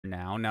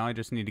Now I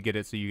just need to get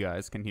it so you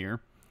guys can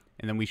hear.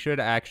 And then we should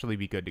actually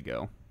be good to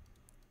go.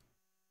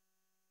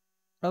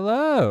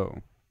 Hello.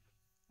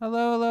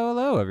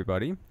 Hello,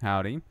 everybody.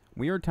 Howdy.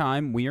 Weird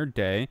time, weird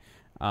day.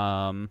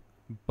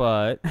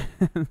 But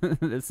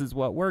this is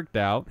what worked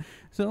out.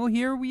 So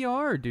here we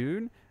are,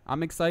 dude.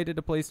 I'm excited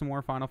to play some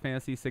more Final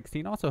Fantasy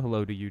XVI. Also,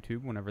 hello to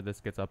YouTube whenever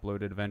this gets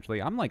uploaded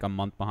eventually. I'm like a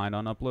month behind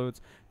on uploads.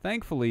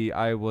 Thankfully,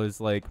 I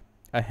was like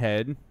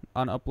ahead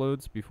on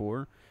uploads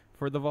before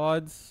for the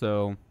VODs.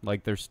 So,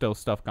 like, there's still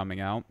stuff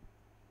coming out.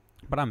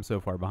 But I'm so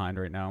far behind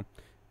right now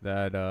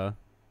that,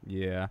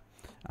 yeah.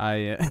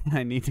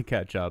 I need to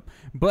catch up.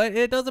 But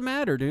it doesn't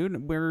matter,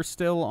 dude. We're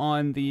still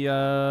on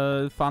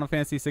the Final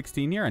Fantasy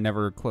 16 here. I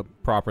never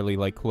properly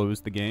like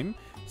closed the game.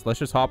 So let's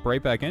just hop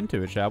right back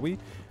into it, shall we?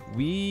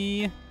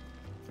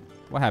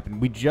 What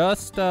happened? We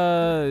just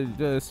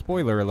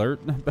spoiler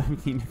alert. I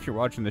mean, if you're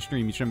watching the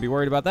stream, you shouldn't be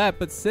worried about that,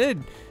 but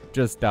Sid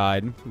just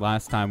died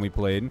last time we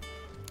played.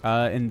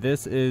 And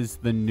this is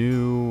the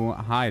new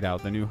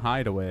hideout, the new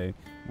hideaway,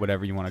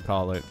 whatever you want to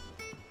call it.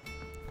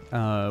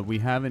 We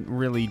haven't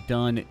really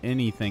done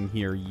anything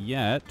here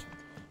yet.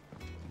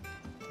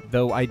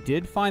 Though I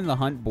did find the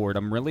hunt board.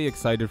 I'm really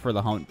excited for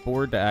the hunt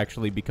board to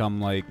actually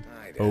become, like,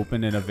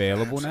 open and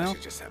available now.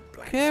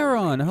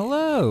 Charon,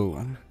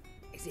 hello!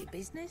 Is it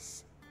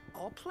business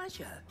or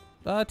pleasure?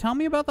 Tell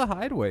me about the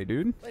hideaway,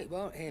 dude. Well, you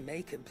won't hear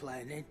me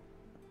complaining.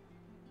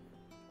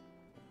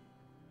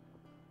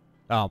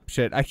 Oh,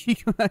 shit. I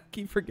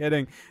keep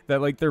forgetting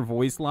that, like, their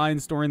voice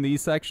lines during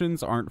these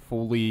sections aren't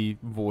fully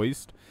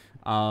voiced.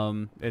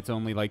 It's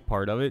only like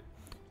part of it.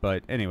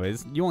 But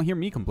anyways, you won't hear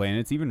me complain.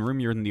 It's even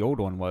roomier than the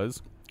old one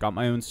was. Got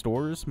my own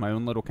stores, my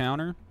own little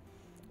counter.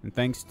 And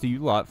thanks to you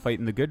lot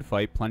fighting the good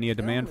fight, plenty of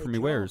demand for me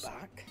wares.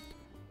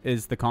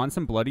 Is the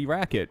constant bloody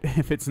racket.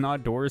 If it's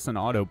not Doris and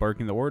Otto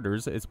barking the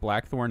orders, it's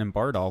Blackthorn and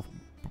Bardolph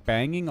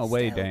banging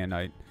away day and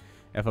night.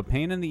 If a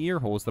pain in the ear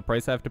hole is the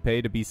price I have to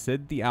pay to be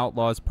Sid the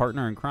Outlaw's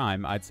partner in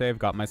crime, I'd say I've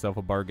got myself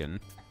a bargain.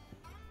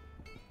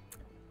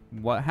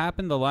 What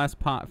happened the last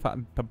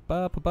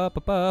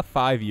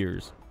 5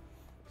 years?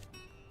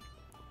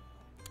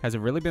 Has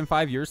it really been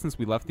 5 years since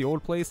we left the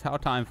old place? How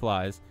time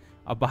flies.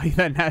 I'll buy you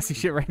that nasty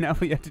shit right now,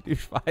 but you have to do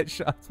 5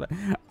 shots.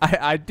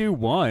 I'd do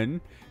 1,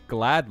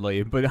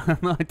 gladly, but I'm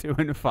not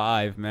doing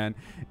 5, man.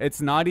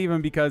 It's not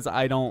even because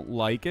I don't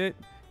like it.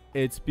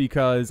 It's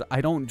because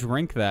I don't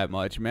drink that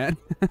much, man.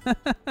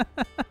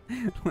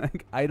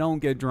 Like, I don't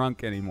get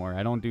drunk anymore.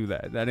 I don't do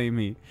that. That ain't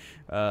me.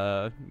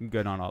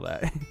 Good on all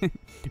that.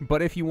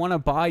 But if you want to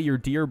buy your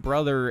dear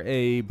brother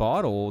a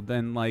bottle,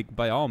 then, like,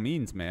 by all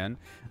means, man,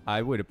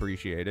 I would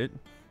appreciate it.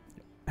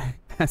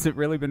 Has it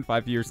really been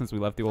 5 years since we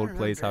left the old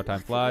place? How time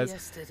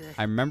flies.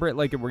 I remember it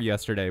like it were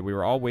yesterday. We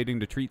were all waiting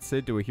to treat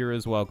Sid to a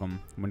hero's welcome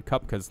when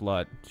Kupka's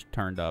lot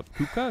turned up.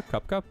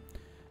 Kupka?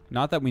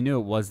 Not that we knew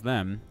it was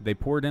them. They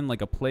poured in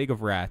like a plague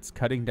of rats,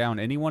 cutting down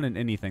anyone and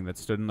anything that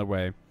stood in their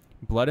way.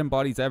 Blood and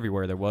bodies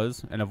everywhere there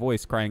was, and a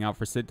voice crying out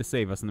for Sid to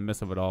save us in the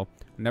midst of it all.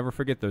 I'll never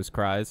forget those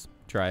cries,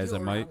 try as I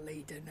might. You're our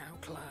leader now,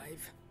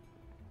 Clive.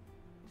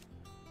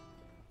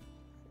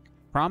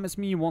 Promise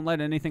me you won't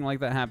let anything like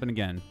that happen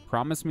again.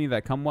 Promise me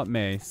that come what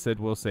may, Sid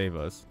will save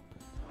us.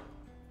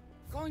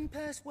 Going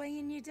purse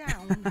weighing you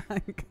down.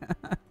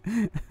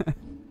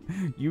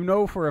 You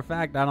know for a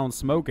fact I don't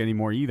smoke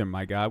anymore either,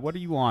 my guy. What are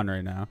you on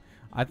right now?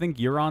 I think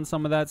you're on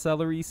some of that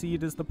celery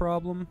seed is the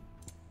problem.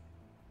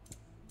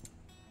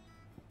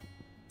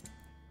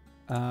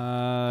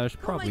 There's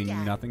probably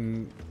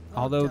nothing.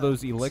 Although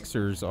those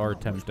elixirs are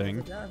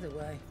tempting.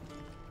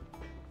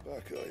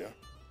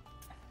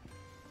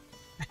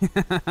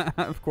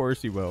 Of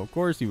course you will. Of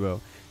course you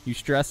will. You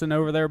stressing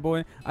over there,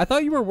 boy? I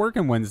thought you were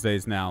working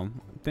Wednesdays now.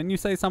 Didn't you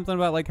say something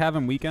about like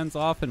having weekends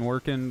off and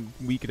working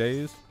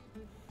weekdays?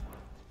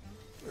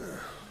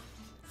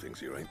 Things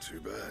here ain't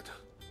too bad.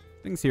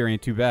 Things here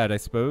ain't too bad, I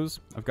suppose.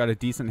 I've got a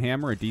decent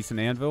hammer, a decent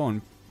anvil,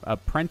 and an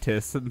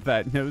apprentice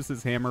that knows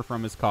his hammer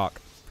from his cock.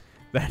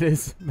 That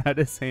is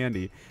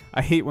handy.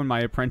 I hate when my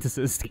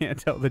apprentices can't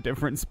tell the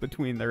difference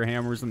between their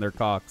hammers and their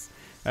cocks.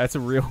 That's a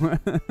real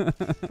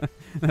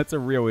that's a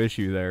real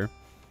issue there.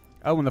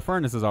 Oh, and the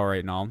furnace is alright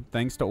and all.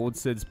 Thanks to old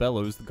Sid's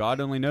bellows, God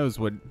only knows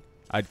what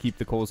I'd keep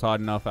the coals hot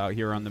enough out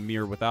here on the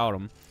mere without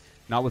them.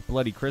 Not with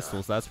bloody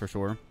crystals, that's for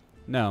sure.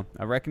 No,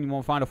 I reckon you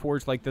won't find a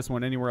forge like this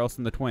one anywhere else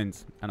in the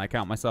Twins, and I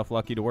count myself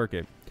lucky to work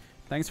it.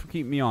 Thanks for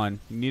keeping me on.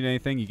 You need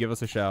anything, you give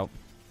us a shout.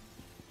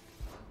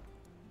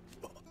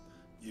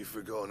 You've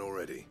forgotten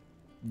already?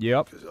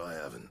 Yep. Because I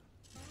haven't.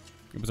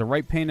 It was a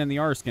right pain in the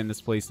arse getting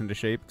this place into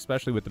shape,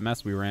 especially with the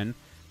mess we were in.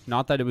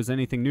 Not that it was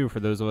anything new for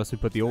those of us who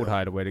put the old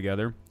hideaway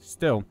together.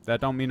 Still, that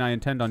don't mean I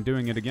intend on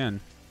doing it again.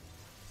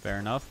 Fair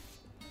enough.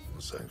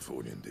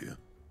 Sancfordian, do you?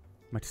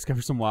 Might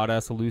discover some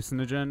wild-ass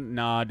hallucinogen?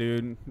 Nah,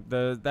 dude.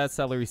 That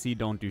celery seed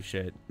don't do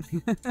shit.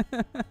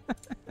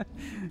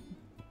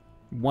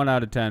 1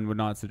 out of 10 would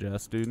not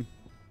suggest, dude.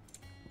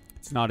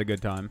 It's not a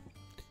good time.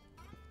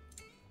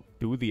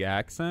 Do the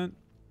accent?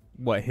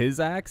 What, his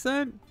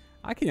accent?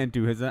 I can't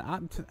do his...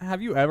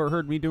 have you ever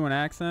heard me do an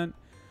accent?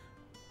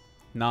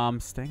 Nah, I'm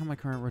staying on my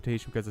current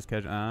rotation because it's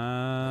casual.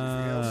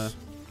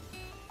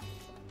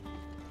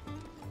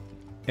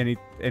 Anything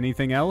else?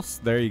 Anything else?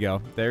 There you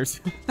go.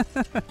 There's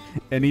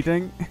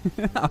anything.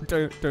 I'll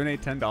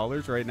donate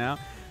 $10 right now.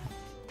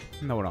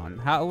 No, hold on.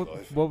 How?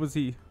 Clive. What was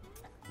he?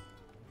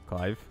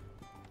 Clive.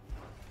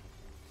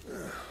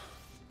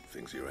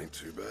 Things here ain't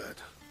too bad.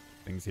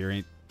 Things here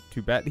ain't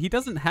too bad. He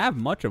doesn't have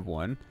much of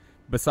one,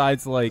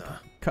 besides like,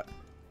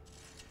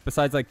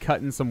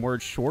 cutting some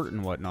words short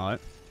and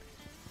whatnot.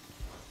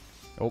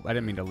 Oh, I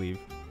didn't mean to leave.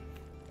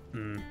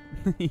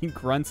 He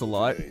grunts a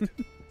lot. Made.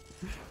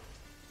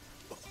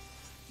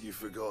 You've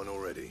forgotten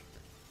already.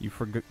 You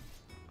forgot.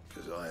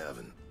 Because I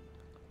haven't.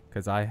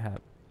 Because I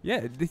have.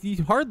 Yeah, he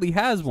hardly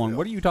has one.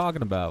 What are you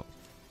talking about?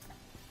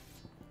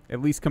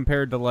 At least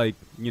compared to, like,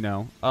 you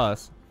know,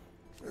 us.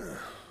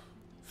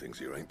 Things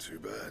here ain't too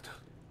bad.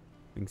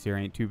 Things here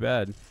ain't too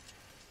bad.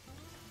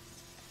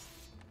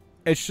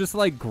 It's just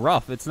like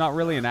gruff. It's not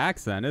really an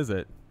accent, is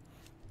it?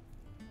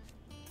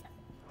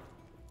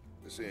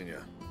 Good seeing ya.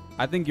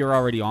 I think you're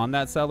already on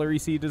that celery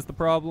seed is the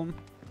problem.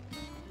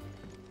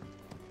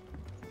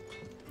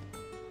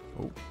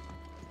 Oh.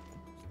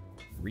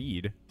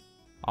 Read.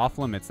 Off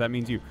limits. That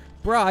means you.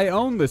 Bruh, I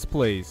own this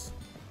place.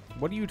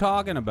 What are you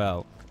talking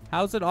about?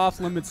 How's it off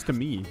limits to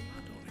me?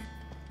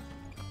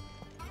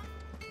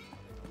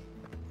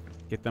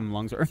 Get them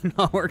lungs are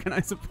not working,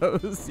 I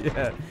suppose.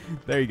 Yeah.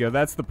 There you go.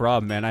 That's the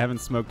problem, man. I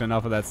haven't smoked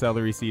enough of that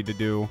celery seed to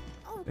do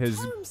his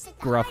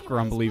gruff,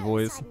 grumbly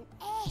voice.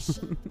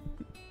 Said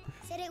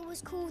it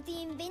was called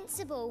the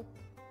Invincible.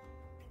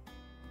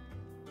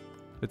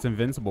 It's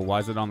invincible. Why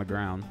is it on the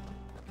ground?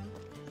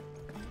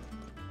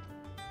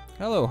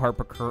 Hello,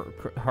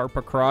 Harpocrates.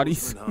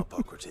 Harpocrates.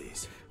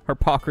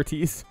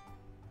 Harpocrates.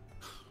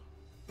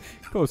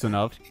 Close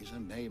enough. That is a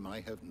name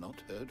I have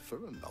not heard for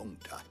a long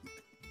time.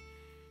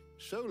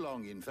 So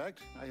long, in fact,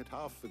 I had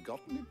half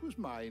forgotten it was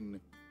mine.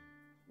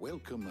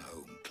 Welcome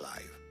home,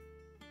 Clive.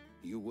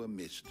 You were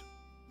missed,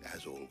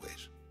 as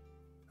always.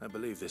 I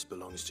believe this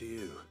belongs to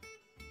you.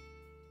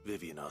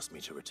 Vivian asked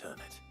me to return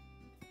it.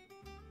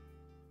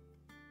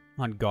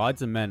 On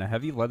Gods and Men, a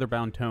heavy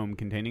leather-bound tome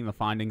containing the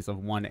findings of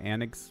one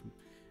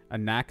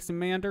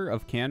Anaximander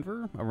of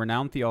Canver, a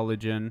renowned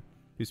theologian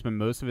who spent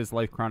most of his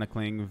life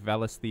chronicling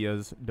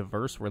Valisthea's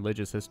diverse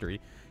religious history.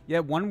 Yeah,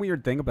 one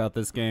weird thing about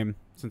this game,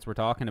 since we're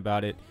talking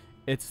about it,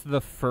 it's the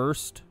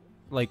first,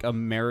 like,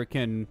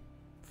 American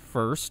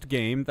first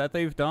game that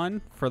they've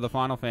done for the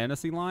Final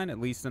Fantasy line, at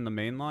least in the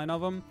main line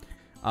of them.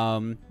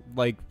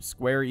 Like,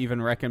 Square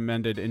even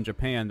recommended in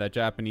Japan that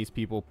Japanese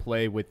people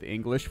play with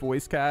English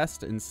voice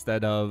cast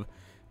instead of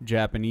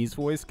Japanese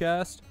voice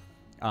cast,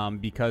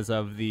 because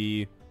of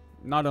the,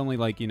 not only,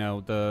 like, you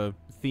know, the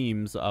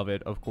themes of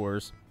it, of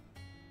course,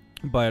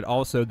 but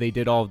also they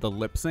did all of the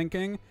lip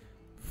syncing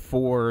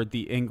for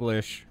the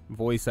English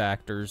voice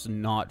actors,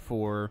 not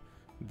for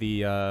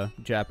the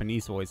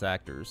Japanese voice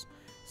actors.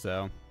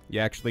 So you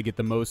actually get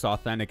the most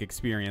authentic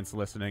experience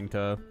listening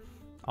to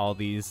all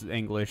these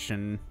English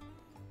and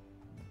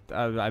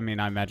I mean,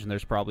 I imagine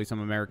there's probably some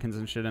Americans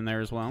and shit in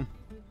there as well.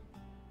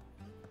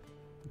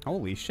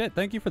 Holy shit,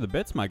 thank you for the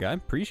bits, my guy.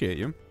 Appreciate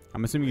you.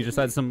 I'm assuming you just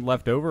had some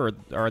left over, or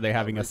are they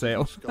having a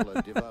sale? Scholar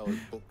devours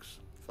books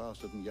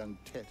faster than young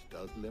Tet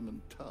does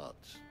lemon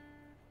tarts.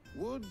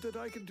 Would that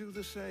I could do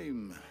the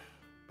same.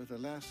 But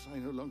alas, I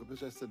no longer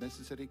possess the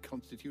necessary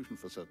constitution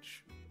for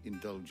such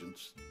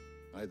indulgence,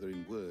 either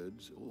in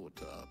words or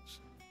tarts.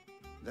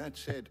 That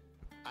said,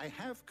 I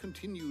have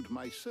continued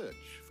my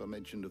search for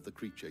mention of the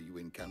creature you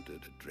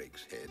encountered at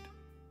Drake's Head.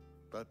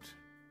 But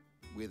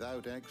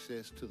without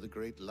access to the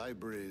great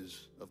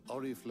libraries of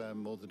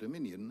Oriflamme or the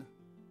Dominion,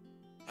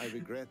 I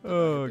regret that I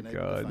have been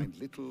able to find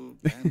little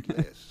and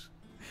less.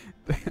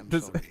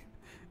 I'm sorry.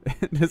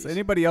 Does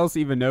anybody else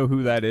even know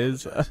who that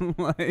is?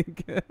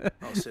 Like,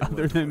 I'll send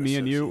other word to than our me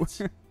and you?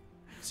 associates.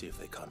 See if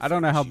they can't I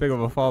don't know find how cheap big of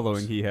a books.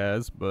 following he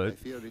has, I but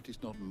fear it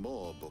is not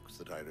more books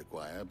that I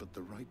require, but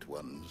the right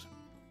ones.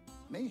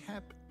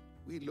 Mayhap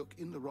we look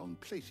in the wrong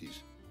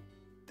places.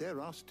 There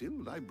are still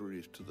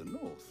libraries to the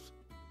north.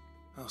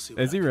 I'll see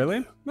what is I he can really?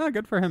 do. No,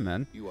 good for him,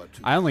 man. You are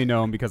too I only kind.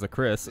 know him because of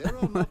Chris. There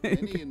are not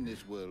Like, many in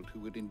this world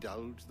who would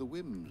indulge the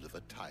whims of a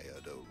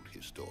tired old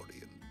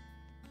historian.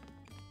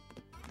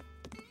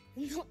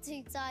 Not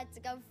too tired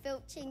to go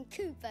filching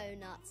Kupo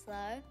nuts,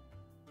 though.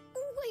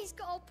 Always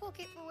got a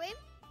pocket for him.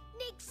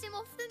 Nicks him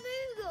off the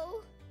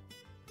Moogle.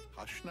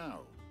 Hush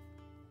now.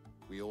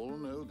 We all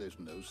know there's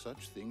no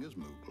such thing as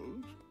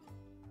Moogles.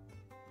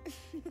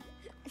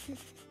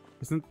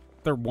 Isn't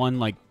there one,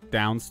 like,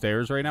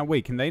 downstairs right now?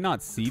 Wait, can they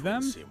not see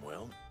them? Twins seem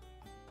well.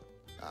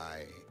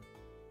 Aye.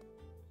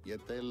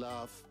 Yet they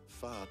laugh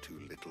far too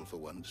little for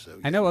one so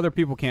young. I know other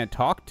people can't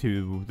talk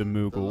to the loss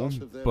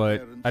Moogle, of their but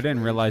parents I didn't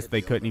weighs realize they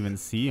heavy on couldn't them. even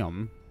see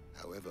him.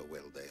 However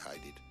well they hide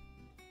it.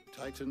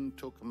 Titan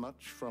took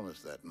much from us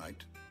that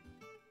night.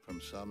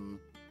 From some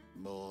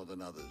more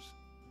than others.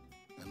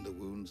 And the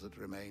wounds that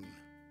remain,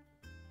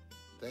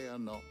 they are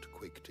not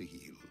quick to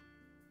heal.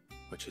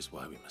 Which is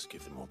why we must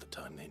give them all the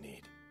time they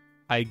need.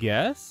 I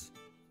guess?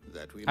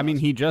 That we I mean,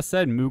 must. he just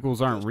said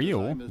Moogles aren't Just as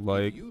real. I must give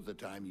Like, you the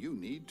time you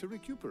need to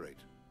recuperate.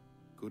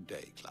 Good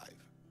day,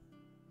 Clive.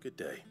 Good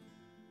day.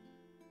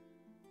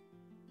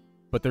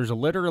 but there's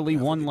literally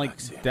I'll one be like back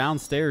soon.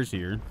 downstairs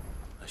here.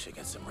 I should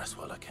get some rest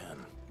while I can.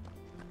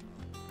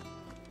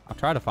 I'll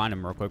try to find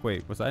him real quick.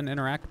 Wait, was that an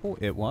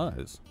interactable? It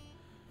was.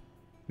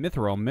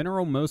 Mithril,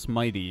 mineral most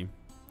mighty.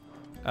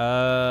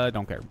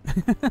 Don't care.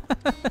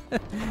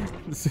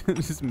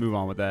 Just move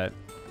on with that.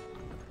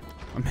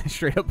 I'm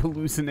straight up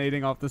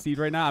hallucinating off the seed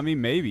right now. I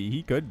mean, maybe.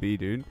 He could be,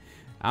 dude.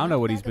 I don't know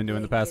what he's been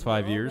doing the past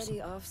 5 years.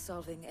 Already off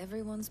solving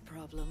everyone's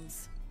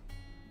problems.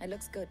 It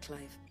looks good,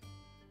 Clive.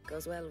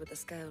 Goes well with the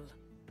scowl.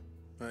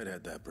 I'd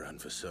had that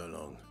brand for so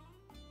long.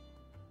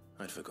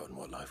 I'd forgotten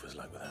what life was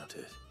like without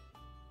it.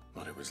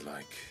 What it was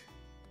like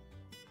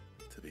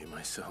to be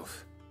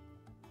myself.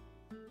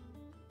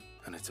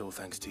 And it's all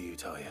thanks to you,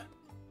 Talia.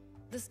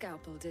 The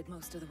scalpel did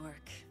most of the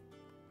work.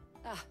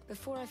 Ah,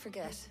 before I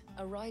forget,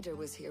 a rider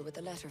was here with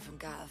a letter from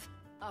Gav.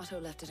 Otto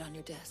left it on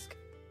your desk.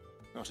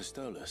 Not a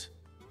Stolas.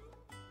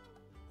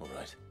 All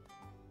right,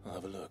 I'll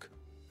have a look.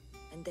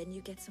 And then you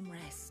get some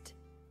rest.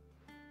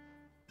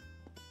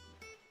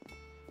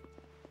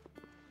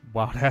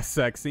 Wild ass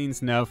sex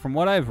scenes? No, from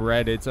what I've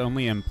read, it's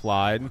only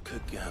implied. What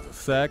could Gav have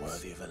Sex?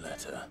 worthy of a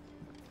letter?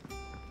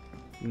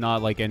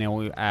 Not like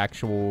any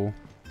actual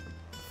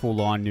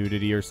full-on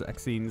nudity or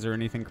sex scenes or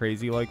anything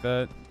crazy like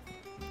that.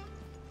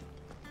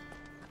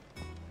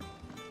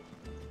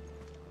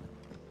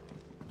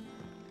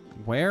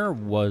 Where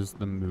was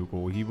the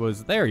Moogle? He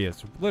was... There he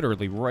is.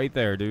 Literally right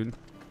there, dude.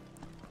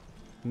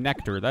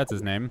 Nectar, that's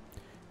his name.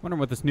 Wonder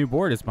what this new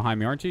board is behind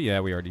me, aren't you? Yeah,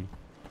 we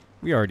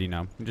already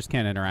know. We just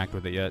can't interact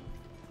with it yet.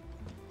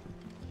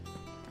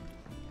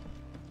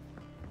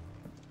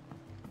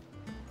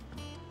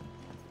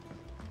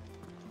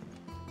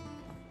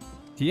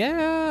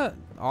 Yeah,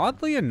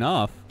 oddly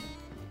enough,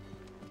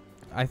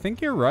 I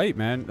think you're right,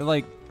 man.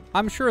 Like,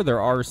 I'm sure there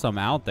are some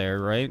out there,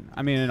 right?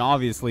 I mean, and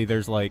obviously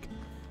there's like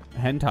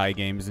hentai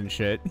games and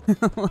shit.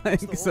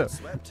 Like, so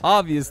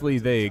obviously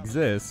they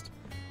exist.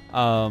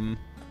 But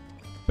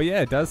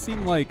yeah, it does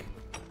seem like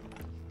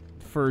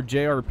for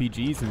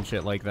JRPGs and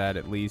shit like that,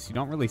 at least, you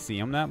don't really see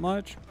them that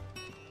much.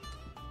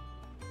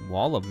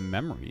 Wall of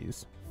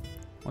Memories.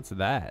 What's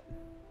that?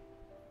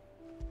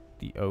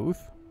 The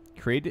Oath?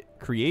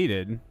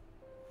 Created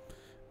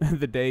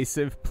the day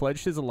Civ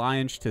pledged his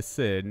alliance to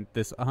Cid.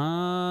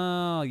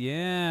 Oh,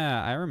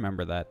 yeah, I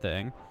remember that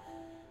thing.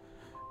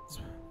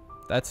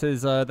 That's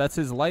his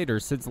lighter,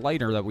 Cid's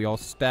lighter that we all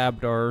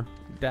stabbed our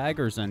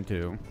daggers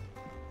into.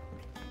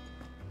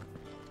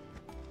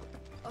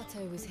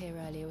 Otto was here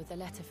earlier with a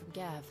letter from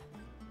Gav.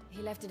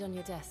 He left it on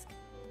your desk.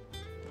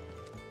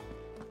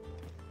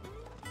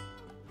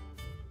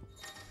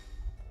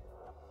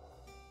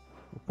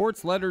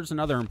 Reports, letters, and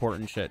other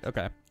important shit.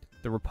 Okay.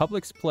 The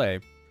Republic's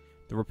play.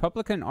 The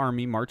Republican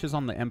army marches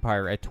on the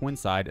Empire at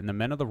Twinside, and the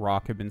men of the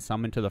Rock have been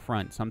summoned to the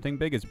front. Something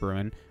big is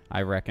brewing,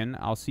 I reckon.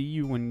 I'll see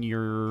you when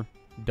you're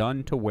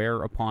done to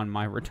wear upon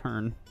my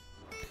return.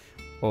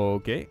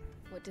 Okay.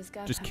 What does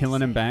Gav Just have to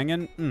killing and say?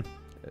 banging?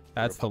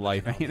 That's the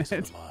life, Republican ain't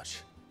armies it? on the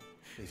march,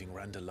 leaving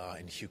Randalar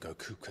in Hugo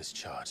Kupka's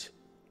charge.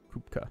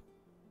 Kupka.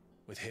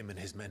 With him and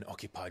his men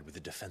occupied with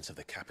the defense of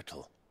the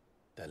capital,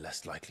 they're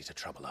less likely to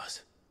trouble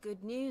us.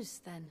 Good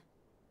news, then.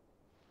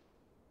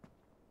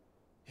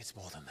 It's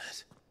more than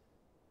that.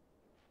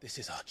 This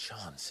is our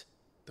chance.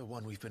 The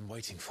one we've been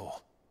waiting for.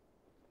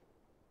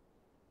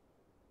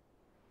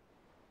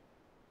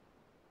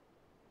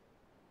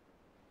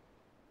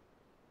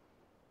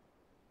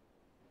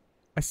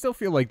 I still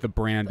feel like the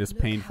brand But is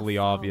look how painfully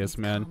far obvious,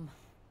 we've man. come.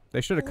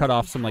 They should have All cut we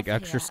off some like have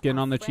extra here, skin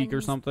our on the cheek or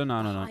friends, something.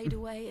 I don't know.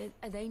 Hideaway,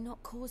 are they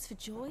not cause for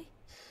joy?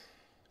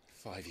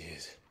 5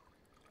 years.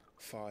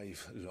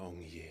 5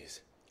 long years.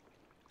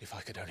 If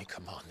I could only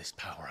command this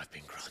power I've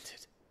been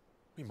granted,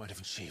 we might have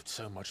achieved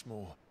so much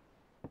more.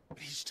 But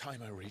each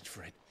time I reach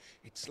for it,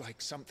 it's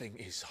like something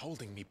is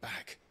holding me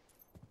back.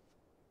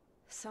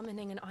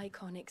 Summoning an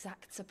icon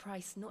exacts a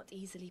price not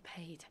easily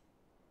paid.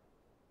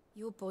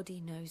 Your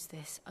body knows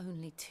this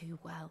only too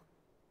well.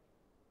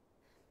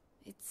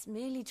 It's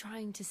merely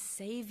trying to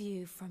save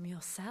you from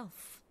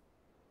yourself.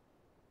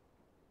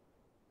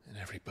 And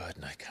every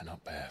burden I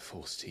cannot bear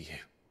falls to you.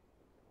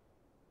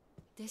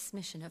 This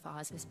mission of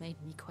ours has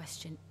made me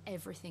question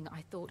everything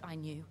I thought I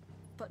knew.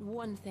 But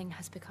one thing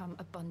has become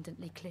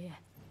abundantly clear.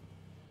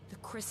 The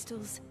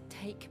crystals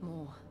take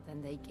more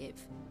than they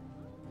give.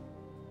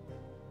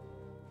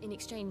 In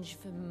exchange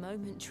for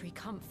momentary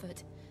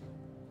comfort,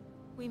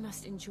 we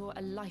must endure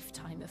a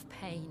lifetime of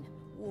pain,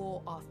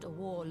 war after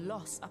war,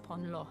 loss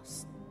upon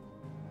loss.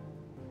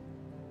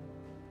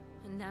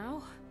 And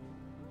now?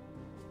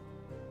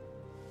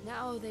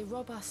 Now they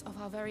rob us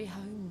of our very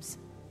homes,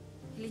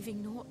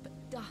 leaving naught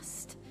but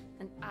dust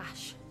and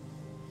ash.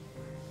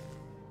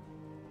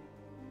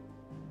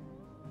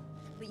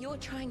 But you're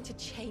trying to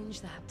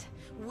change that.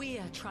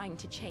 We're trying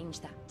to change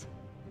that.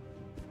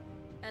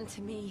 And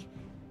to me,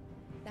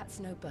 that's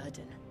no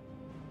burden.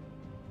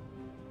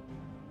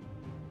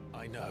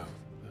 I know,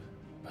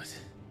 but...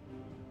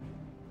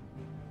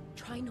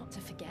 try not to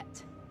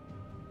forget.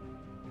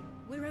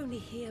 We're only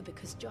here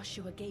because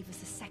Joshua gave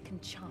us a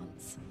second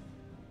chance.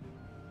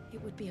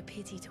 It would be a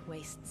pity to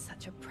waste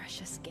such a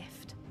precious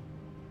gift.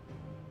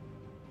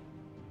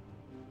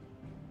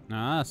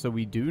 Ah, so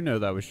we do know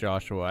that was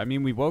Joshua. I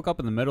mean, we woke up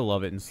in the middle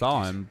of it and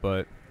saw him,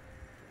 but...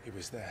 He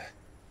was there.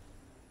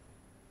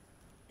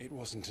 It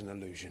wasn't an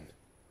illusion.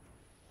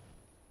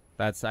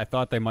 That's... I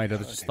thought they might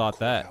have just thought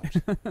that.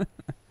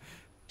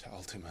 To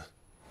Ultima.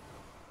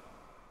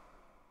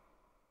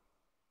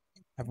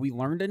 Have we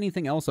learned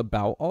anything else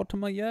about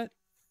Ultima yet?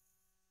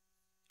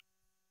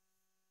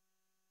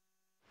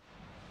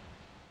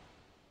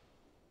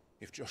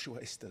 If Joshua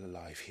is still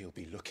alive, he'll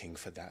be looking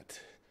for that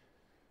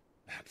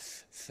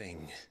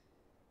thing.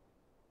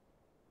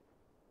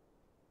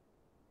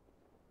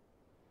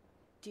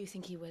 Do you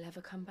think he will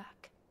ever come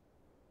back?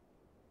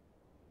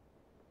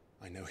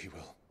 I know he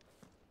will.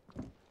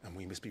 And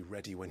we must be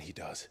ready when he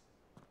does.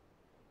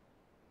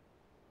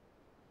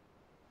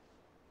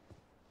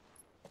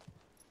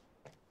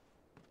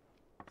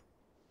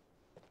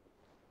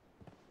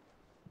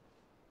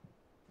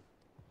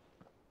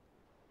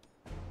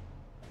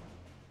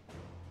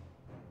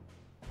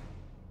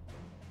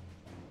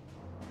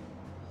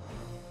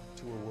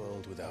 To a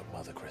world without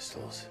mother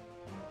crystals.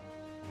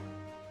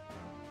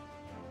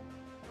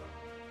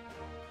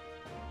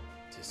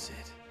 To Sid.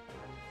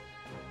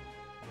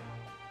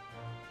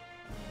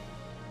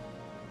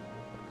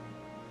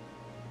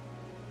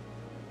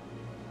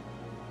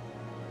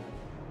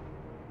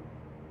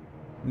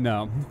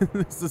 No,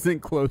 this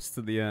isn't close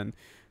to the end.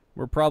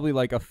 We're probably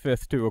like a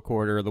fifth to a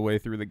quarter of the way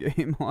through the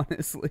game,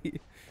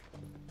 honestly.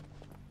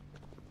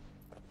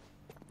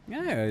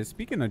 Yeah,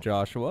 speaking of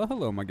Joshua,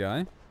 hello, my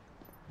guy.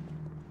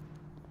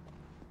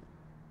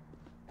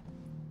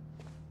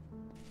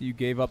 You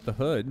gave up the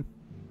hood.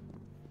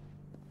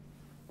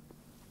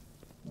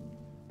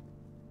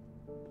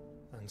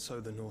 And so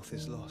the North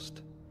is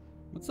lost.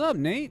 What's up,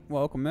 Nate?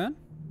 Welcome, man.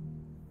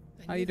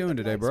 How you doing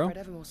today, bro? Spread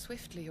ever more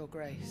swiftly, Your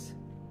Grace.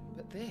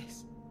 But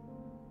this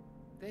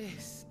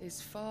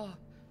is far,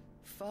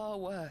 far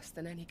worse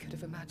than any could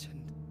have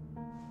imagined.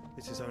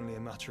 It is only a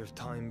matter of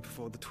time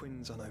before the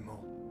twins are no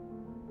more.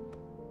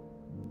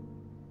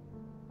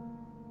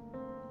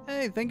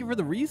 Hey, thank you for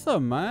the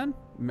resub, man.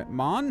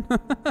 Mon?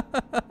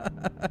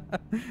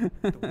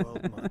 The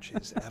world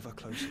marches ever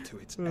closer to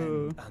its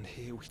end, and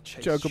here we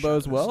chase Chocobo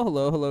as shadows. well.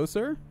 Hello, hello,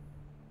 sir.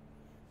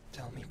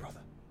 Tell me,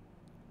 brother,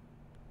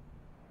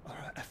 are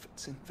our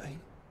efforts in vain?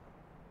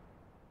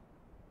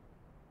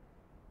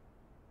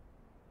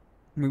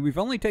 I mean, we've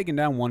only taken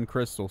down one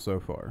crystal so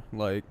far.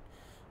 Like,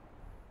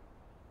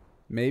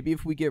 maybe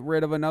if we get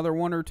rid of another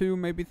one or two,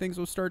 maybe things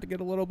will start to get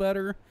a little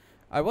better.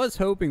 I was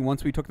hoping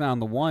once we took down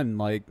the one,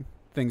 like,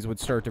 things would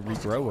start to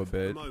regrow a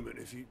bit. A moment,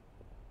 if you...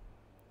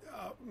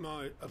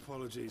 my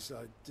apologies,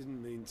 I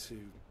didn't mean to...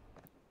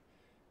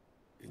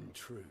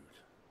 intrude.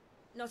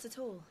 Not at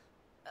all.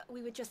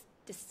 We were just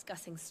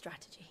discussing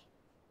strategy.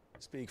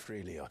 Speak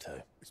freely,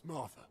 Otto. It's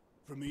Martha,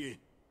 from the inn.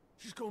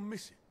 She's gone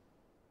missing.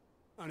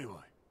 Anyway,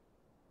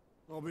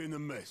 I'll be in the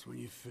mess when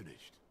you've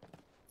finished.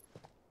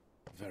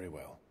 Very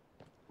well.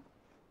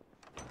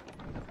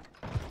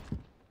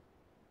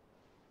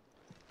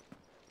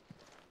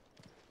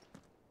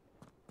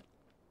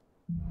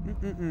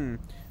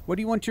 What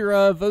do you want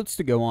your votes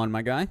to go on,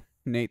 my guy?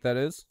 Nate, that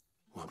is.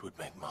 What would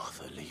make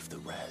Martha leave the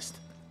rest?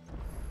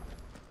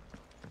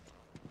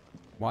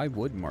 Why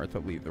would Martha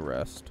leave the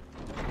rest?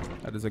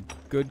 That is a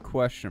good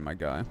question, my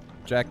guy.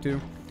 Jack 2?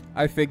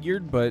 I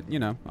figured, but, you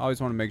know, I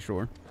always want to make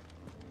sure.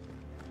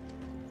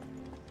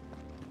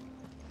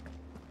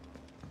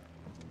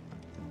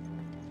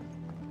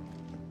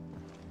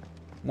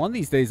 One of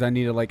these days I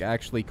need to, like,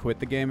 actually quit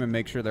the game and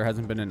make sure there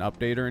hasn't been an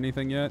update or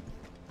anything yet.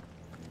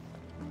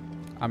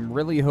 I'm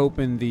really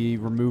hoping the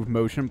remove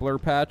motion blur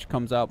patch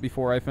comes out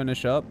before I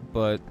finish up,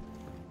 but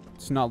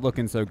it's not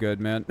looking so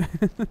good, man.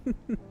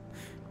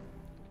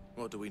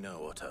 What do we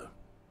know, Otto?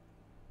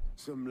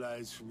 Some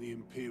lads from the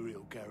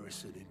Imperial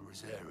garrison in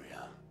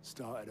Rosaria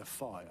started a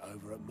fight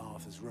over at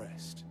Martha's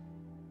Rest.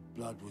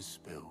 Blood was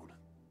spilled,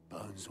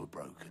 bones were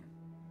broken.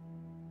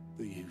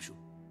 The usual.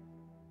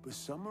 But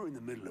somewhere in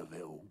the middle of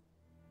it all,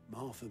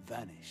 Martha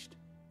vanished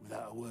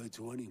without a word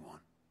to anyone.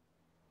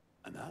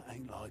 And that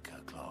ain't like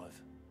her,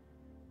 Clive.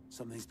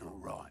 Something's not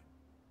right.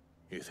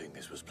 You think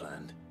this was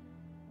planned?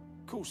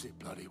 Of course it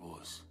bloody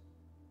was.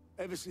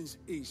 Ever since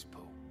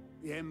Eastpool,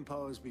 the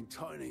Empire's been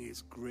tightening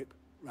its grip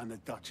round the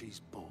Duchy's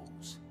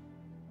balls.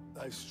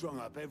 They've strung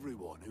up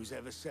everyone who's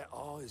ever set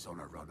eyes on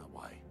a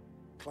runaway,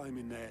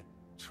 claiming they're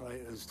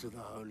traitors to the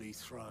Holy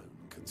Throne,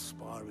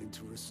 conspiring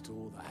to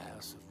restore the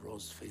House of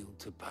Rosfield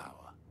to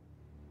power.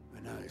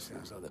 And now it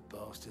sounds like the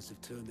bastards have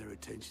turned their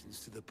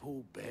attentions to the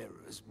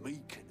pallbearers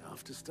meek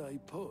enough to stay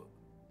put.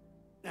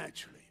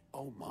 Naturally,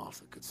 old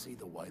Martha could see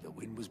the way the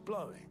wind was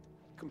blowing,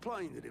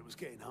 complained that it was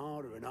getting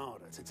harder and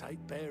harder to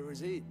take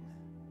bearers in.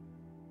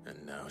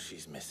 And now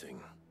she's missing.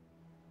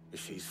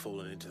 If she's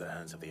fallen into the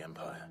hands of the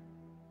Empire,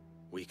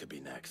 we could be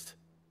next.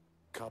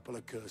 Couple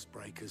of curse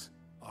breakers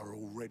are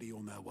already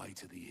on their way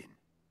to the inn.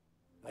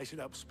 They should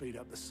help speed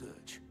up the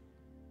search.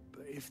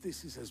 But if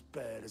this is as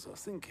bad as I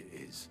think it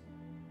is,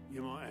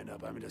 you might end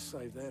up having to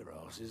save their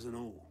asses and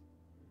all.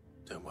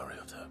 Don't worry,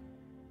 Otto.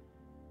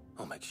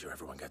 I'll make sure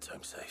everyone gets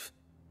home safe.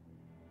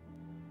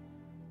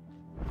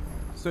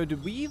 So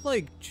did we,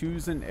 like,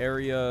 choose an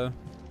area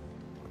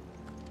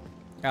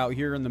out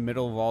here in the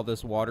middle of all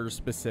this water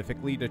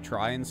specifically to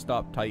try and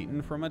stop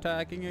Titan from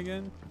attacking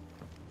again?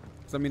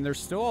 Because, I mean, there's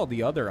still all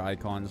the other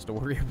icons to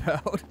worry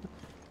about.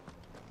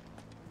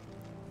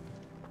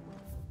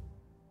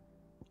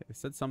 They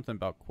said something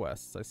about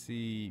quests. I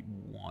see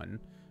one.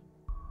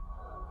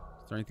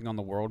 Is there anything on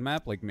the world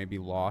map? Like maybe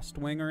Lost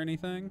Wing or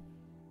anything?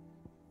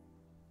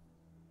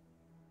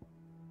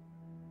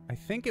 I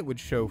think it would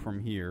show from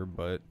here,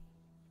 but...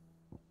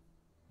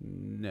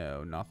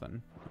 no,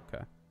 nothing.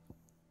 Okay.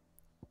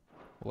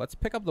 Well, let's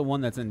pick up the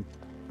one that's in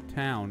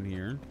town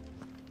here.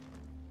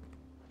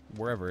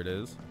 Wherever it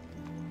is.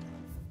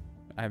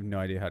 I have no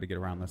idea how to get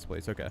around this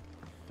place. Okay.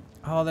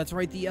 Oh, that's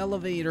right, the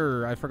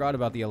elevator! I forgot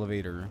about the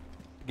elevator.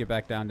 To get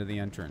back down to the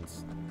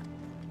entrance.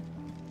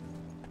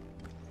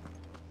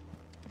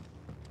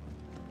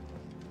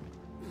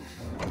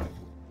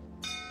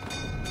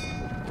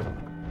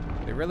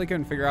 They really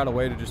couldn't figure out a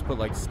way to just put,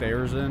 like,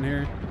 stairs in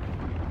here.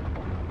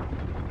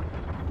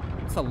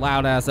 It's a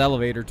loud-ass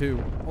elevator,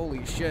 too.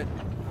 Holy shit.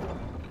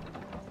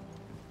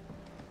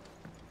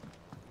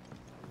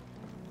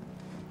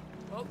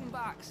 Welcome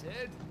back,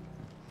 Sid.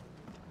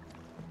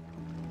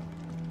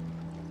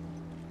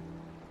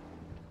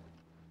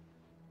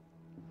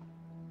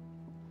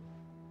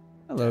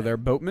 Hello there,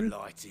 boatman.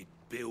 Blighted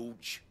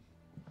bilge.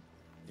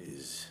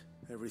 Is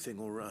everything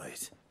all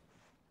right?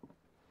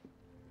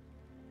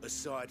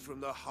 Aside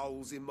from the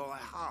holes in my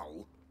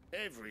hull,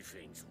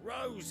 everything's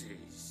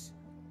roses.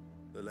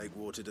 The lake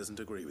water doesn't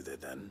agree with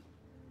it, then?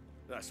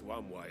 That's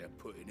one way of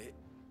putting it.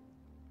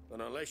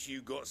 And unless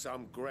you got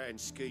some grand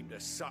scheme to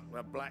suck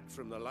the black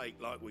from the lake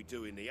like we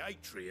do in the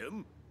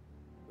atrium,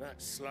 that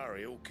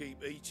slurry'll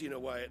keep eating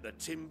away at the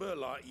timber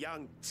like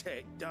young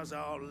Tech does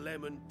our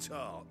lemon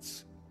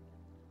tarts.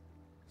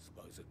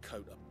 Suppose a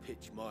coat of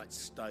pitch might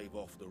stave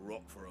off the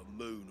rock for a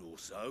moon or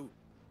so.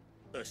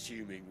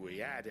 Assuming we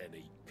had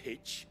any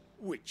pitch,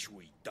 which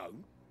we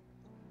don't.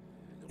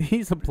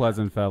 He's a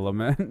pleasant fellow,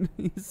 man.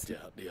 He's...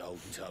 doubt the old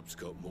tub's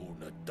got more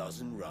than a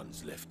dozen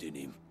runs left in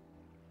him.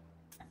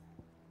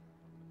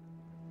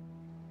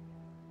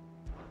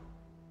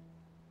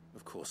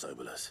 Of course,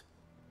 Obolus.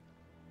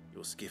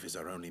 Your skiff is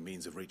our only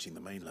means of reaching the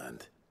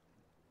mainland.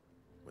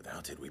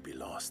 Without it, we'd be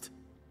lost.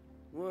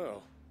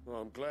 Well,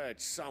 I'm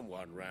glad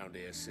someone round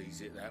here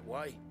sees it that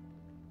way.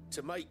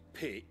 To make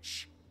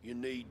pitch, you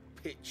need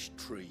pitch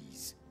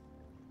trees.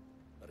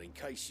 But in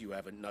case you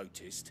haven't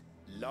noticed,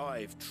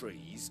 live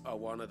trees are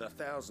one of the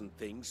 1,000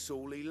 things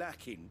sorely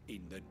lacking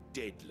in the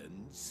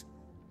Deadlands.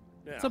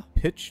 Now, It's a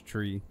pitch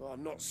tree.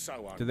 I'm not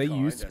so Do they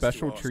unkind use as to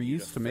special ask you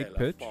trees to make fell a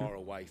pitch?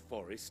 faraway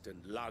forest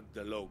and lug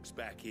the logs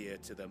back here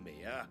to the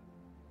mere,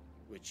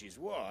 which is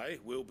why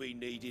we'll be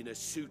needing a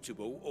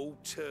suitable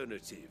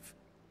alternative.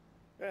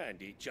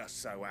 And it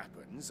just so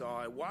happens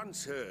I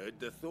once heard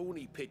the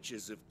thorny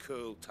pitchers of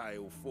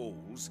Curltail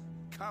Falls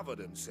cover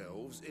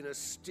themselves in a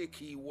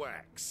sticky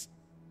wax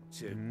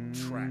to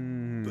trap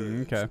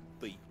birds okay. and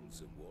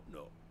beetles and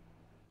whatnot.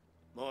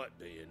 Might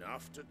be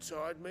enough to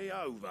tide me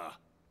over.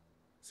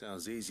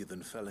 Sounds easier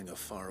than felling a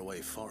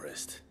faraway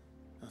forest.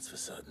 That's for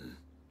certain.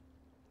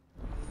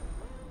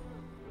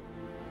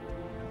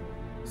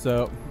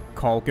 So,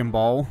 caulk and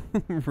ball?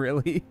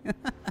 Really?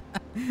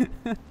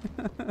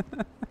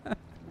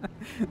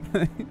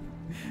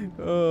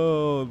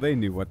 Oh, they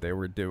knew what they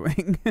were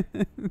doing.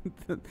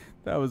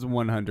 That was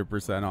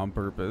 100% on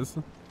purpose.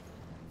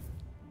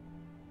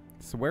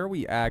 So where are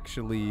we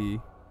actually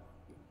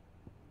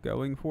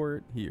going for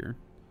it? Here.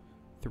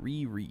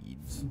 3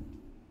 reeds.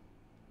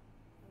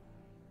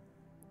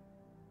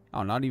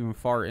 Oh, not even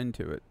far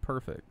into it.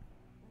 Perfect.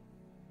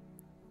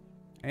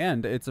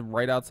 And it's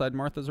right outside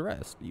Martha's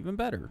Rest. Even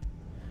better.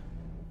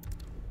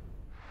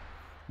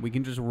 We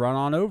can just run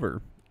on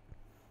over.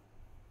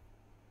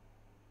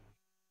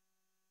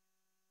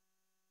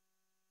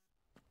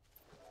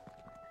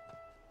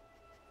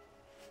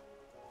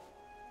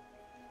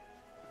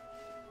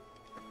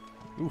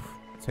 Oof,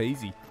 it's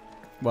hazy.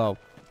 Well,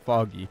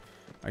 foggy,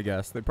 I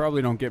guess. They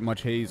probably don't get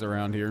much haze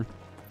around here.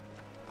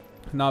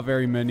 Not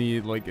very many,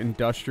 like,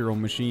 industrial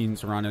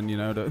machines running, you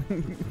know, to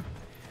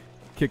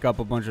kick up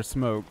a bunch of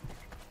smoke.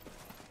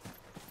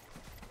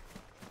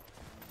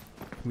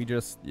 We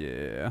just,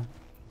 yeah.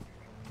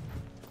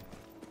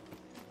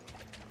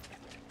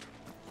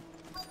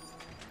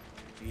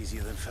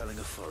 Easier than felling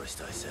a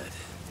forest, I said.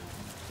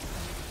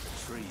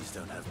 Trees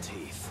don't have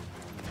teeth.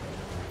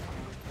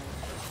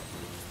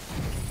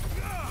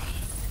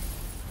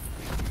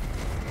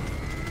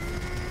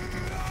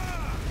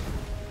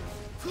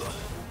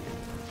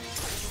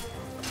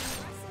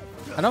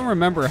 I don't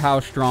remember how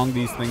strong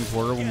these things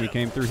were when we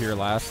came through here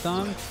last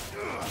time.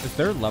 Is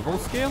there level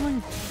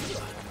scaling?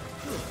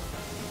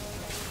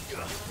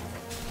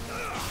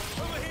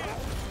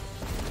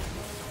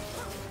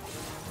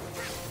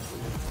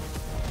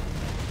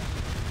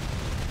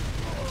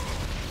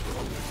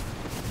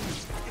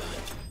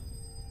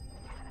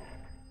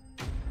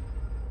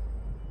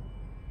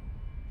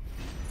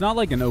 not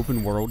like an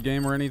open world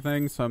game or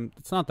anything, so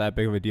it's not that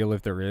big of a deal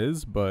if there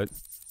is, but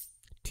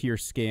tier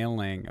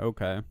scaling,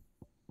 okay.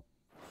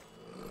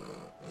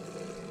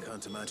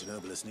 Can't imagine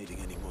Obelisk needing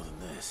any more than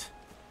this.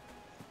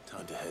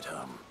 Time to head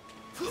home.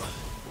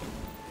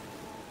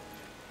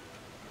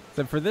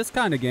 So for this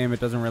kind of game,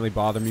 it doesn't really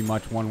bother me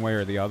much one way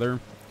or the other.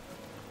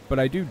 But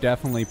I do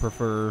definitely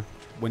prefer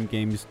when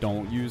games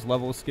don't use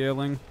level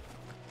scaling.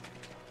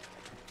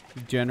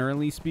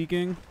 Generally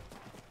speaking.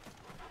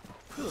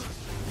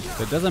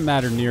 It doesn't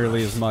matter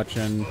nearly as much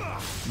in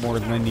more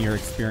linear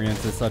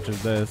experiences such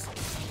as this.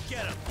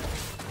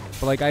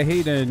 But like, I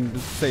hate in,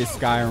 say,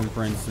 Skyrim,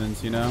 for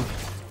instance, you know?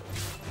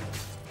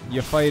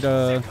 You fight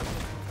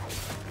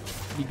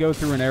you go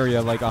through an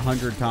area like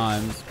 100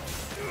 times,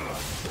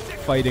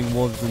 fighting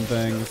wolves and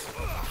things,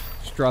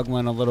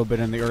 struggling a little bit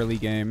in the early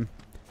game.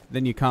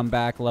 Then you come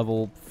back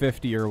level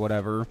 50 or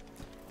whatever,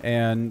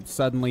 and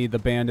suddenly the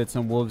bandits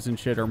and wolves and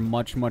shit are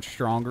much, much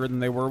stronger than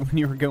they were when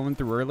you were going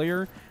through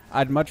earlier.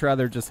 I'd much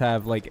rather just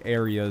have, like,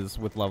 areas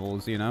with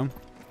levels, you know?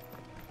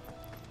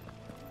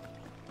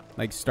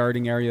 Like,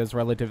 starting areas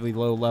relatively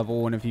low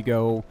level, and if you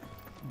go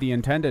the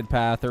intended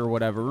path or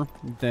whatever,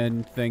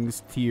 then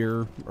things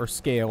tier or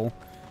scale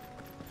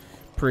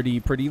pretty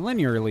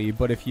linearly.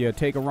 But if you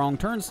take a wrong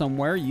turn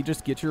somewhere, you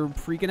just get your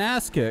freaking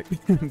ass kicked.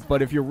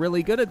 But if you're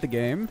really good at the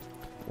game,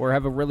 or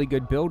have a really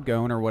good build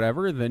going or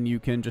whatever, then you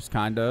can just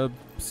kind of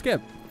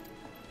skip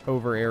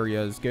over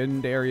areas, get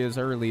into areas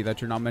early that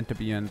you're not meant to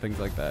be in, things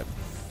like that.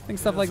 I think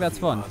stuff like that's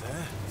fun.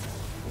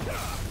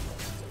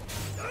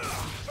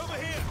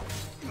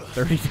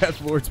 30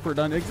 Death Lords per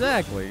dungeon.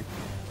 Exactly.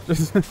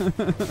 Just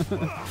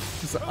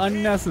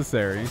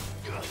unnecessary.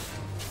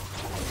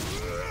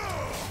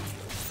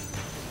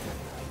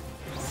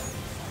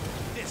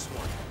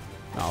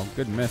 Oh,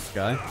 good miss,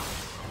 guy.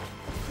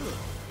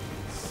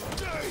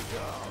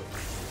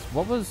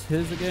 What was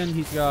his again?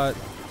 He's got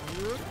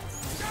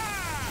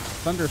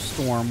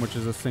Thunderstorm, which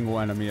is a single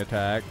enemy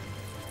attack.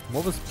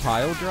 What was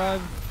Pile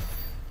Drive?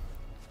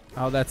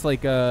 Oh, that's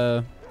like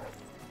a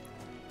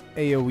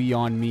AoE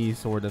on me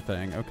sort of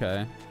thing.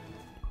 Okay.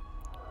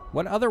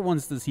 What other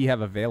ones does he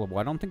have available?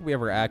 I don't think we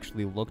ever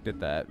actually looked at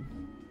that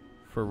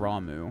for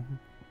Ramu.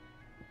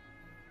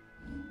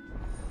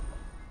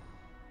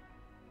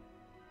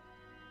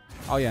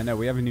 Oh yeah, no,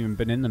 we haven't even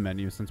been in the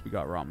menu since we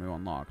got Ramu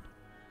unlocked.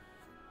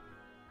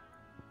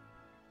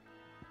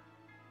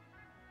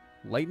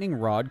 Lightning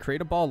Rod. Create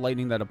a ball of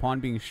lightning that upon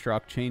being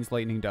struck, chains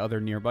lightning to other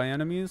nearby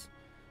enemies.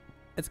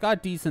 It's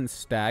got decent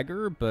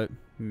stagger, but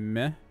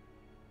meh.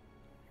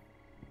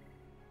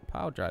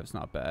 Pile Drive's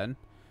not bad.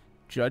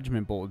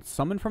 Judgment Bolt.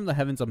 Summon from the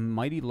heavens a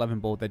mighty 11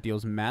 bolt that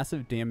deals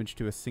massive damage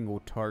to a single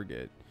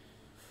target.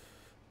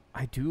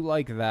 I do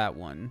like that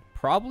one.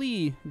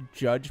 Probably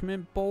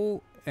Judgment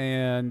Bolt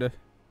and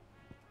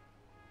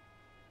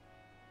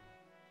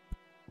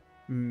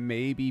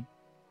maybe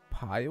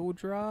Pile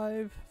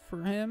Drive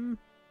for him.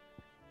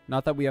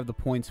 Not that we have the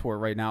points for it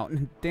right now.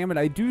 Damn it,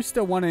 I do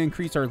still want to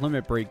increase our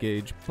limit break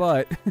gauge,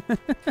 but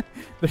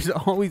there's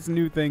always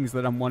new things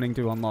that I'm wanting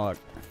to unlock.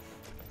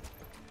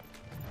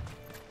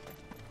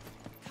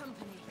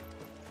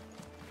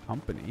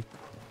 Company?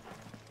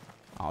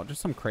 Oh,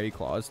 just some Cray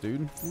Claws,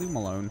 dude. Leave them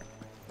alone.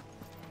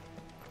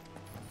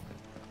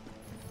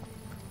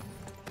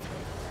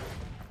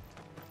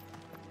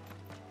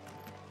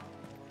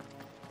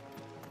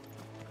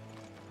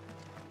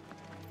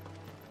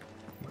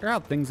 Look how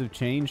things have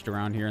changed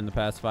around here in the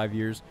past 5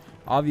 years.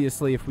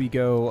 Obviously, if we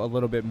go a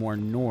little bit more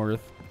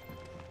north,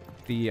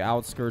 the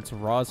outskirts of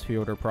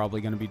Rosfield are probably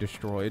going to be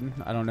destroyed.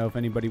 I don't know if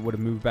anybody would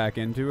have moved back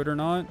into it or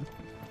not.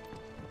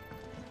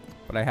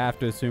 But I have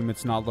to assume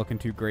it's not looking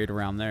too great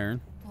around there.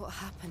 What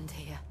happened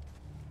here?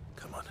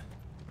 Come on.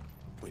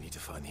 We need to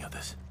find the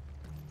others.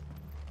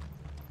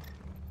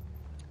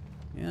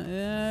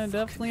 Yeah,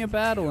 definitely a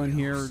battle in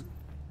here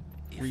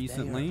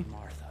recently.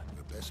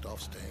 We're best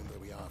off staying where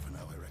we are for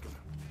now, I reckon.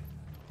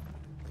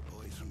 The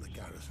boys from the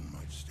garrison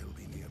might still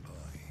be nearby.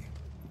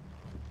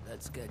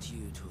 Let's get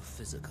you to a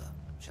physica,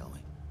 shall we?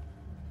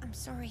 I'm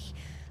sorry.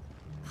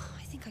 Oh,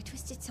 I think I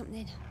twisted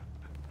something.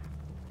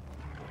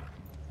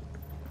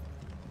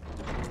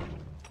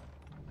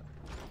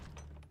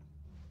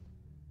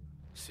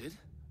 Sid?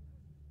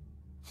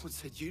 What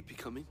said you'd be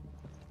coming?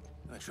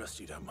 I trust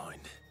you don't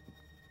mind.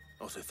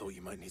 Also thought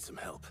you might need some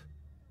help.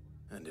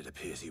 And it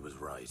appears he was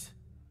right.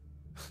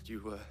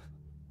 You,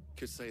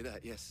 could say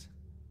that, yes.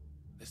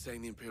 They're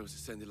saying the Imperials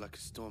descended like a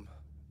storm.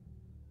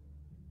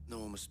 No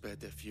one was spared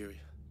their fury.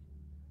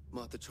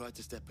 Martha tried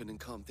to step in and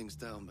calm things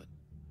down, but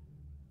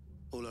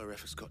all her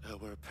efforts got her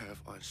were a pair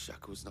of iron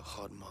shackles and a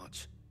hard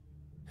march.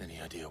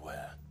 Any idea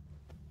where?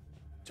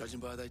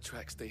 Judging by their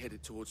tracks, they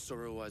headed towards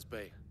Sorrowwise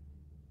Bay.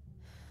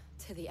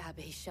 To the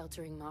Abbey,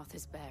 sheltering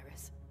Martha's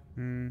bearers.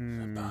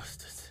 The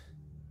bastards.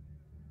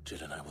 Jill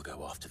and I will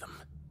go after them.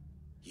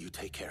 You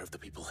take care of the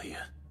people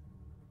here.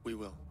 We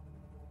will.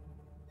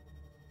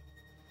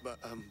 But,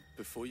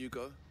 before you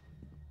go,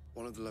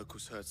 one of the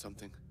locals heard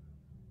something.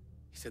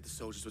 He said the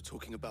soldiers were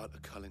talking about a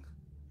culling.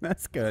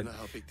 That's I good. don't know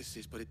how big this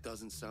is, but it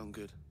doesn't sound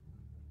good.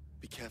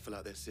 Be careful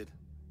out there, Sid.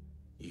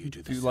 You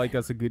do the Do same. like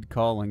us a good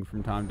calling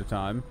from time to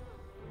time.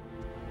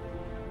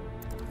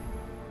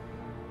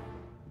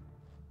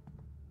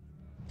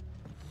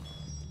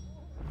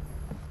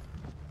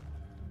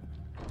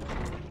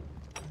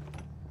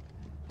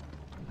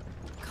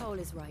 Cole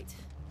is right.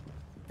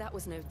 That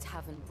was no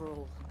tavern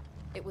brawl.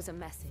 It was a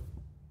message.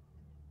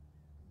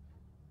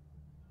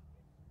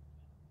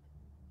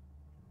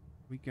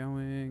 We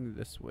going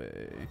this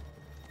way?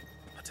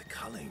 But a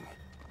culling.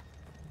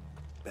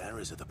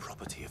 Bearers are the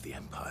property of the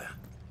Empire.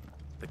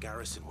 The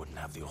garrison wouldn't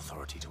have the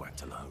authority to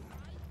act alone.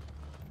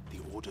 The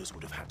orders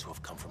would have had to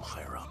have come from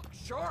higher up.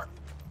 Sure.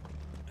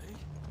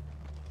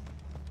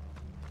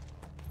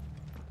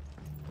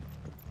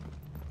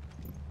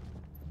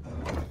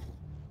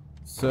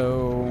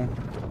 So,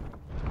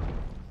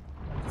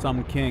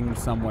 some king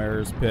somewhere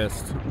is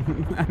pissed.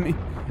 I mean,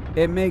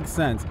 it makes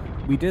sense.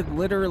 We did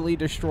literally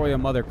destroy a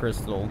mother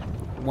crystal.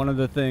 One of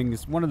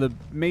the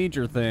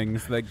major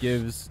things that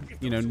gives,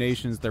 you know,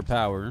 nations their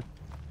power.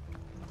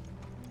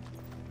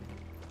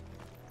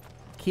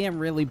 Can't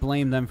really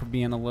blame them for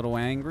being a little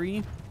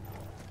angry.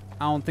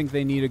 I don't think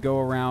they need to go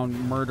around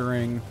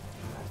murdering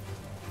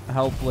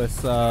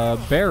helpless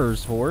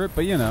bearers for it,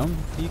 but you know,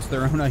 each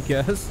their own, I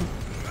guess.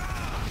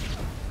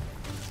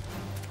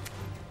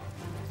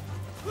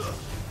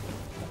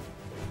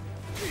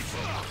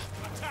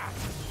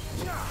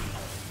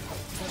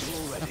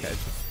 Okay.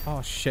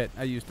 Oh shit,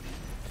 I used it.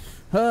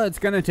 It's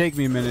gonna take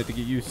me a minute to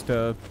get used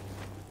to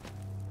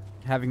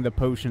having the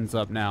potions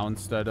up now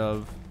instead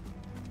of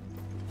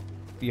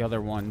the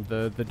other one,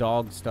 the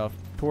dog stuff.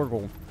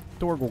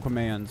 Torgal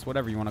commands,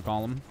 whatever you want to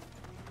call them.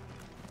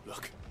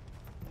 Look.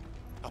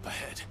 Up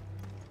ahead.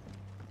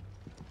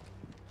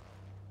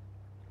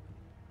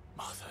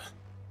 Martha,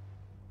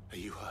 are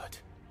you hurt?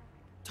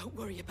 Don't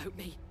worry about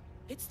me.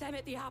 It's them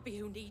at the Abbey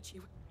who need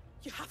you.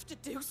 You have to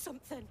do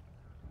something.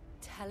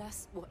 Tell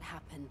us what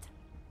happened.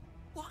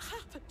 What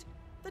happened?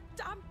 The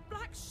damn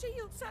Black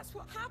Shields, that's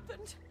what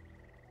happened.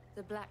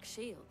 The Black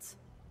Shields?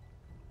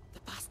 The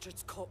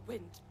bastards caught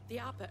wind. The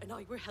abbot and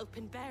I were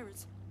helping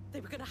bearers.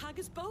 They were gonna hang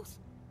us both.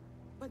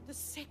 When the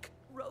sick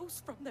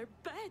rose from their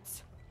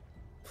beds.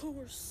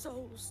 Poor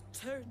souls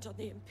turned on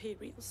the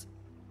Imperials.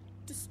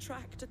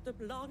 Distracted them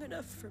long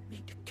enough for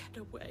me to get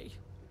away.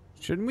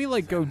 Shouldn't we,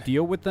 like, go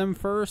deal with them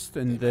first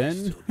and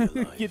then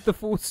get the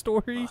full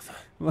story? Martha,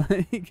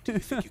 like, do you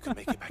think you can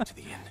make it back to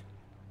the inn?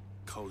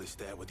 Cole is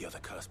there with the other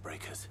curse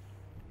breakers.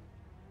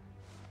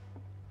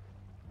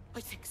 I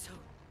think so.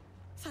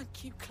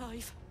 Thank you,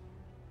 Clive.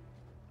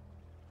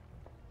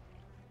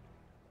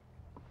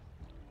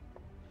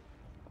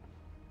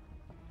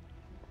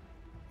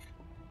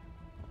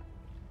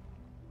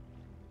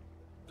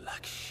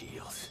 Black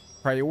Shields.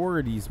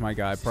 priorities, my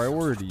guy,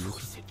 priorities.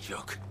 Twisted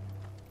joke.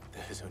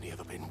 There has only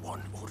ever been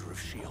one Order of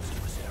Shields in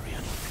this area.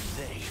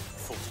 They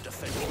fought to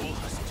defend all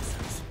her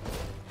citizens.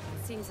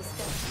 Seems a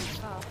step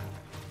too far,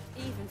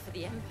 even for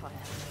the Empire.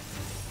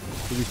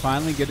 Did we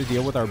finally get to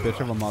deal with our bitch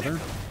of a mother?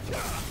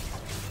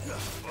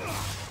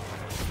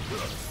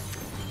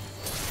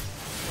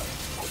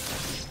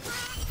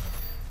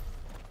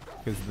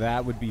 Because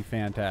that would be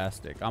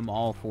fantastic. I'm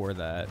all for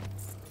that.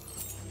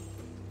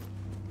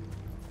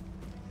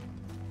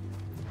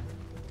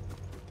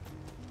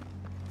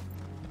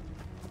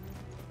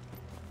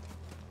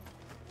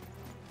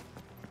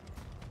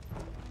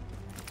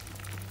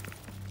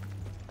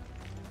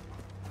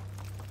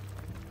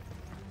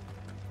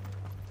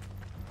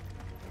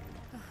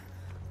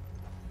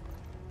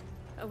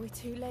 Are we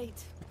too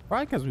late?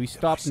 Probably because we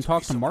stopped and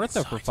talked to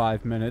Martha for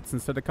 5 minutes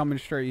instead of coming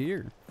straight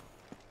here.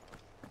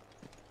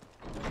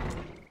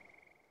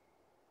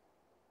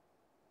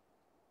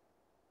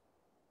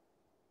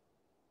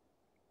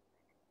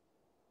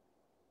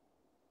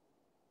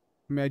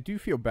 I mean, I do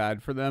feel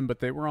bad for them, but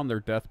they were on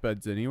their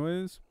deathbeds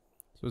anyways.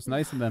 So it's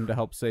nice of them to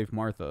help save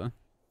Martha.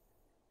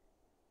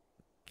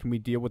 Can we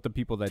deal with the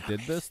people that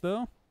did this,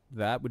 though?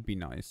 That would be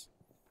nice.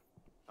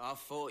 I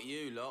thought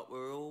you lot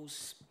were all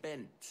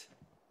spent.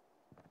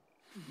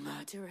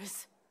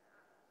 Murderers.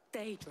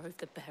 They drove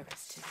the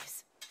bearers to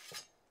this.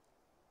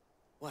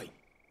 Wait.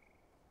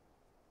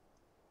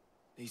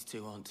 These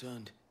two aren't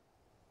turned.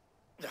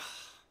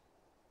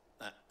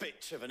 That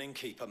bitch of an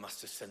innkeeper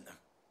must have sent them.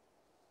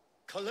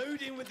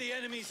 Colluding with the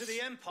enemies of the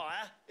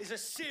Empire is a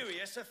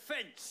serious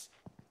offense.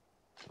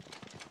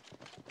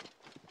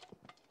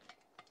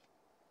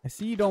 I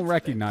see you don't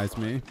recognize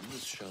me.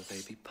 Shall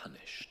they be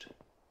punished?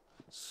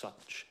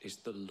 Such is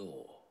the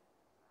law.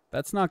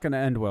 That's not going to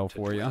end well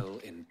for you. Dwell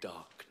in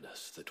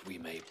darkness that we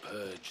may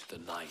purge the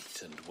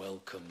night and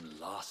welcome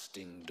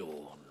lasting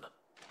dawn.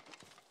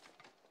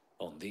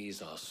 On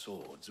these our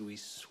swords we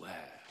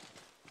swear.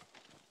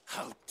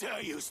 How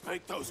dare you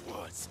speak those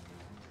words?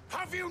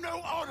 Have you no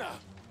honor?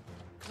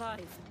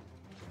 Clive.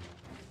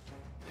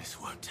 This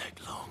won't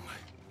take long.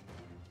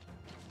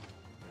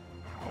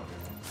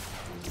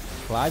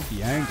 Clive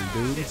be angry,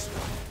 dude.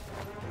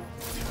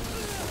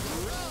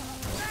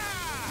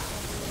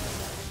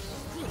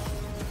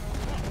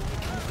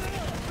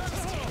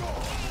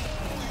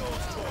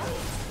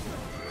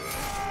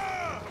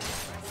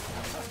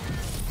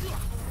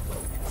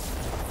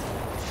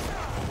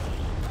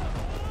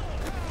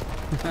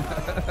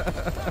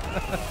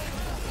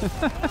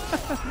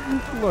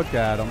 Look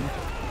at them.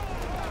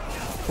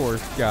 Of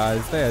course,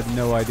 guys. They had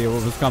no idea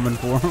what was coming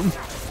for them.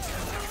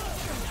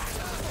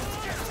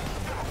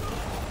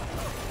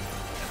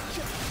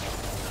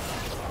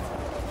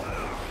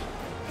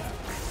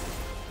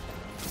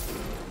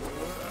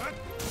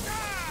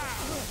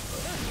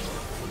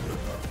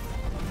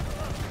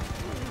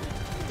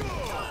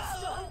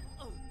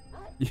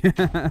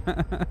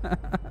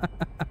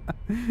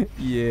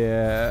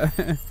 Yeah.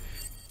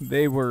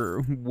 They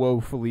were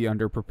woefully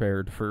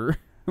underprepared for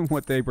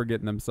what they were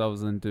getting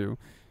themselves into.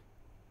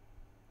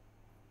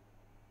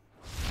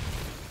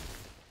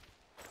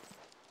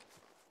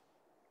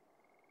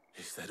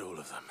 Is that all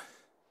of them?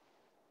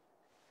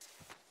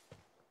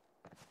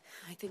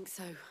 I think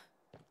so.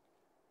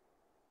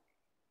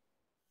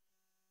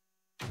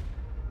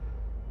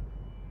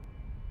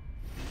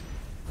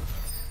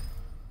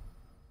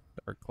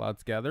 Dark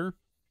clouds gather.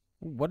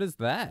 What is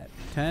that?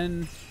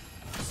 10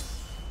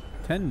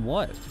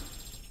 what?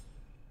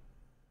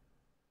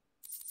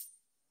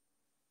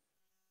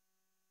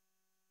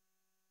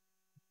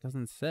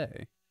 Doesn't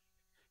say.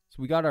 So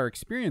we got our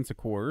experience, of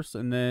course,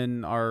 and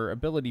then our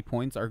ability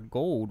points are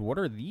gold. What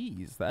are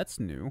these? That's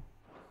new.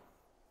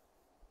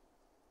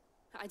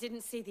 I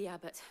didn't see the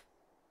abbot.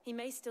 He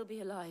may still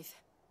be alive.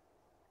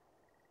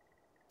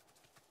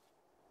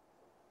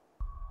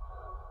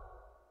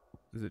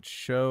 Does it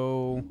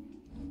show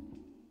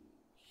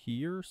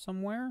here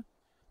somewhere?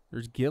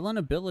 There's Gillen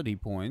ability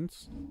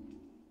points.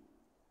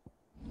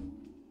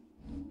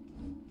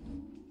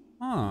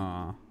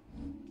 Huh.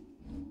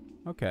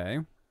 Okay.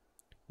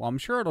 Well, I'm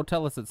sure it'll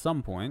tell us at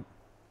some point.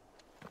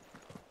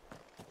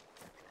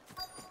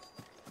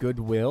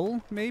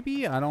 Goodwill,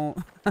 maybe? I don't...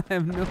 I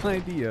have no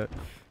idea.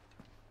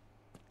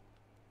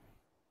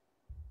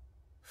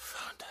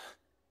 Found her.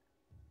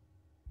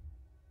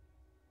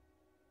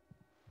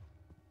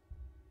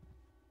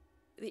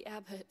 The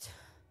abbot.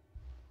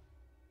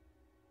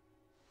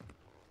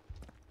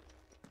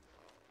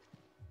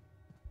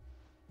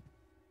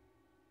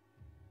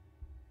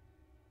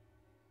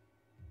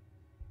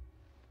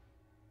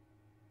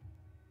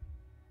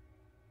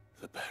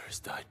 The bearers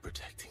died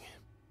protecting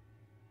him,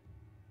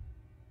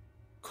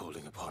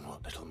 calling upon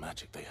what little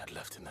magic they had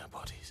left in their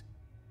bodies.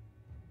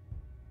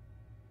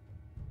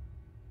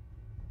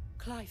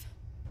 Clive.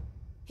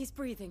 He's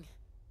breathing.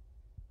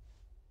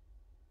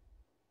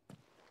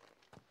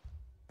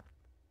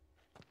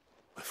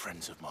 We're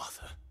friends of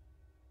Martha.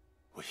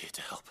 We're here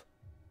to help.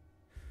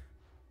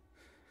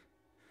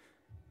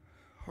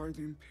 Are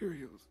the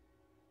Imperials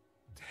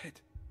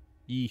dead?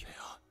 They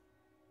are.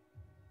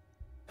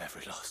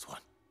 Every last one.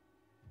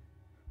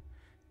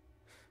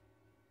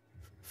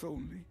 If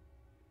only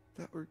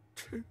that were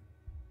true.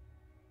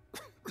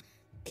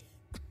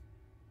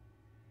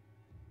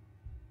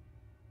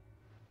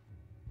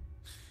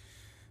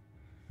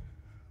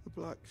 The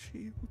Black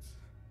Shields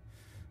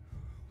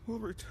will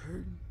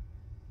return.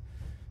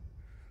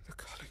 The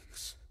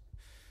cuttings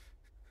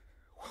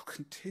will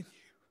continue.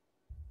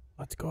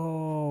 Let's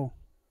go.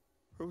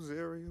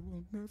 Rosaria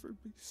will never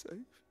be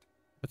saved.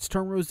 Let's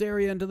turn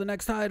Rosaria into the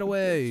next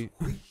hideaway.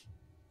 We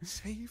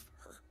save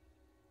her.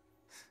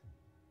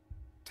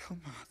 Tell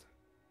Mother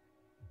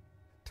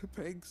to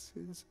beg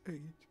his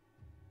aid.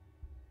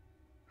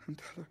 And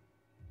tell her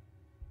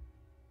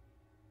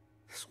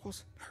this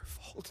wasn't her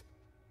fault.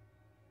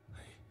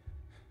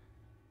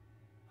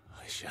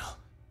 I shall.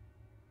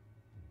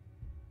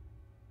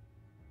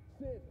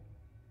 Sid!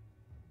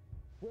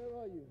 Where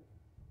are you?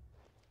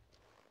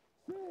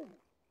 Sid!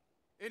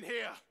 In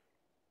here!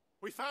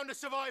 We found a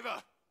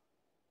survivor!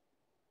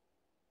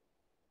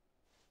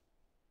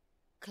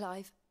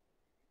 Clive.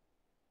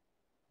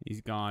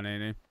 He's gone,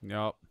 ain't he?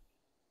 Yup.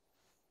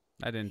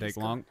 That didn't take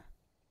long.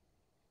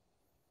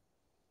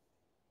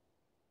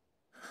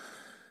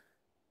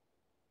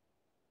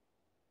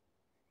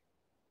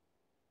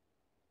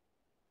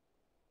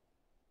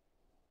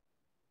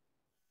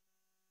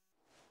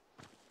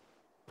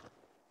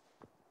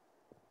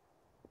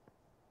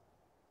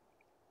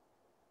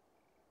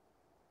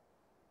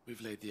 We've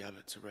laid the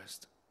abbot to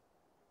rest.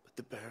 But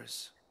the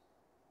bearers...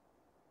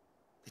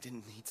 they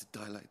didn't need to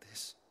die like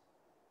this.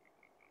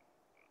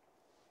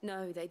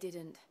 No, they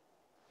didn't.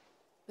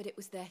 But it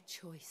was their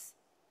choice.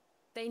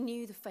 They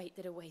knew the fate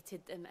that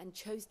awaited them and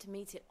chose to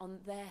meet it on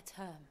their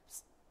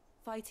terms,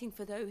 fighting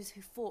for those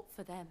who fought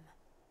for them.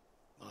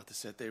 Martha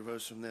said they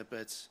rose from their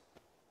beds,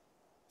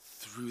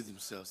 threw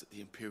themselves at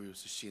the Imperials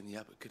so she and the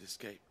abbot could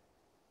escape.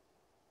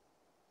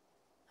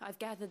 I've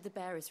gathered the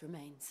bearers'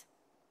 remains.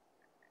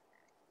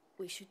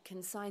 We should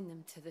consign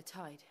them to the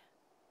tide.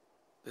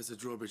 There's a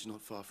drawbridge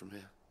not far from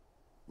here.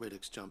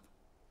 Radix jump.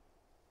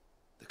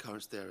 The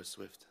currents there are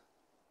swift.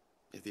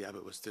 If the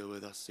abbot was still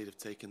with us, he'd have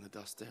taken the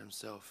dust there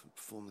himself and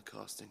performed the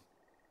casting.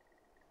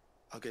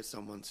 I'll get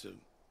someone to...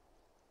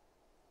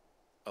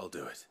 I'll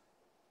do it.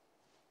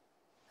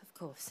 Of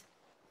course.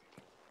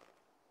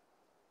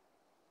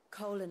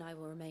 Cole and I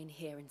will remain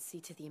here and see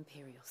to the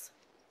Imperials.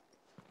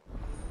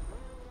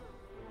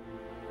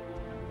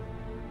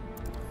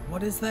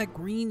 What is that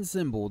green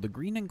symbol? The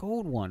green and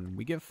gold one.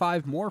 We get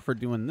 5 more for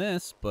doing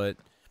this, but...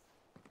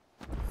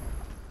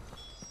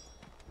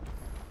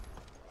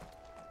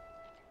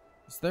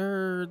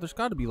 There's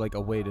got to be like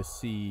a way to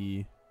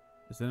see...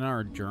 Is it in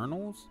our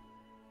journals?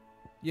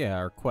 Yeah,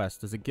 our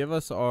quest. Does it give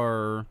us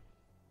our...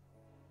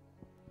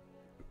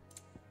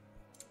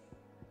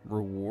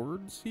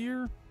 rewards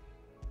here?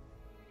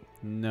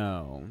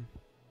 No.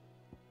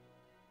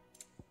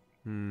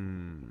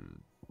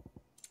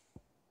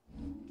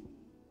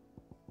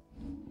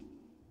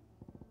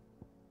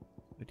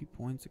 50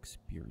 points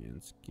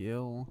experience.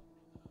 Gil.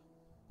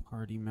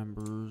 Party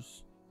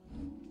members.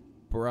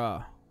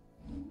 Bruh.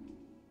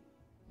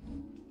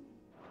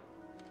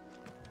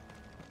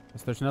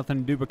 Guess there's nothing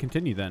to do but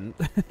continue then.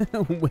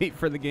 Wait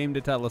for the game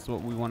to tell us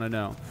what we want to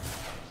know.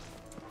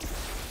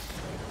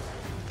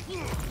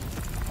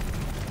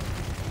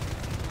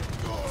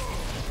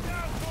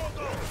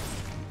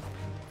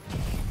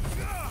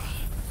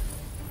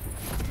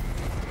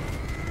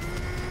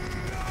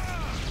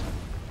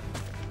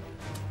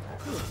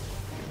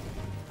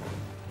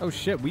 Oh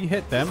shit, we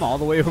hit them all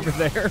the way over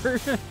there.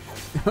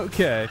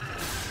 Okay.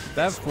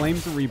 That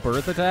Flames of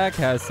Rebirth attack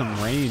has some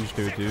range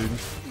to it, dude.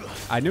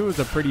 I knew it was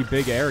a pretty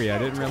big area. I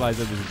didn't realize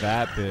it was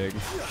that big.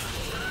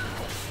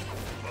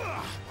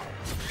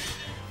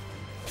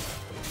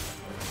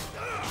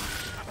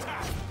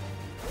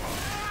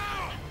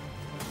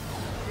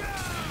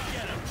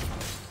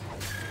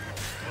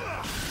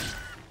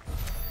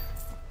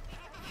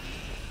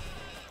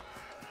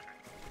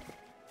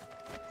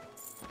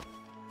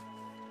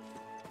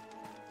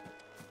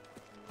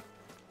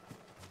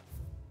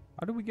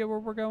 How do we get where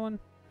we're going?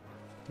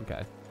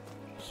 Okay.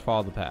 Just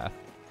follow the path.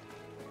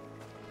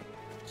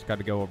 Just got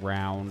to go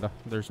around.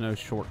 There's no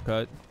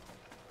shortcut.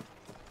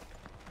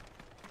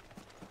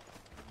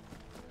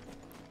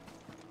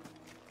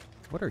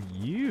 What are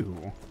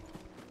you?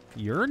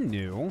 You're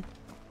new.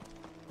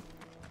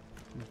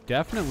 You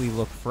definitely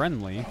look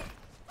friendly.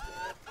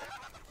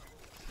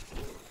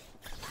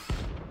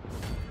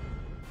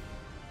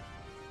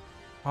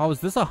 Oh,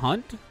 is this a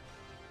hunt?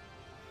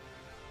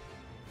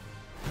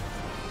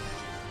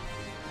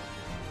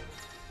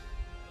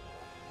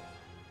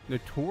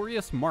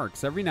 Notorious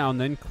marks. Every now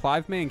and then,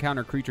 Clive may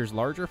encounter creatures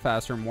larger,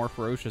 faster, and more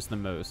ferocious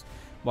than most.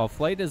 While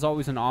flight is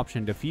always an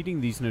option,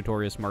 defeating these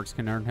notorious marks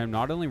can earn him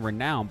not only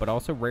renown, but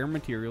also rare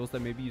materials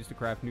that may be used to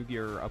craft new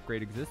gear or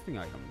upgrade existing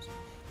items.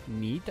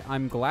 Neat.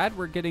 I'm glad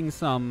we're getting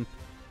some,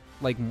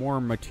 like, more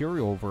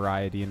material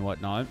variety and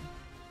whatnot.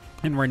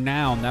 And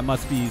renown, that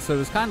must be... So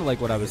it's kind of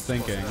like what I was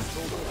thinking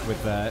with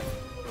that.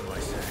 What am I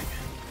saying?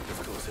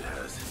 Of course it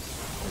has.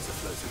 It's a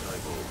floating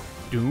eyeball.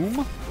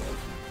 Doom?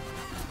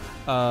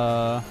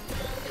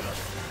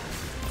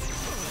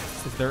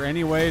 Is there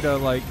any way to,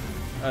 like,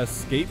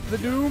 escape the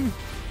doom?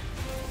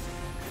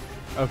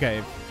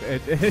 Okay,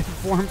 it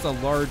forms a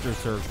larger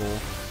circle.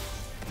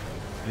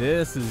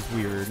 This is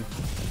weird.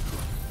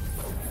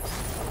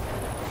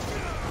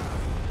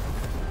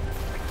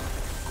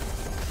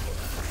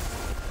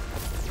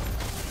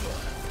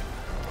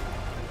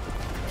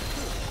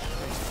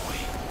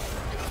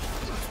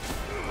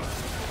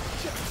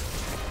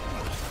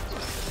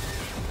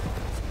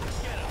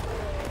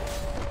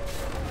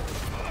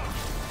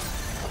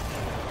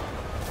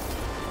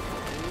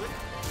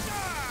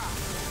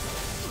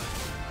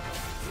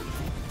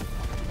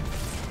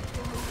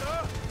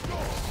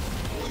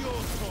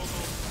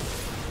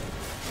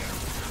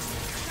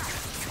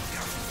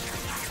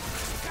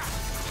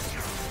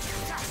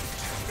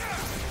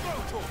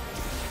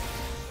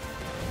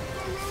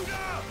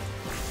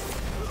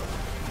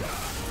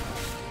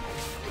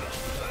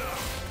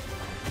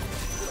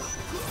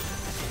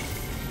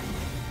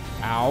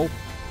 Ow.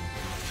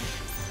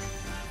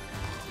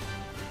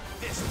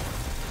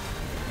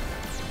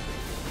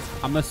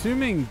 I'm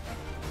assuming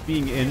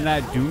being in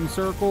that doom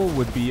circle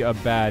would be a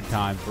bad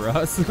time for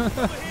us.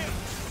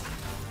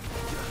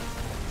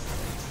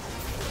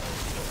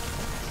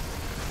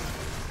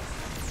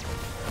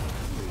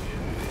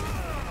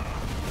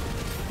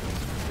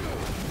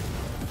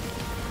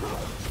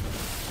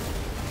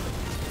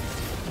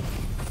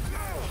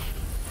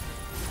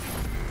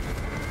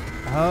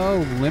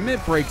 Oh,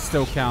 limit break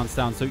still counts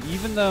down. So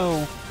even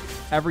though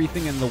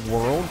everything in the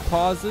world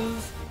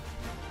pauses,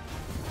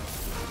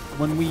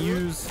 when we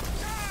use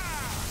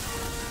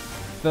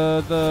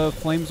the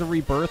Flames of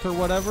Rebirth or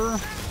whatever,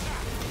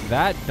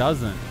 that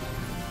doesn't.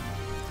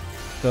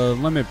 The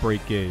limit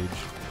break gauge.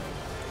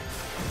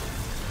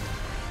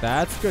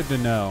 That's good to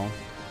know.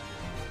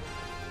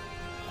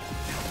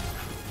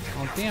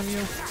 Oh, damn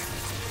you.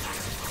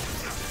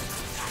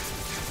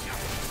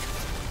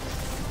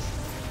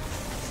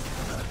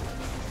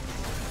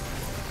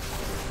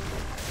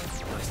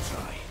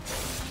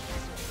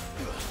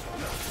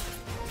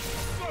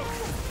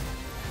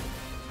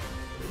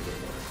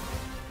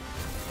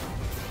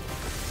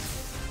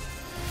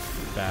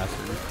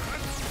 Bastard.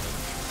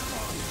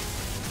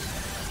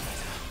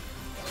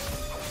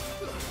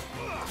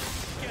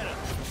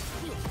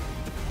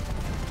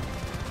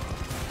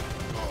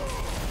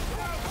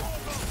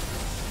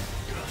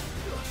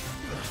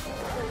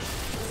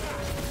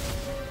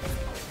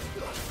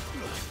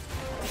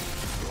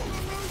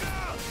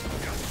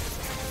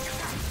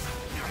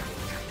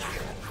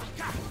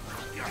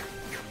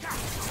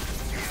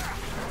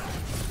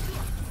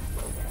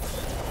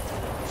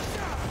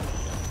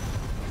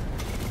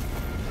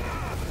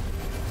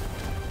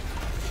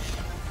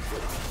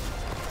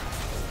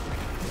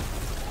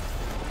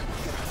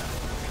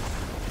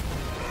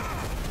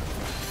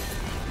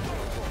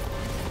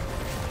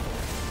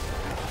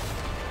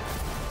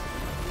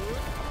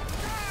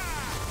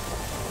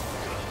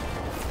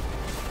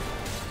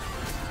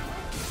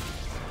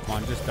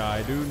 just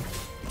die, dude.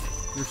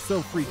 You're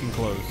so freaking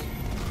close.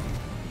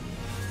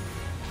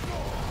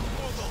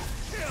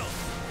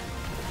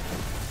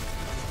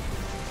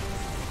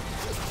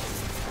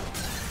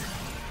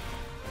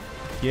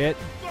 Get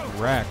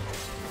wrecked.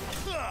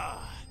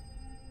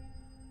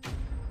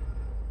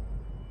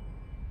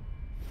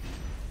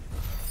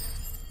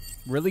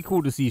 Really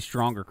cool to see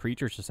stronger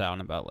creatures just out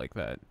and about like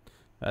that.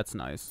 That's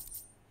nice.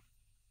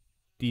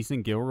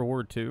 Decent gil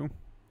reward too.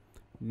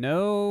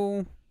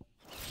 No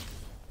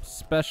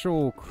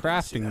special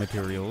crafting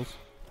materials.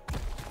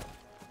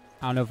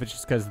 I don't know if it's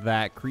just because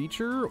that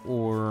creature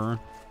or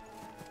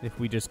if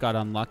we just got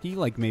unlucky.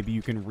 Like maybe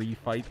you can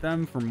refight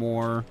them for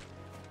more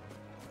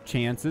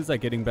chances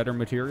at getting better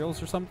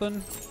materials or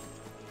something.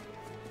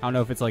 I don't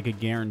know if it's like a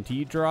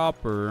guaranteed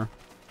drop or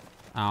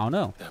I don't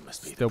know. That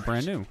must be still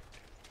brand new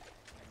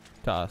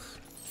to us.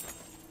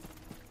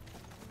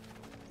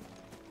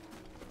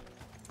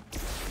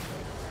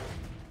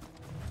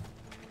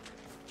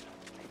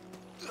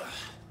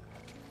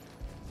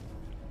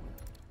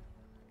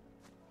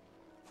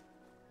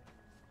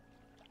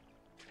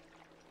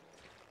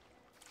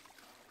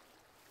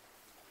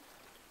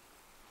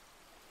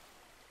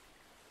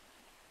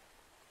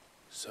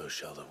 So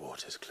shall the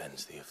waters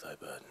cleanse thee of thy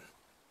burden,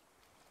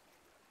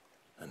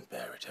 and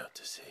bear it out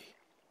to sea.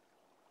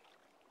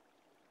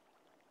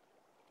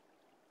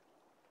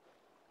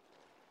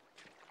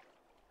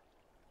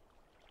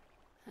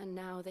 And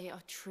now they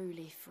are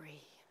truly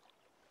free.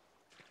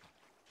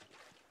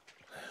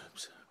 I hope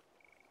so.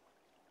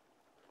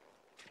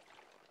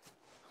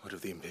 What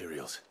of the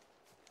Imperials?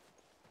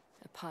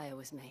 A pyre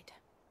was made.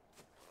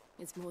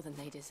 It's more than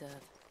they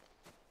deserve.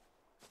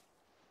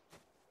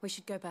 We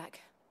should go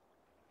back.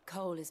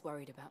 Cole is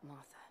worried about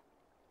Martha.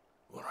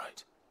 All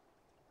right.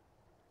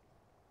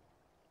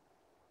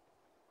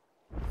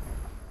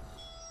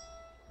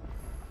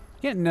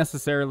 Can't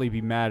necessarily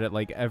be mad at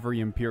like every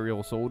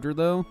Imperial soldier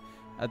though.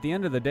 At the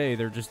end of the day,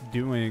 they're just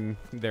doing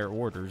their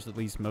orders, at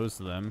least most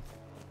of them.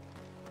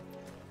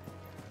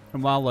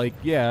 And while like,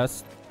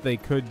 yes, they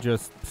could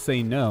just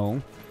say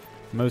no,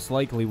 most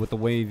likely with the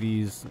way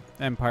these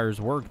empires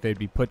work, they'd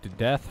be put to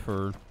death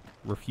for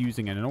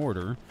refusing an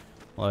order.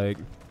 Like,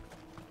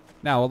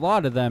 now a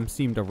lot of them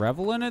seem to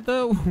revel in it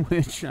though,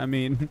 which, I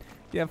mean,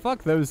 yeah,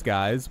 fuck those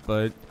guys,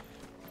 but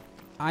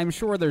I'm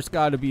sure there's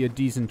got to be a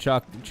decent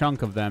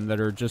chunk of them that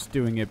are just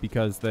doing it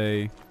because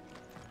they,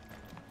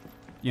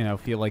 you know,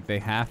 feel like they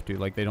have to,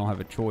 like they don't have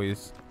a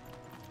choice.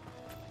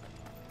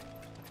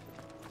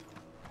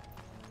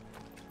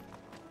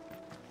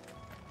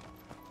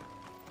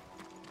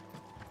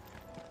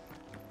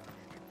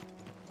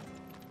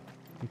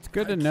 It's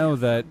good to know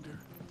that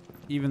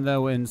even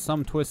though in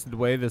some twisted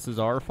way this is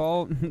our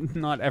fault,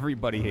 not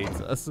everybody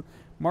hates us.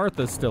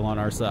 Martha's still on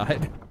our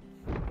side.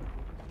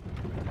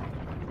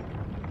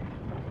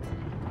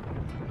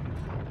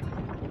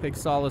 Take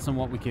solace in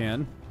what we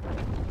can.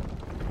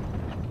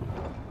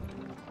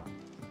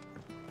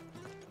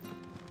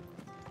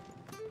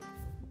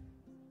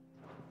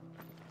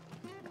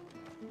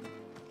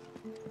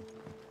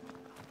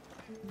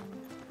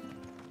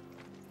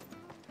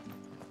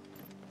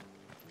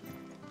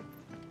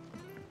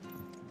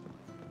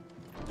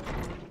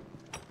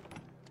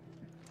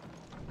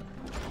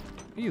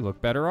 You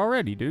look better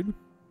already, dude.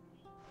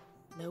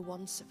 No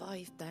one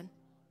survived then.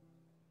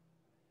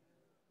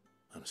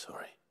 I'm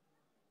sorry.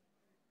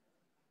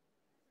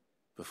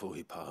 Before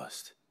he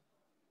passed,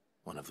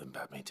 one of them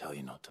bade me tell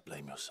you not to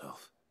blame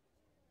yourself.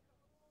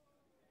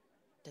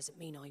 Doesn't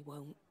mean I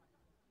won't.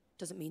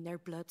 Doesn't mean their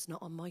blood's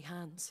not on my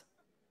hands.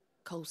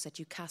 Cole said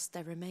you cast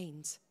their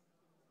remains.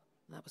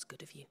 That was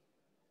good of you.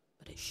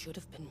 But it should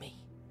have been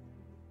me.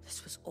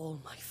 This was all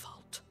my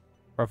fault.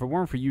 Or if it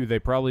weren't for you, they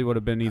probably would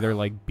have been either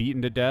like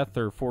beaten to death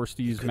or forced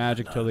to use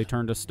magic till they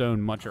turned to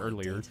stone much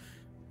earlier.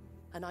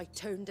 And I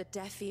turned a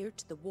deaf ear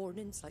to the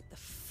warnings like the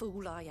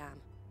fool I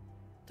am.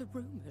 The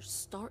rumors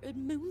started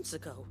moons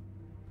ago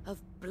of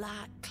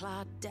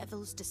black-clad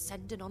devils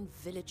descending on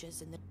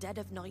villages in the dead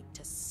of night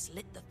to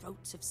slit the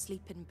throats of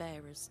sleeping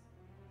bearers.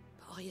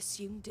 But I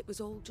assumed it was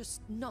all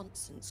just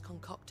nonsense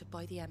concocted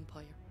by the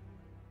Empire.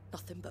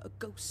 Nothing but a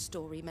ghost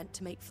story meant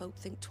to make folk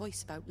think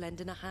twice about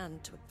lending a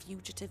hand to a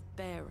fugitive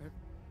bearer.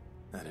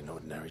 And in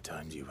ordinary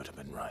times you would have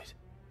been right.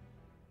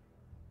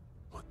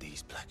 What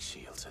these Black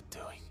Shields are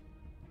doing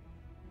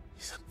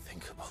is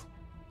unthinkable.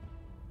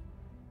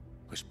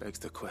 Which begs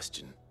the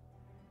question.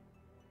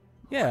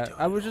 Yeah,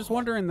 I was just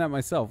wondering that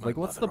myself. Like,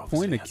 what's the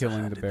point of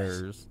killing the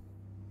bearers?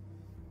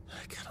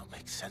 I cannot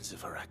make sense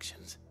of her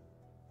actions.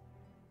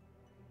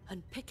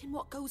 And picking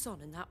what goes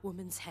on in that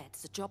woman's head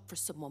is a job for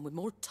someone with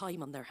more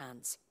time on their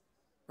hands.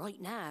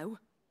 Right now,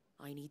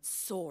 I need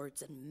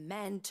swords and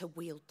men to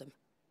wield them,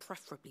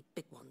 preferably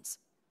big ones.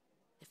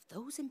 If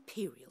those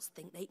Imperials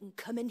think they can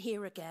come in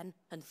here again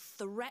and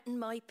threaten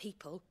my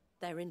people,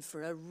 they're in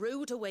for a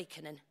rude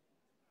awakening.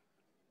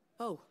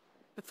 Oh,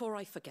 before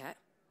I forget,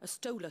 a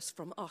Stolas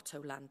from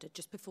Otto landed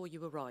just before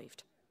you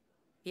arrived.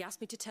 He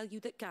asked me to tell you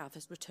that Gav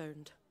has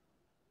returned.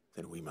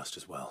 Then we must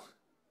as well.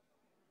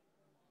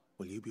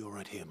 Will you be all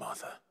right here,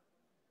 Martha?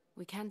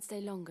 We can stay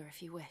longer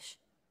if you wish.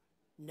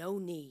 No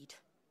need.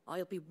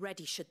 I'll be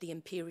ready should the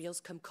Imperials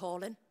come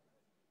calling.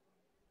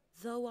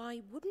 Though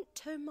I wouldn't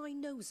turn my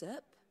nose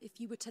up if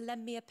you were to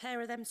lend me a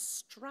pair of them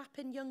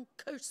strapping young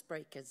curse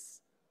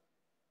breakers.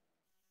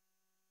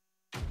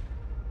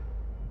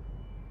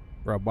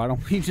 Bro, why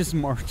don't we just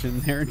march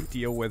in there and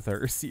deal with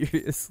her?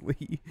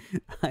 Seriously.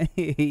 I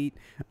hate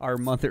our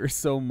mother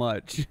so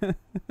much.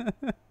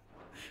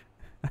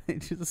 I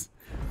just...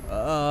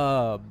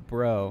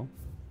 bro.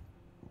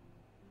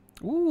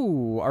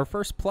 Ooh, our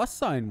first plus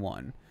sign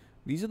one.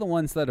 These are the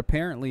ones that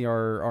apparently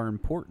are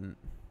important.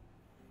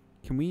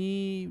 Can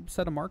we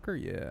set a marker?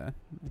 Yeah.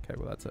 Okay,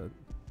 well that's a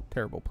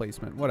terrible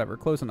placement. Whatever,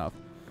 close enough.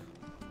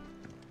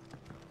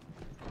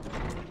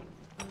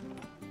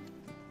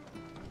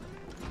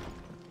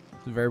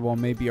 This very well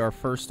may be our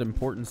first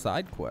important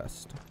side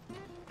quest.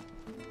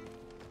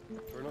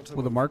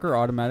 Will the marker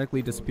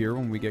automatically disappear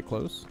when we get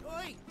close?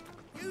 Oi,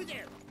 you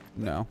there.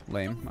 No,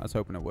 lame. I was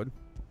hoping it would.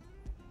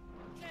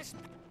 Just...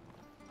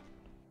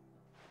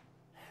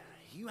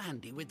 You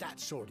handy with that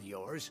sword of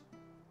yours?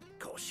 Of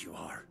course you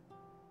are.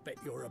 Bet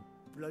you're a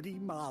bloody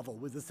marvel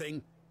with the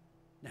thing.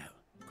 Now,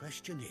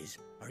 question is,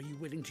 are you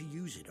willing to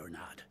use it or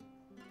not?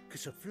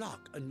 Because a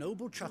flock of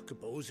noble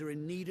chocobos are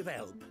in need of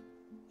help.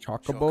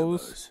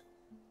 Chocobos?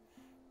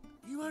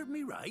 You heard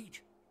me right.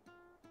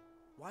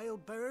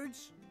 Wild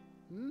birds?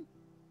 Hmm?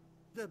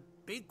 The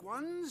big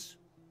ones?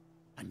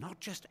 And not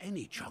just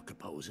any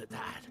chocobos at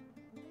that.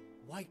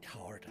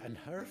 Whiteheart and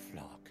her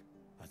flock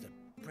are the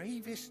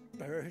bravest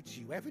birds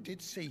you ever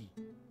did see.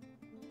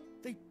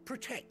 They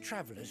protect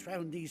travellers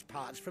round these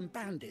parts from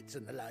bandits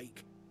and the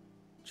like.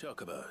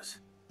 Chocobos.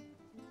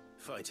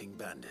 Fighting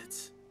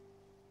bandits.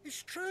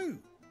 It's true.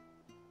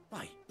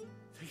 Why,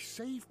 they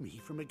saved me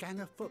from a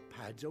gang of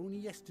footpads only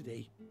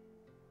yesterday.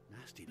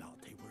 Nasty lot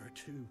they were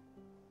too.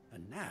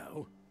 And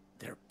now,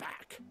 they're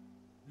back.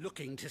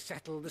 Looking to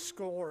settle the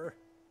score.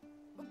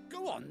 Well,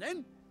 go on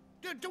then.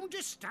 Don't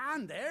just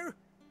stand there.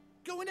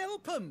 Go and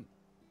help them.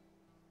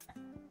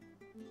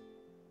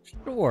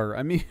 Sure.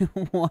 I mean,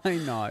 why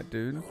not,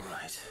 dude? All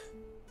right.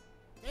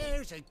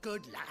 There's a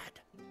good lad.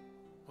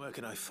 Where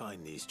can I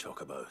find these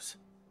chocobos?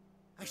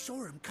 I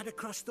saw him cut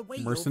across the way.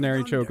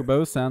 Mercenary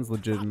chocobo sounds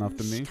legit enough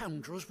to me.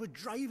 Scoundrels were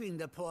driving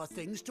the poor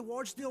things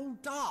towards the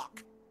old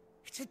dock.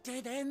 It's a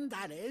dead end,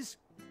 that is.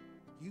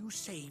 You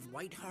save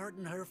Whiteheart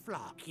and her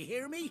flock, you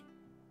hear me?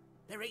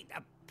 There ain't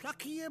a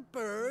pluckier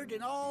bird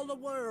in all the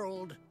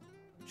world.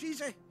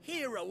 She's a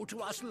hero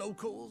to us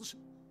locals.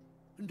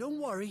 And don't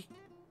worry,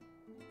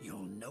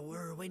 you'll know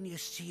her when you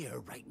see her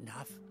right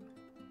enough.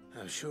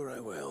 I'm sure I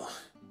will.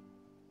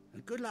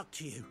 And good luck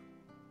to you.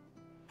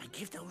 And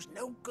give those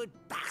no-good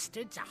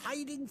bastards a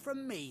hiding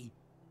from me.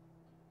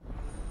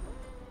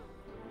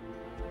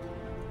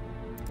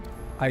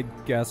 I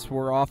guess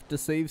we're off to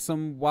save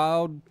some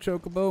wild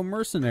chocobo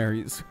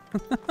mercenaries.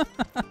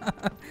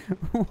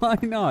 Why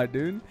not,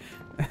 dude?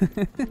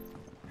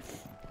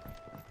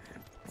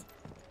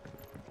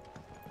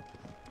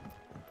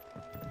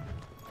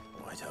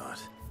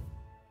 Whiteheart.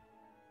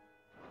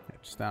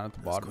 Just down at the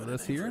bottom of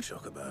this here.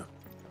 Chocobo.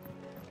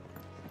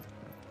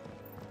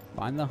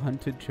 Find the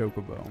hunted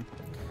chocobo.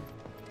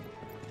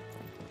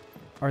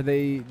 Are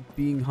they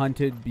being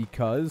hunted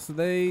because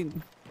they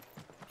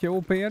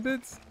kill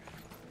bandits?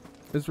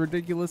 As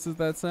ridiculous as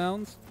that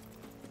sounds?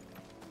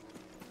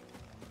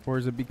 Or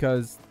is it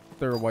because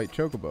they're a white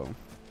chocobo?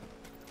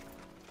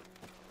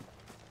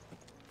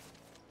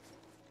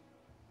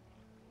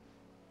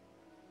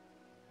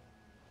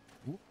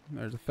 Ooh,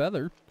 there's a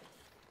feather.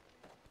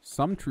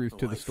 Some truth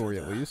to the story,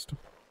 at least.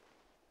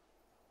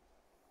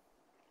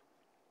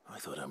 I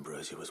thought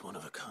Ambrosia was one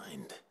of a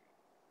kind.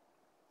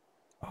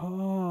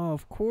 Oh,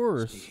 of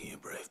course. Speaking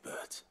of brave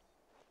birds.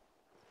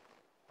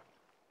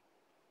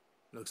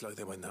 Looks like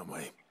they went that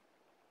way.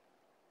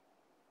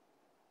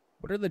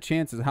 What are the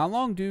chances? How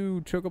long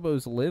do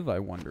chocobos live, I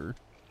wonder?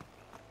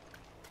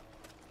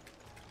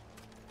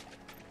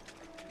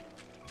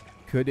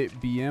 Could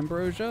it be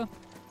Ambrosia?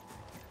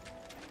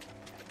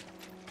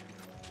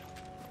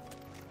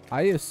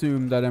 I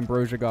assume that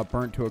Ambrosia got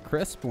burnt to a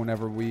crisp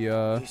whenever we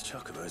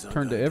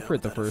turned to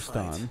Ifrit the first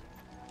time.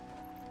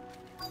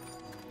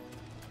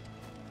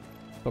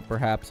 But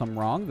perhaps I'm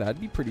wrong. That'd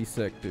be pretty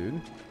sick,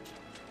 dude.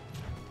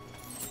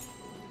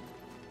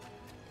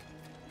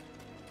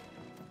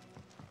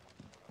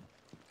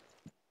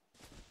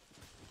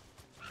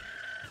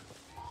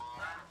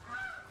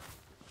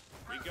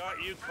 We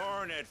got you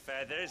cornered,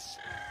 Feathers.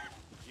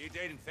 You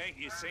didn't think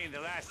you'd seen the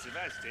last of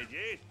us, did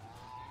you?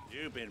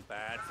 You've been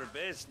bad for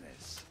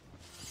business.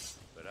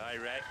 But I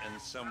reckon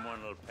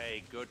someone will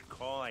pay good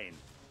coin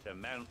to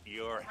mount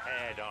your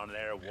head on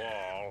their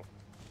wall.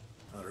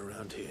 Not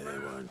around here, they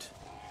won't.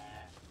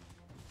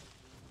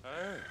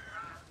 Oh.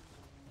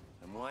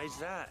 And why's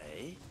that,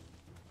 eh?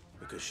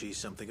 Because she's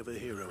something of a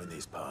hero in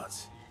these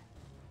parts.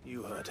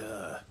 You hurt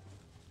her,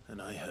 and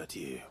I hurt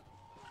you.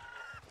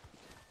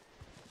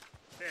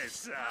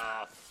 Piss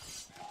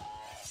off.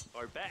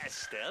 Or better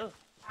still,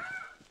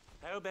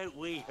 how about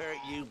we hurt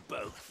you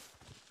both?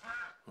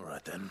 All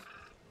right then.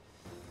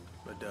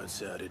 But don't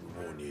say I didn't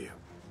warn you.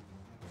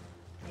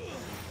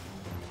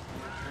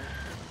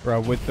 Bro,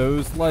 with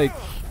those, like,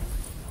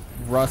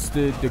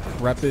 rusted,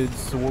 decrepit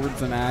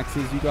swords and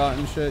axes you got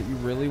and shit, you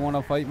really want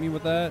to fight me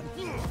with that?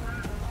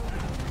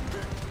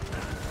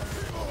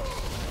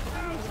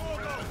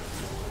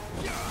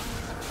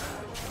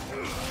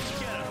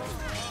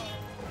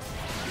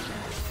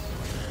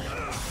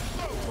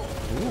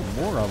 Ooh,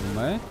 more of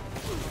them, eh?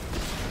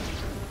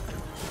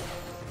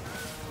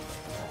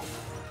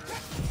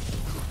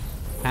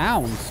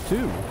 Hounds,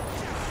 too.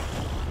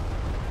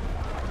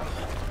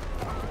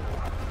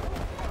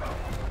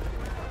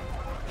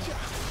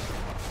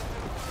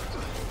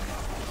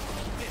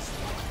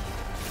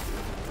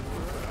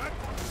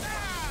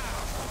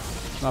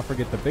 Not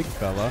forget the big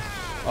fella.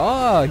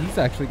 Oh, he's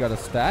actually got a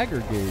stagger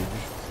gauge.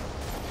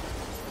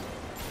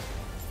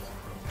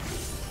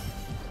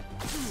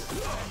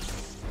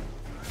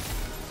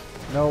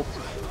 Nope.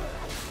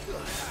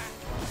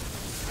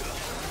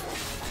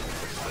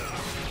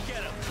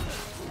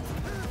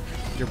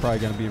 You're probably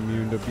gonna be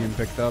immune to being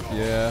picked up,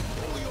 yeah.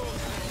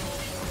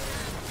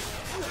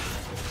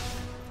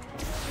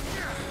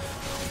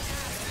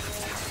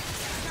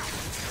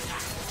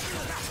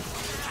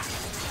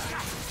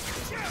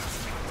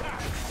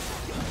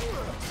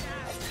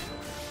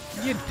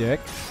 You dick.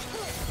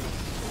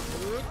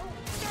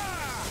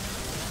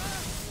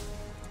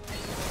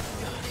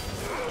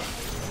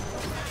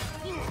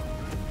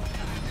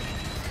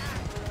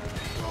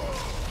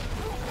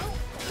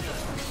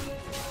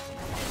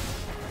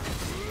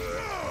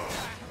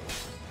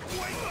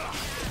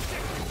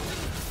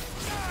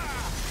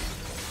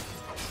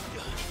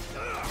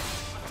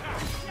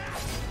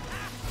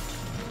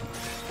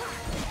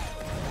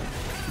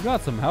 You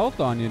got some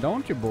health on you,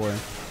 don't you, boy?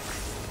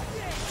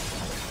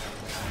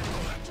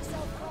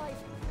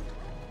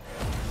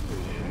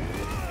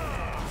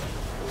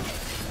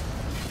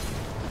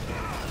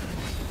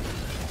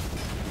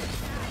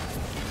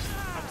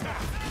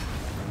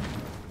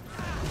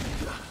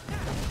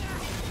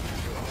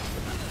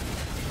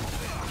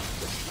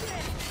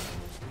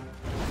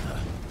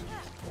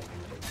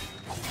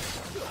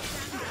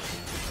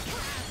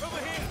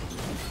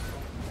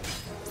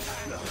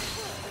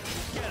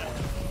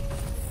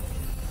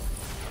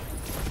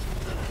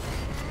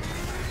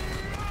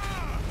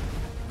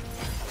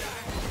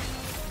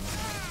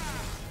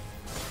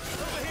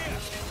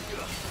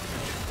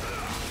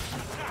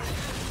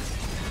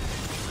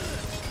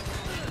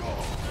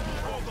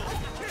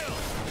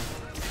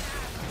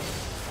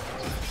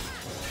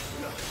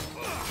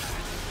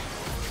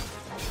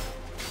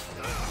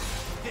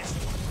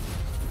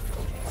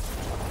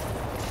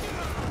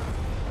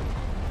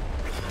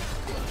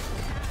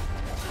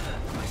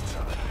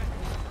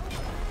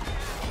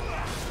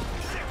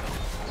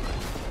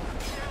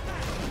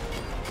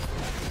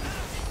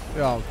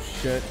 Oh,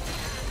 shit.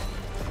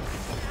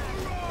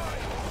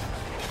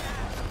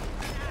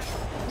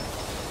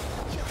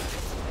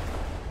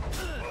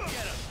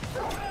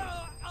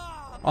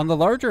 On the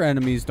larger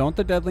enemies, don't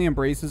the deadly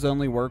embraces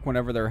only work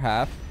whenever they're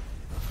half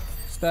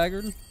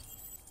staggered?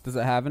 Does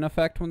it have an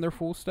effect when they're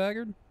full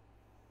staggered?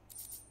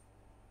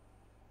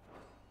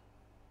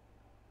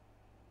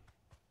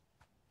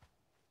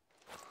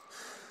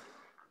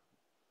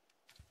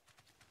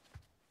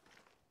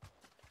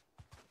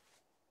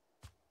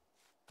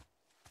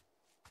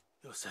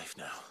 You're safe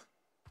now.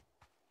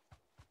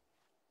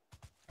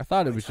 I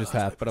thought it was just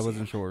half, but I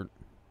wasn't sure.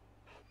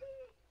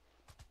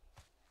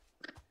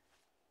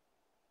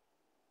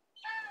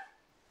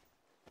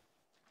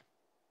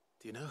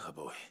 Do you know her,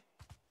 boy?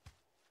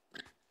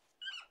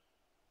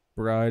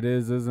 Bro, it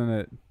is, isn't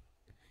it?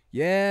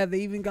 Yeah,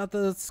 they even got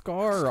the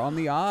scar on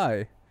the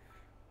eye.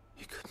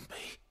 You couldn't be.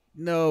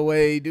 No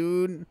way,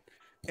 dude.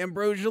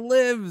 Ambrosia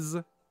lives.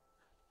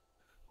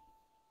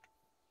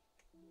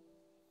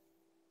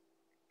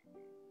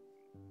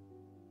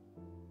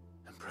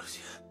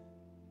 Ambrosia.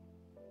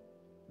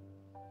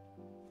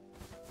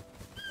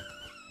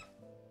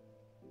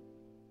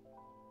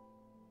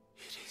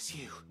 It is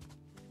you.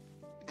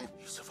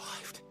 You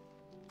survived.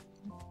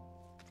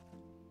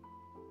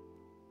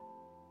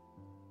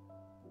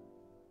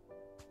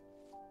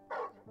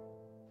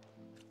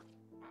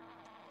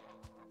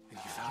 And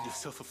you found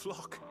yourself a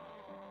flock.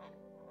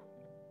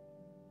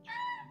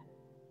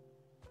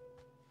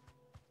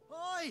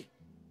 Oi!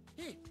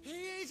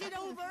 Is it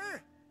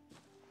over?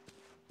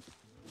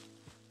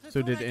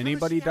 So did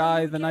anybody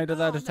die the night of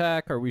that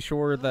attack? Are we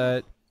sure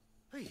that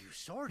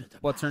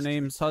what's her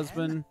name's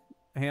husband,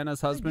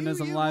 Hannah's husband,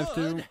 isn't alive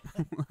too?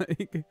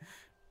 Like,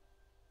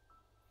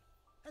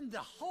 And the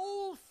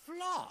whole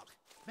flock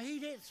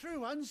made it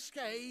through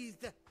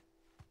unscathed.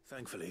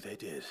 Thankfully, they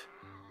did.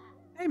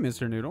 hey,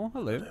 Mr. Noodle,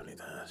 hello. Not only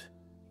that.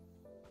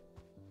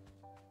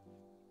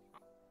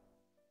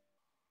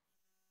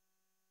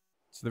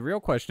 So the real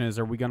question is,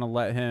 are we going to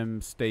let him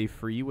stay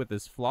free with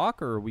his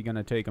flock, or are we going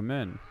to take him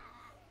in?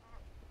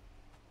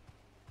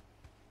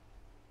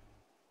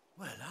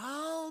 Well,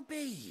 I'll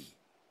be.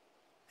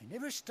 I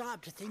never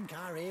stopped to think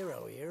our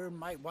hero here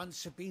might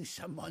once have been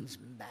someone's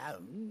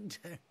mound.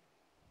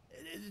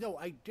 Though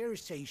I dare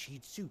say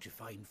she'd suit a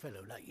fine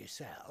fellow like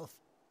yourself.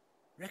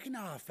 Reckon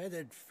our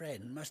feathered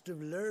friend must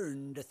have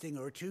learned a thing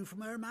or two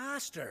from her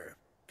master.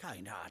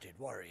 Kind-hearted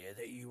warrior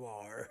that you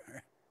are.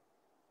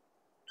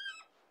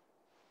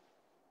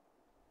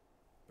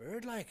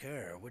 Bird like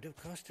her would have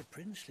cost a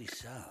princely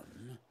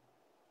sum.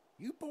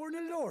 You born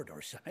a lord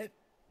or something?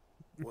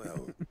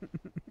 Well,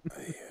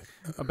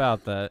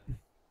 About that.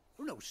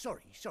 Oh, no,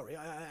 sorry.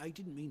 I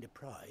didn't mean to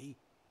pry.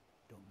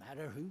 Don't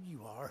matter who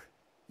you are.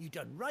 You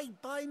done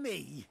right by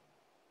me.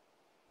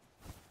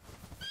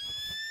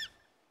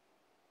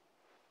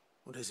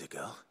 what is it,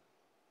 girl?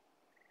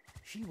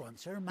 She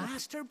wants her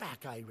master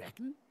back, I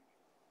reckon.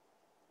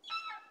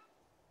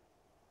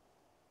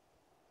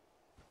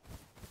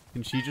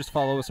 Can she just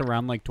follow us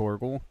around like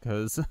Torgal?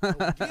 Because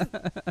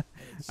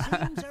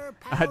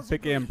I'd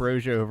pick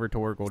Ambrosia over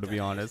Torgal, to be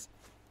honest.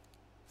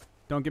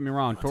 Don't get me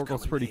wrong,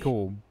 Torgal's pretty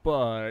cool,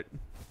 but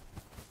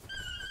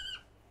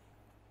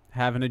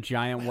having a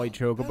giant white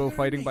chocobo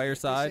fighting by your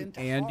side,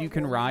 and you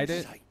can ride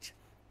it.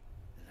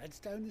 The lads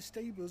down the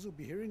stables will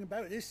be hearing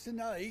about this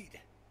tonight.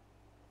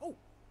 Oh,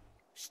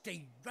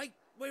 stay right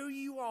where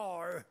you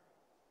are.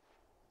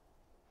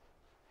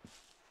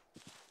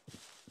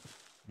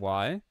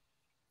 Why?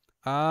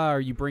 Ah,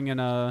 are you bringing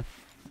a...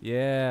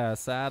 Yeah, a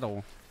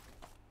saddle.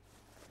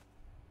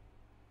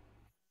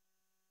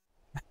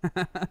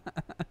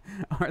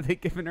 Are they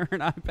giving her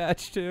an eye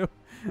patch too?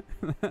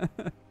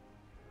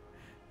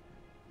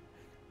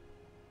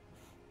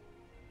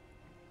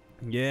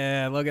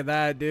 Yeah, look at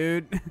that,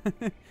 dude.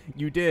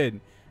 You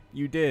did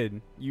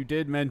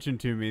mention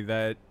to me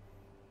that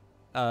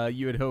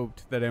you had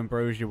hoped that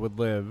Ambrosia would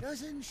live.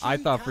 I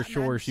thought for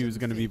sure she was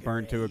going to be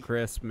burnt to a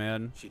crisp,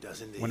 man. She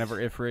does indeed. Whenever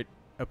Ifrit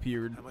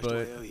appeared, How much but do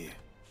I owe you?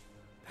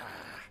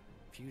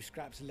 A few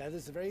scraps of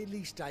leather's the very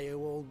least I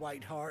owe old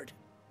Whiteheart.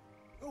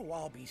 Oh,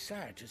 I'll be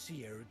sad to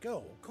see her go,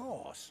 of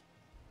course.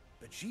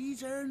 But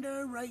she's earned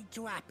her right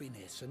to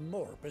happiness and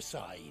more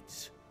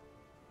besides.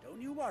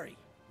 Don't you worry.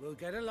 We'll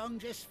get along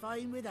just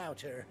fine without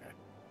her.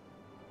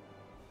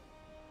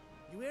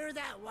 You hear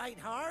that,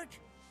 Whiteheart?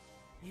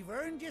 You've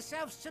earned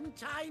yourself some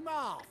time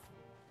off.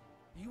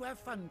 You have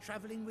fun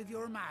traveling with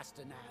your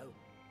master now.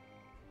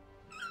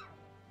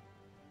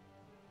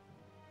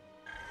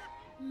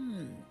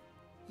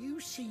 You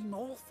seem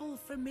awful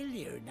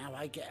familiar now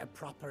I get a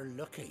proper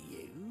look at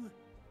you.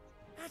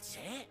 That's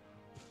it.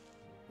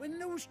 When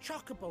those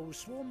chocobos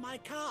swarmed my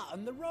cart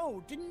on the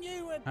road, didn't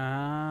you?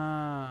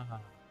 ah,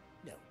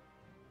 No,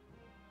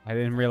 I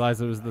didn't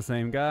realize it was the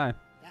same guy.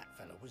 that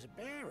fellow was a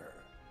bearer.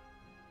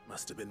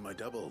 Must have been my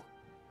double.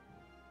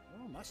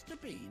 Oh, must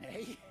have been,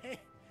 eh?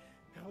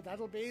 Oh,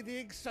 that'll be the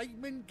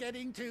excitement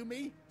getting to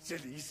me.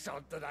 Silly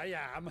sod that I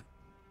am.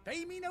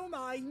 Pay me no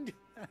mind.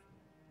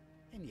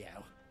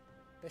 Anyhow,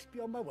 best be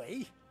on my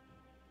way.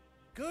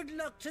 Good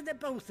luck to the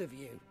both of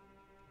you.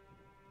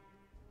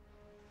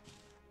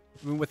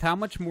 I mean, with how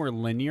much more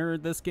linear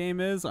this game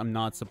is, I'm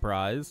not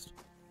surprised.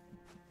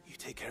 You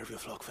take care of your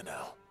flock for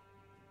now.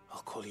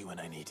 I'll call you when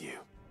I need you.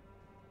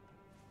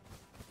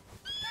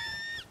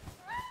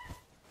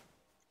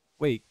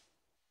 Wait,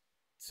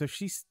 so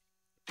she's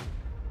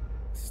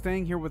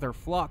staying here with her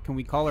flock. Can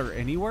we call her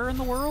anywhere in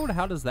the world?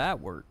 How does that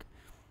work?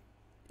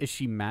 Is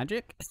she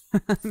magic?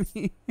 I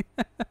mean,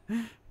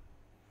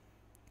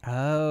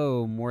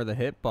 oh, more the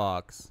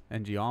hitbox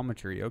and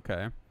geometry.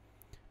 Okay.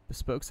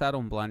 Bespoke saddle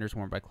and blinders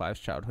worn by Clive's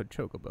childhood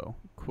chocobo.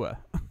 Qua.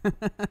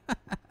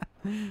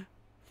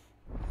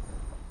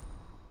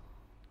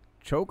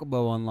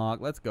 Chocobo unlock.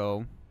 Let's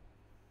go.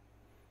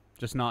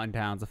 Just not in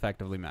towns.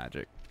 Effectively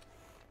magic.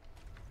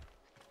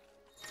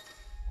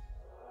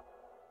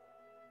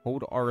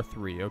 Hold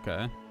R3.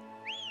 Okay.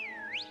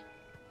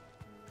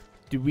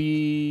 Do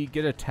we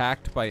get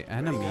attacked by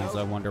enemies,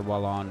 I wonder,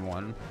 while on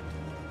one?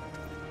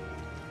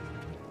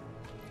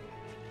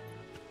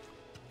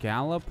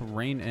 Gallop,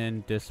 rein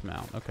in,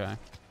 dismount. Okay.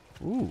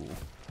 Ooh.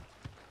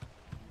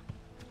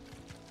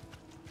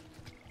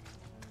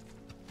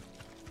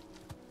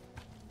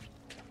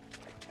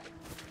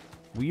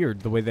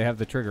 Weird the way they have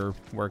the trigger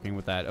working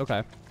with that.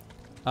 Okay.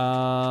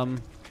 And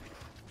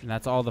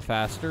that's all the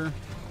faster.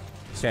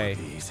 Okay.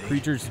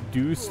 Creatures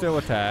do still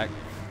attack.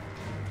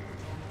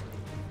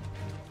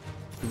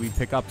 Do we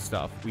pick up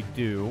stuff? We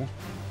do.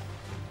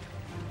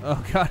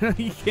 Oh god,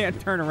 you can't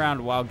turn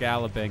around while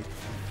galloping.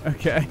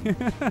 Okay.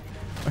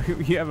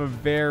 We have a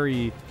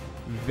very,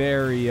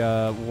 very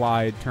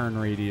wide turn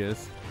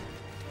radius.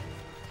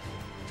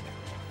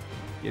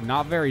 Yeah,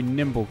 not very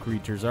nimble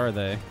creatures, are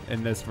they,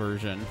 in this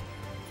version?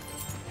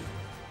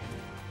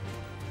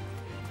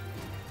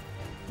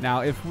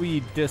 Now, if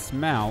we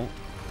dismount,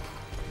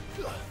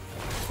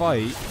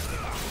 fight...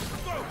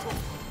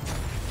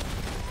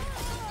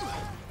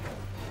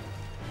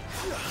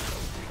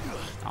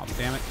 Oh,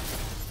 damn it.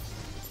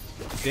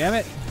 Damn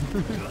it!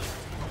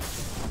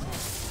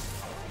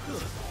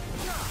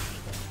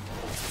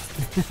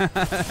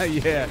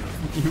 Yeah,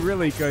 you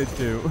really could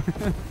too.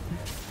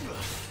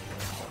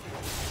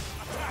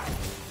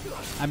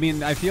 I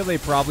mean, I feel they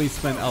probably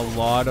spent a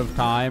lot of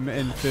time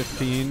in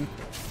 15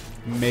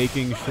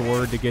 making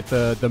sure to get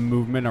the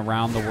movement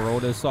around the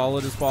world as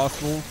solid as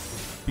possible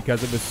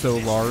because it was so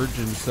large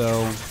and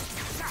so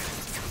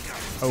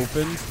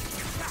open.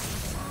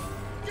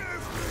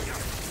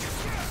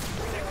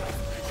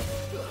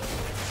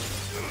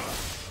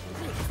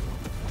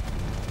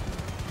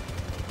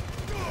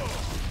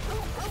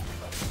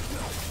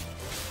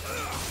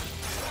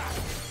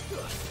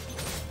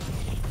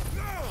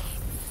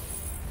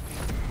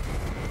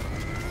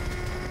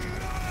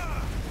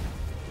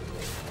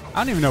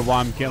 I don't even know why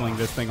I'm killing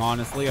this thing,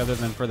 honestly, other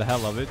than for the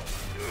hell of it.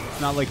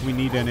 It's not like we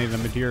need any of the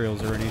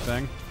materials or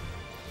anything.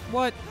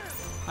 What?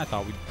 I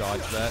thought we'd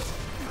dodge that.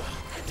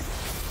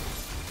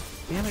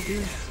 Damn it,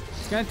 dude.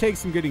 It's gonna take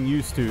some getting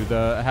used to,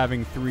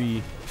 having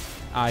 3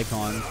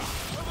 icons.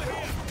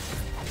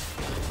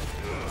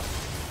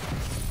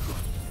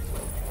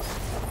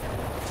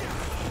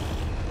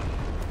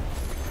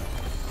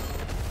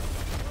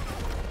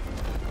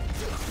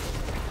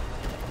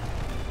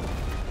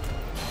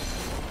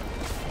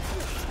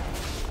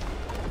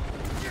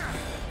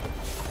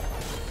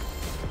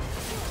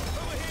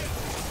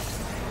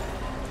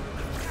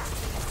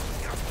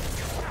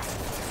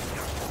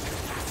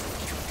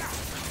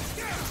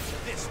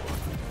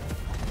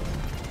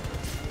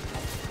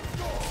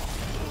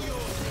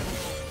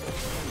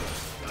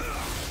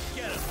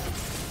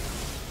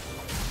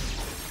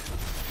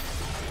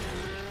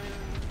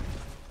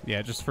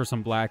 Yeah, just for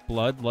some black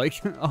blood,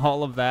 like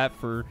all of that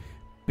for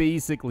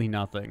basically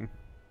nothing.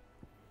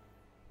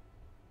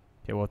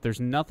 Okay, well, if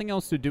there's nothing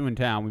else to do in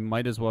town, we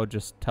might as well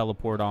just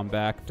teleport on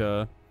back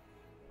to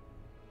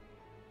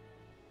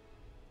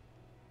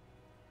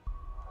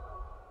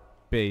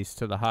base,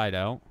 to the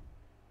hideout.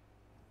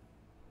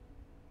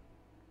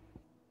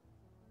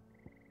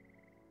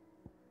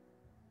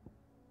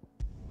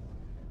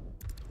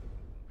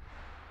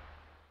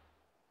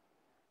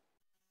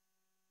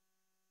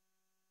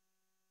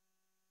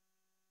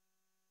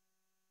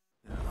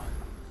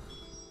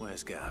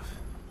 Where's Gav?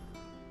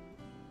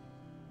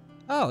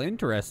 Oh,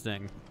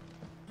 interesting.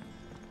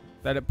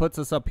 That it puts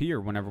us up here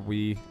whenever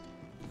we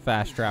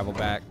fast travel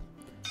back.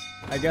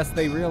 I guess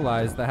they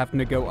realize that having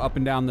to go up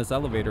and down this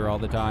elevator all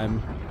the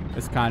time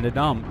is kind of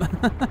dumb.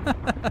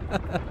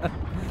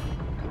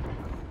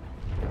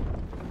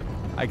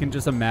 I can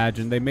just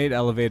imagine. They made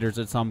elevators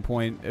at some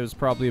point. It was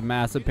probably a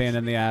massive pain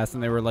in the ass,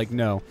 and they were like,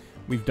 no,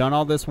 we've done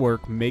all this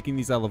work making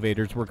these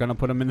elevators. We're going to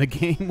put them in the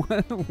game,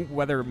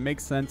 whether it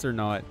makes sense or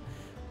not.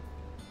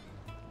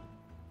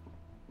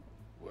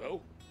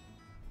 Well,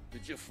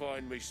 did you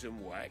find me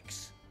some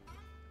wax?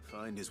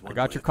 Find is one I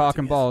got way your of cock putting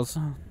and it. balls.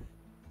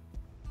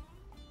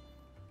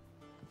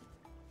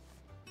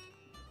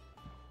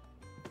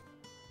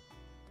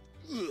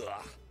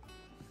 Ugh.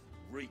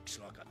 Reeks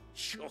like a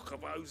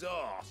chocobo's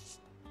arse.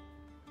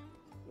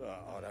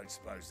 I don't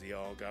suppose the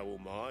Argo will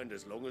mind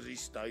as long as he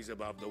stays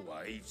above the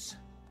waves.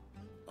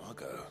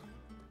 Argo?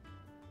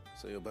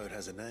 So your boat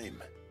has a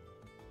name?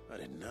 I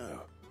didn't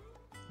know.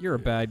 You're a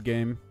bad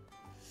game.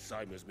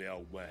 Same as my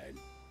old man.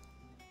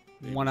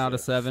 He 1 was out of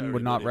a 7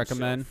 would not ferryman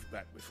recommend. himself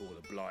back before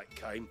the blight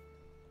came.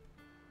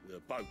 The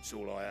boat's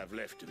all I have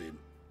left of him.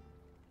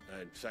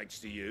 And thanks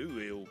to you,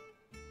 he'll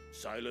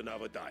sail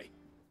another day.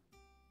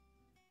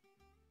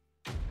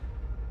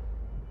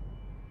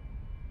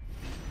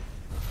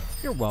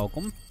 You're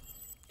welcome.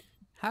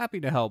 Happy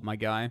to help, my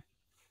guy.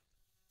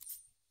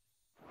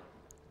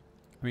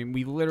 I mean,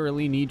 we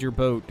literally need your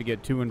boat to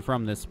get to and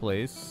from this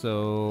place,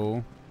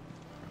 so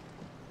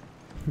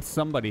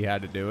somebody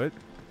had to do it.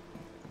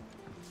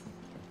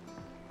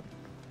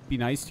 Be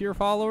nice to your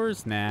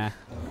followers? Nah.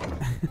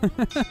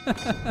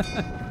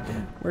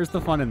 Where's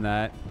the fun in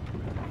that?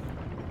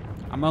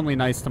 I'm only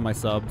nice to my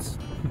subs.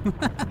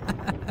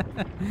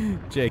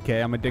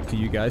 JK, I'm a dick to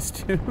you guys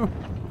too.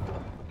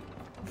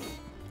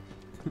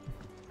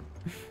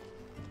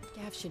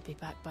 Gav should be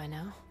back by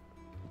now.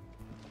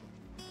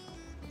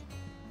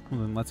 Well,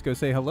 then let's go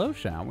say hello,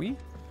 shall we?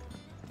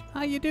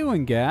 How you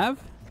doing,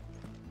 Gav?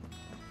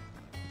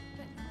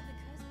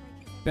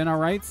 Been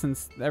alright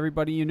since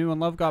everybody you knew and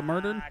loved got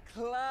murdered?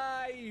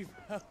 Clive!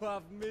 Oh,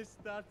 I've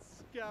missed that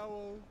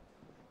scowl.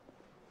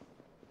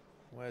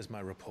 Where's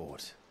my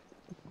report?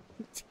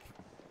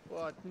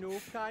 What, no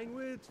kind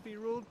words for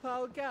your old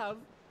pal Gav?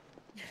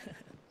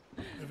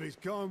 If it's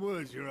kind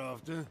words you're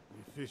after, you're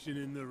fishing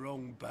in the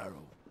wrong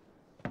barrel.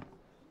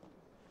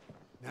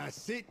 Now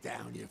sit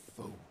down, you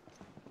fool.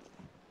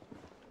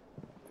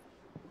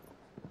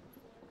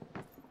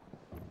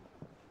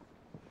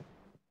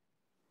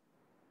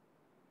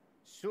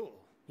 So,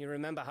 you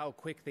remember how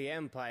quick the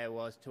Empire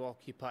was to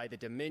occupy the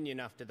Dominion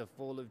after the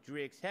fall of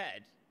Drake's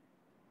head?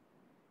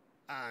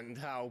 And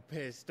how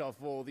pissed off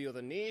all the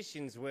other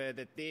nations were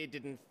that they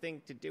didn't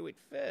think to do it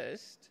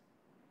first?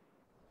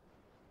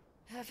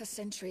 Half a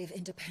century of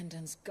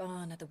independence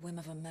gone at the whim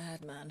of a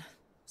madman.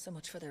 So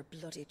much for their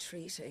bloody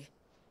treaty.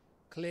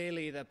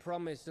 Clearly, the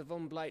promise of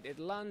unblighted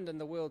land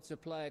and the world's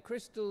supply of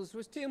crystals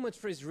was too much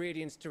for his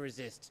radiance to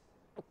resist.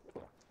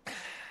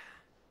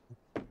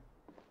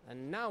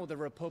 And now the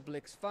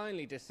Republic's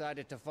finally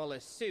decided to follow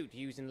suit,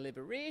 using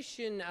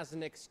liberation as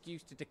an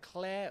excuse to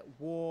declare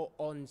war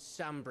on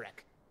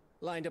Sambrek.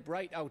 Lined up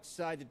right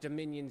outside the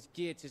Dominion's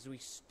gates as we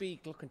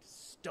speak, looking to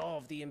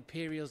starve the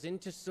Imperials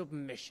into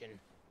submission.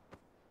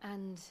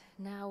 And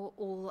now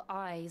all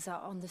eyes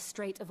are on the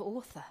Strait of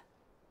Author.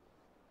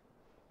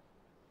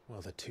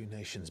 While the two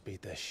nations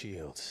beat their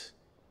shields,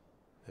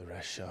 the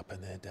rest sharpen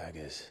their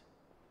daggers,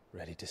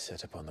 ready to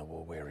set upon the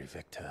war-weary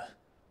victor.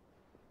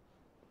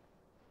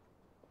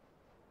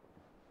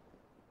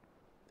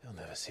 They'll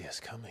never see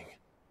us coming.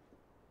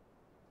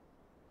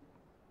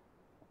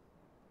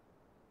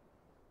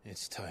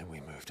 It's time we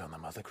moved on the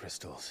Mother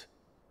Crystals.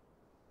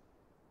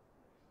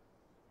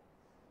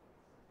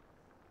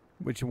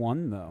 Which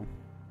one, though?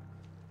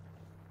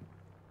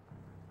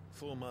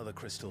 4 Mother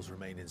Crystals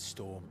remain in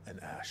Storm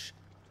and Ash.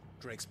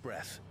 Drake's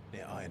Breath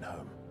near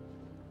Ironhome.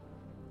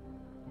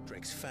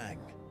 Drake's Fang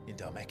in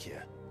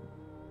Dhalmekia.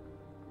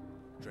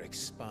 Drake's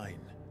Spine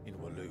in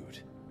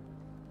Waloed.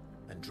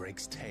 And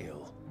Drake's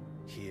Tail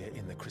here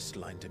in the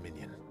Crystalline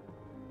Dominion.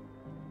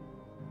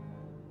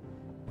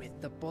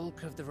 With the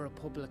bulk of the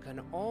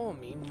Republican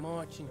army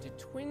marching to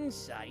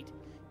Twinside,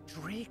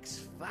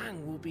 Drake's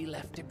Fang will be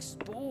left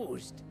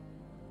exposed.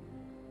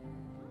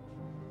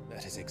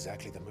 That is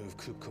exactly the move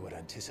Kupka would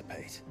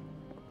anticipate.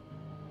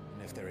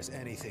 And if there is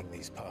anything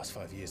these past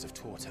 5 years have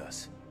taught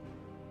us,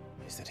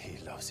 is that he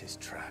loves his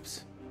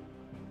traps.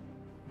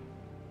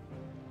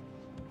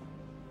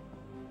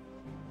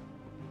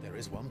 There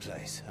is one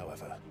place,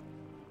 however,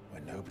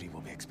 where nobody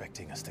will be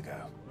expecting us to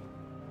go.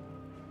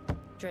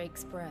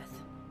 Drake's Breath.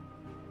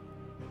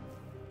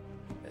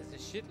 There's a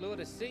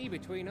shitload of sea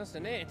between us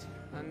and it,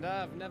 and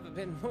I've never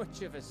been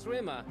much of a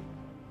swimmer.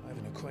 I have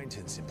an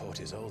acquaintance in Port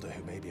Isolde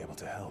who may be able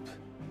to help.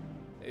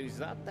 Who's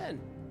that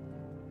then?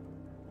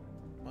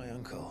 My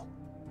uncle,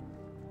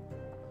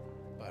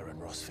 Byron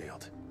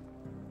Rosfield.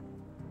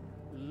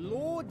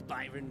 Lord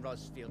Byron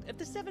Rosfield of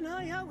the 7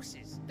 High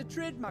Houses, the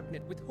trade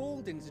magnate with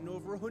holdings in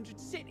over 100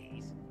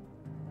 cities.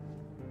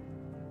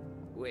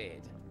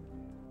 Weird.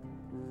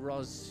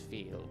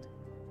 Rosfield.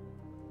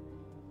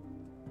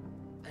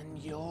 And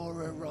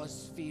you're a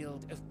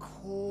Rosfield, of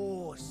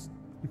course.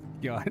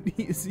 God,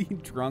 is he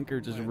drunk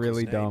or just My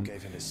really uncle's name dumb?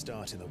 Gave him his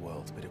start in the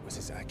world, but it was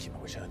his acumen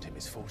which earned him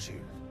his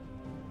fortune,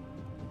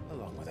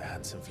 along with a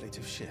handsome fleet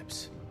of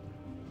ships.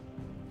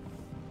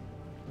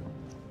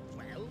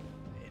 Well,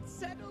 it's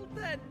settled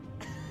then.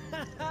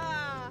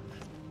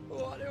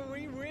 What are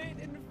we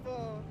waiting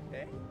for,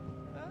 eh?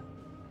 Huh?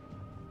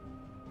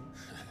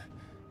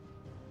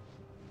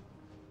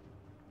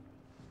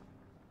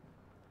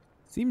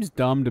 Seems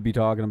dumb to be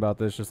talking about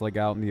this just like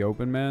out in the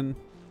open, man.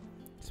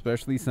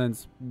 Especially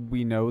since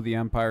we know the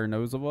Empire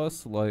knows of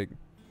us. Like,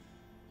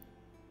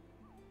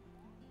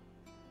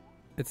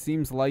 it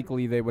seems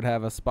likely they would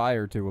have a spy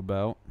or two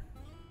about.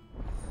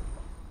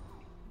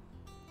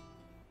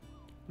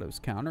 Otto's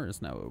counter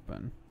is now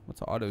open.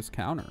 What's Otto's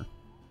counter?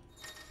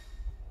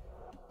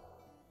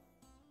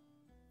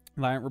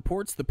 Lion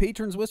reports, the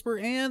Patron's Whisper,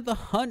 and the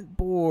Hunt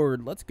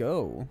board. Let's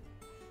go.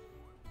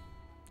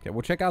 Okay,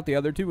 we'll check out the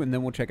other two, and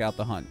then we'll check out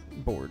the Hunt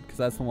board, because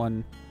that's the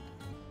one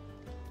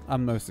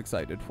I'm most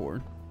excited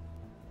for.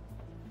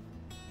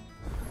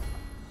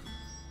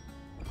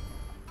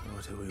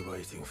 What are we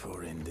waiting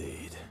for,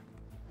 indeed?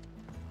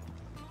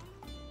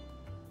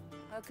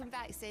 Welcome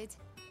back, Sid.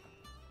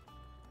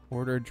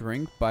 Order a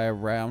drink, buy a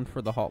round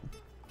for the hall.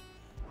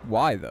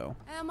 Why, though?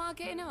 How am I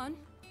getting on?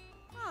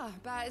 Ah,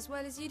 about as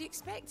well as you'd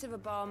expect of a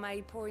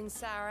barmaid pouring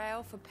sour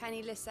ale for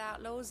penniless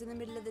outlaws in the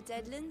middle of the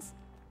Deadlands.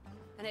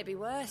 And it'd be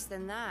worse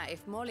than that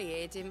if Molly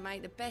here didn't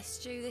make the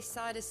best stew this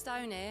side of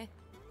Stone here,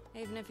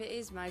 even if it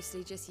is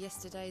mostly just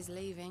yesterday's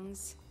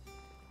leavings.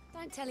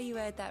 Don't tell her you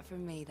heard that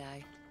from me,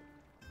 though.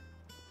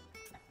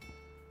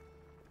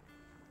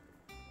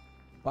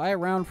 Buy a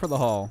round for the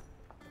hall.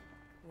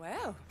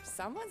 Well,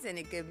 someone's in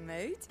a good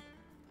mood.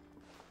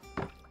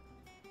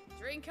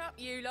 Drink up,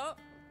 you lot.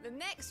 The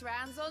next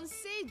round's on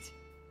Sid.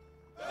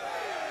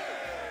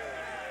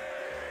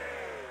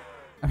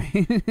 I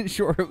mean,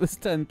 sure, it was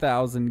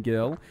 10,000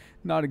 gil.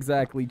 Not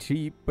exactly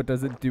cheap, but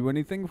does it do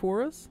anything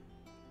for us?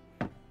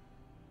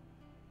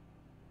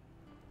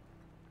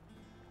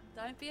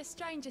 Don't be a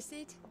stranger,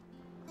 Sid.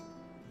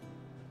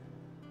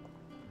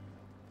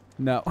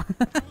 No.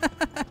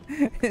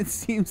 It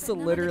seems to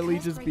literally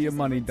just be a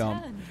money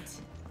dump.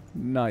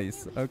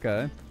 Nice.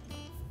 Okay.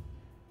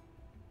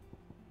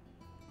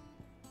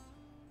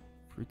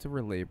 Fruits of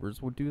our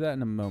labors. We'll do that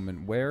in a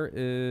moment. Where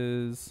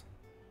is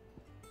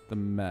the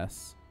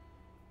mess?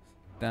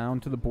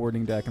 Down to the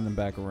boarding deck and then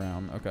back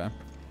around. Okay.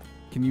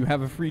 Can you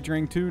have a free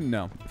drink too?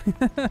 No.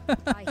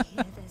 I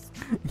hear this.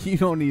 You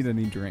don't need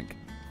any drink.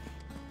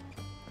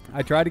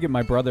 I tried to get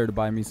my brother to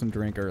buy me some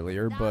drink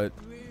earlier, but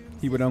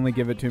he would only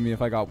give it to me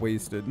if I got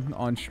wasted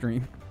on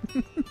stream.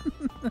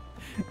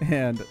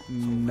 And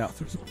no.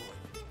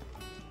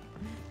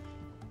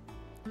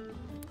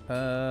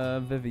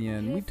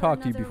 Vivian, we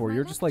talked to you before.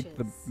 You're just like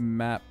the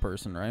map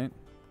person, right?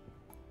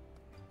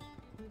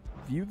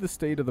 View the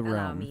state of the Allow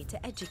realm. me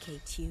to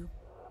educate you.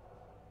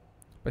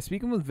 By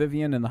speaking with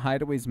Vivian in the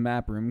Hideaway's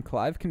map room,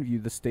 Clive can view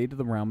the state of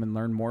the realm and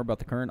learn more about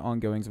the current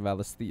ongoings of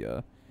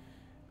Valisthea.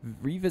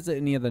 Revisit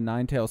any of the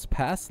Ninetales'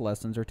 past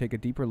lessons or take a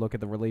deeper look at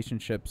the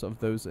relationships of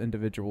those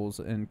individuals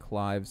in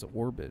Clive's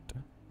orbit.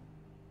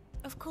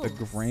 Of course.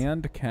 The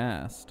Grand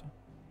Cast.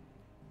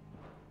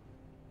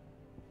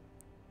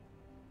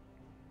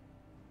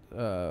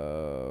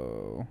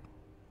 Oh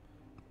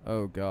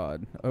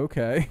God.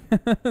 Okay.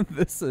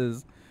 This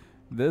is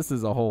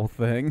a whole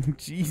thing.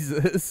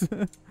 Jesus.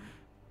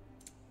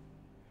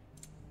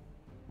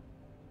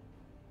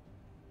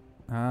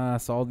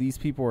 So all these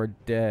people are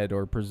dead,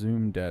 or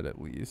presumed dead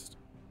at least.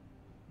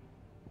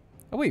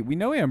 Oh wait, we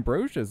know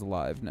Ambrosia's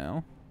alive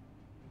now.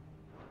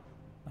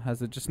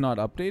 Has it just not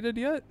updated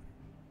yet?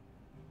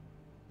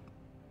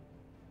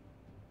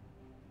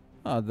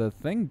 Oh, the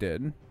thing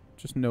did.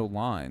 Just no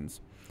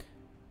lines.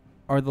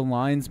 Are the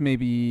lines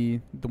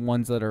maybe the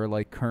ones that are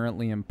like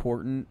currently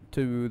important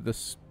to the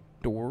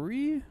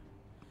story?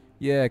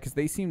 Yeah, because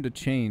they seem to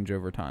change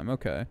over time.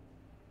 Okay.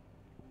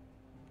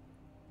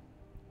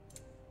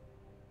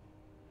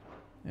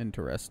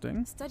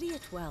 Interesting. Study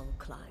it well,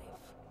 Clive.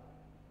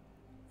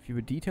 View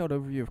a detailed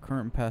overview of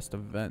current and past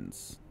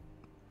events.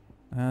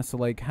 So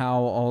like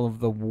how all of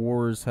the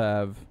wars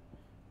have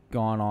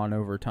gone on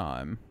over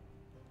time.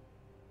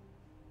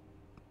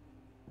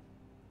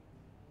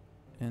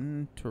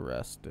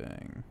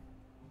 Interesting.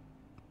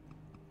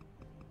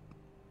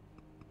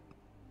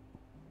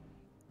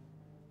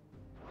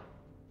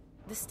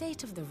 The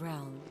state of the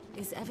realm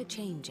is ever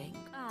changing.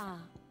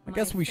 I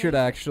guess we should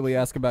actually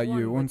ask about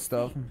you and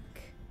stuff.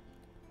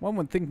 One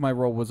would think my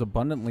role was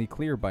abundantly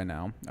clear by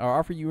now. I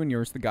offer you and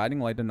yours the guiding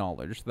light of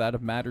knowledge, that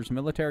of matters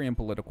military and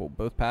political,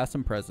 both past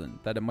and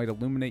present, that it might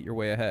illuminate your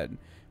way ahead.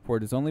 For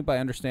it is only by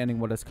understanding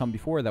what has come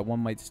before that one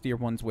might steer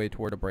one's way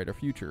toward a brighter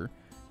future.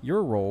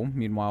 Your role,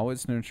 meanwhile,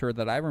 is to ensure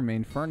that I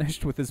remain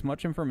furnished with as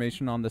much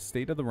information on the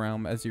state of the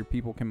realm as your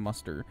people can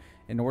muster,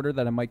 in order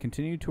that I might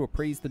continue to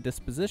appraise the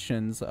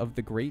dispositions of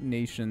the great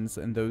nations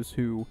and those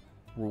who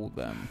rule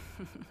them.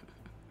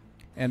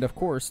 And of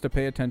course, to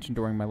pay attention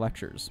during my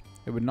lectures.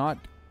 It would not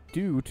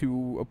do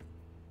to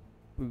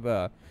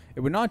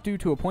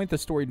appoint the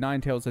storied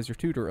Ninetales as your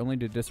tutor, only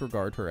to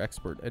disregard her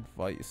expert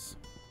advice.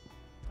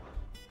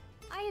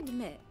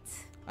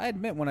 I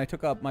admit when I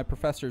took up my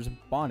professor's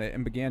bonnet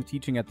and began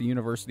teaching at the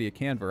University of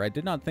Canver, I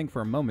did not think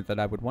for a moment that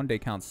I would one day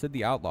count Sid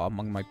the Outlaw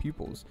among my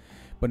pupils,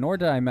 but nor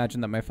did I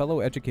imagine that my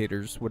fellow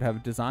educators would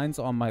have designs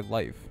on my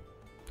life.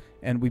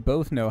 And we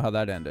both know how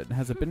that ended.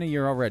 Has it been a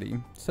year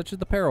already? Such is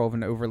the peril of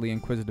an overly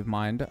inquisitive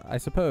mind, I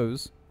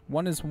suppose.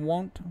 One is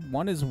wont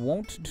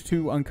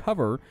to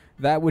uncover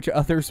that which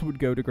others would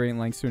go to great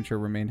lengths to ensure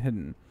remained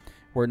hidden.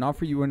 Were it not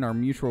for you and our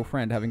mutual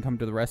friend having come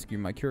to the rescue,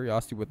 my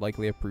curiosity would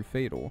likely have proved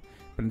fatal.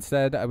 But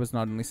instead, I was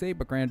not only saved,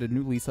 but granted a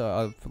new lease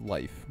of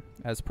life,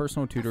 as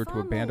personal tutor to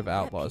a band of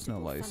outlaws, no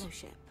less.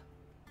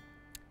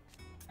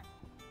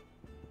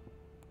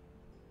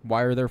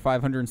 Why are there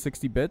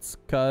 560 bits?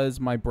 'Cause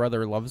my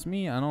brother loves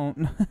me? I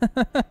don't...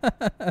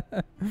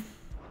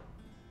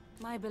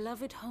 My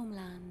beloved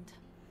homeland.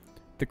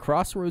 The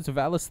crossroads of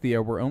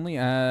Valisthea were only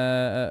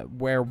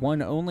where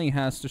one only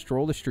has to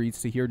stroll the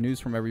streets to hear news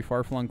from every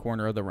far-flung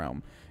corner of the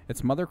realm.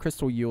 Its mother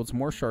crystal yields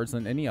more shards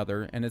than any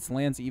other, and its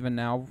lands even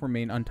now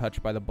remain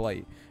untouched by the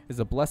blight. It is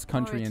a blessed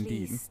country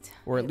indeed.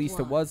 Or at least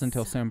it was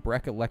until Sam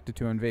Breck elected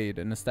to invade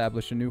and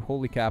establish a new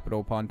holy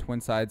capital upon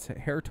Twinside's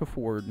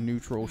heretofore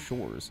neutral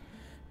shores.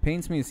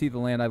 Pains me to see the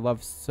land I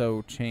love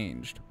so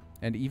changed,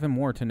 and even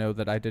more to know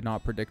that I did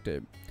not predict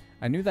it.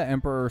 I knew that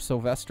Emperor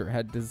Sylvester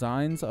had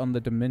designs on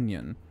the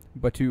Dominion,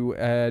 but to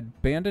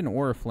abandon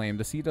Oriflame,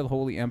 the seat of the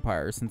Holy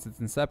Empire, since its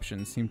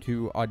inception, seemed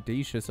too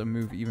audacious a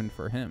move even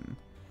for him.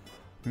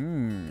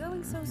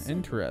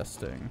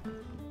 Interesting.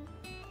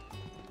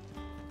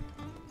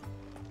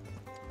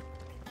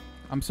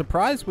 I'm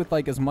surprised with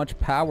like as much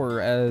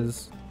power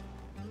as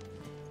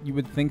you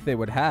would think they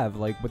would have,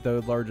 like with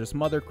the largest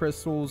mother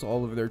crystals,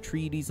 all of their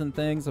treaties and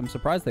things. I'm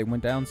surprised they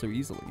went down so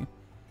easily.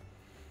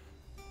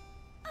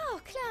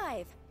 Oh,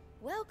 Clive,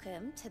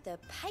 welcome to the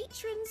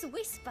Patron's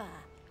Whisper.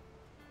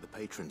 The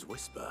Patron's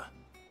Whisper?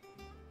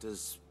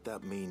 Does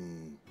that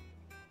mean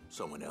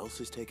someone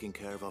else is taking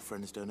care of our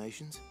friend's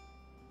donations?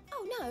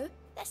 Oh no,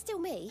 that's still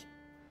me.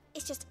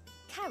 It's just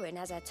Karen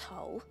has her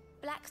toll,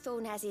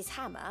 Blackthorn has his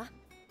hammer.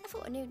 I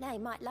thought a new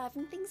name might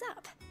liven things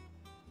up.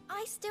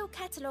 I still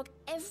catalogue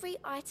every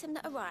item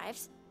that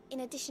arrives,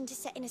 in addition to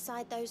setting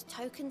aside those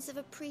tokens of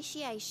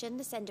appreciation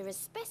the sender has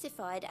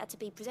specified are to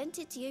be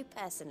presented to you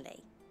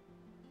personally.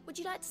 Would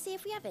you like to see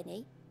if we have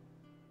any?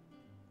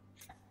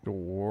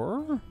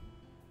 Or?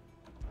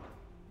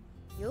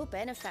 Your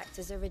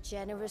benefactors are a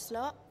generous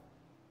lot.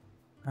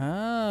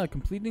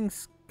 Completing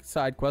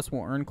side quests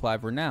will earn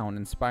Clive renown,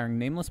 inspiring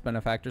nameless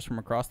benefactors from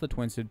across the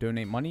Twins to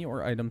donate money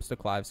or items to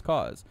Clive's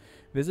cause.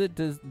 Visit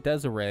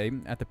Desiree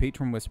at the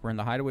Patron Whisper in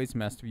the Hideaway's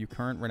Mess to view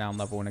current renown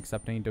level and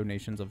accept any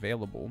donations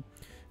available.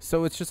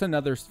 So it's just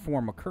another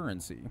form of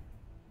currency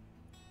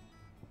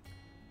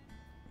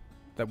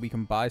that we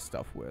can buy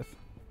stuff with.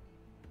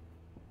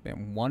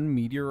 Man, one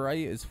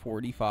meteorite is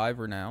 45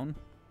 renown.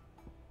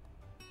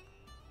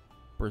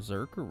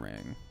 Berserker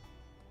ring.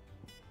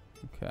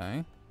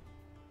 Okay.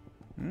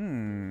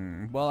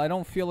 Well, I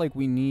don't feel like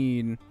we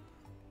need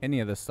any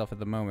of this stuff at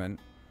the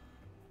moment.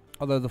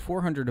 Although the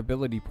 400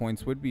 ability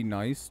points would be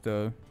nice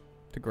to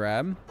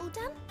grab. All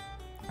done?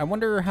 I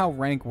wonder how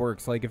rank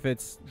works. Like if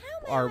it's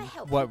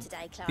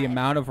the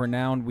amount of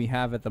renown we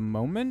have at the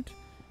moment,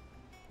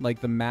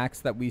 like the max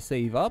that we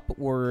save up,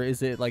 or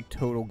is it like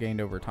total gained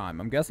over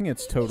time? I'm guessing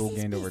it's total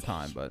gained over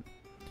time, but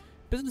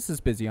business is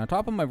busy. On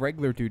top of my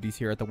regular duties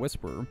here at the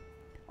Whisperer,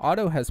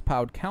 Otto has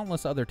piled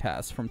countless other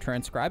tasks, from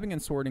transcribing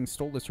and sorting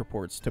Stolus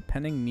reports to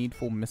penning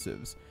needful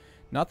missives.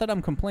 Not that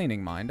I'm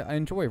complaining, mind. I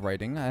enjoy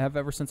writing. I have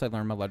ever since I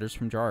learned my letters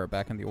from Jara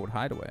back in the old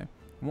hideaway.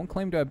 I won't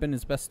claim to have been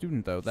his best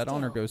student, though. That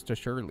honor goes to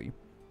Shirley.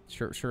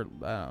 Sure,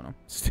 I don't know.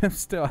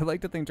 Still, I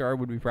like to think Jara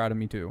would be proud of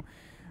me, too,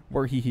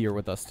 were he here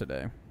with us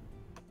today.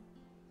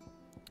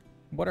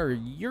 What are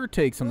your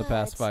takes on the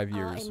past 5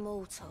 years?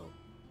 Immortal.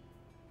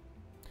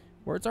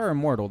 Words are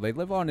immortal. They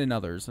live on in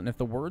others, and if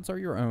the words are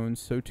your own,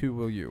 so too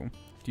will you.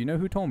 Do you know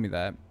who told me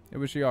that? It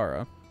was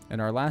Yara, in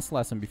our last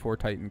lesson before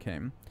Titan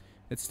came.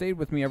 It stayed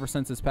with me ever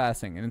since his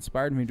passing, and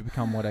inspired me to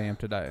become what I am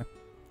today.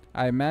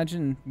 I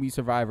imagine we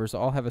survivors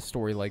all have a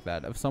story like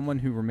that, of someone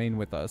who remained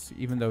with us,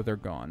 even though they're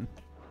gone.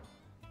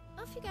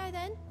 Off you go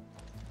then.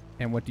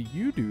 And what do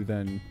you do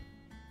then?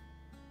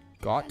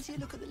 Fancy a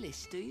look at the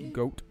list, do you?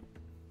 Goat.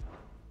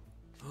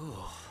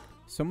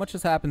 So much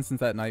has happened since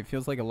that night,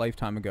 feels like a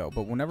lifetime ago,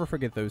 but we'll never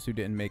forget those who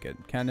didn't make it.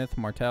 Kenneth,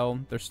 Martel,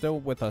 they're still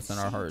with us in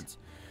our hearts.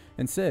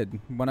 And Sid,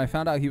 when I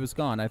found out he was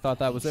gone, I thought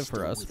that was it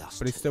for us.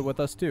 But he's still with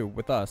us too,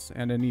 with us,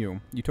 and in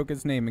you. You took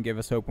his name and gave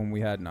us hope when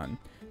we had none.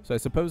 So I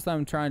suppose what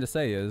I'm trying to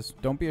say is,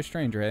 don't be a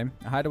stranger, eh?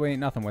 A hideaway ain't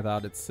nothing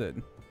without its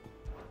Sid.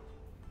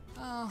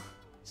 Oh,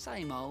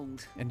 same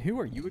old. And who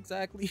are you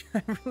exactly?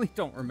 I really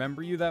don't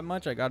remember you that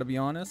much, I gotta be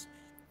honest.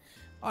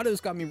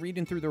 Otto's got me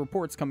reading through the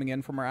reports coming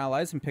in from our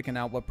allies and picking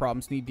out what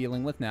problems need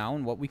dealing with now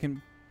and what we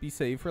can be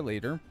saved for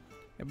later.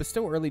 It was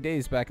still early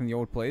days back in the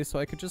old place, so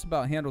I could just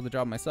about handle the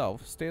job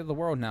myself. State of the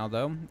world now,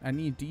 though. I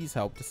need Dee's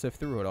help to sift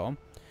through it all.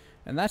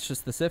 And that's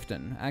just the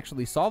sifting.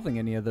 Actually solving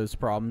any of those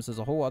problems is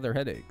a whole other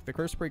headache. The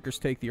Cursebreakers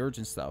take the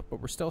urgent stuff,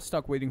 but we're still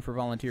stuck waiting for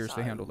volunteers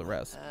to handle the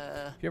rest.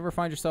 If you ever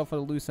find yourself at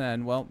a loose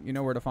end, well, you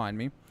know where to find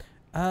me.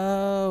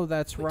 Oh,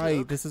 that's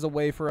right. This is a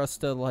way for us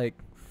to, like,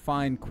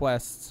 find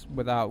quests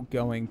without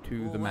going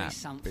to the map,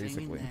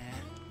 basically.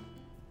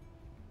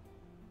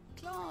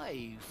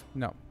 Clive.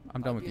 No,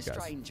 I'm done with you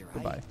guys. Stranger,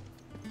 Goodbye. Eh?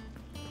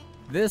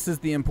 This is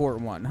the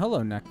important one.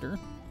 Hello, Nectar.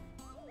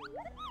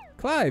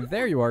 Clive,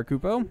 there you are,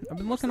 Kupo. I've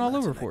been looking all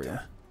over for you.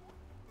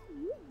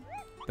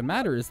 The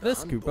matter is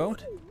this,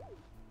 Kupo.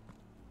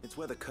 It's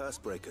where the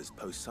Cursebreakers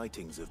post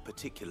sightings of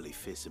particularly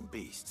fearsome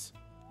beasts.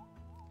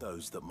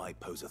 Those that might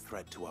pose a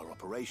threat to our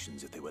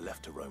operations if they were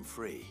left to roam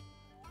free.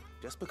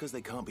 Just because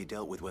they can't be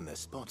dealt with when they're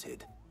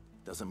spotted,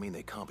 doesn't mean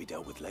they can't be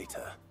dealt with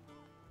later.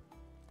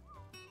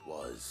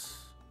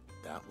 Was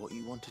that what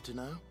you wanted to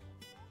know?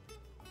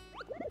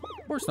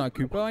 Of course not,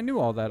 Kupo. I knew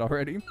all that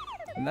already.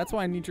 And that's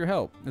why I need your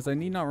help, as I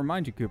need not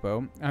remind you,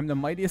 Kupo. I'm the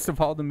mightiest of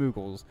all the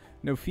Moogles.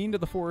 No fiend of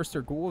the forest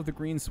or ghoul of the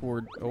green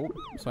sword. Oh,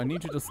 so I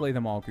need you to slay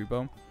them all,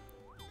 Kupo.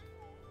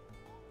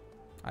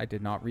 I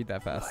did not read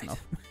that fast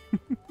enough.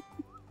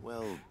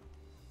 Well,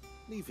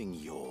 leaving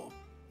your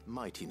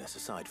mightiness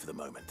aside for the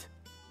moment,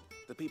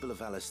 the people of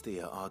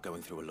Valisthea are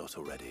going through a lot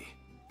already.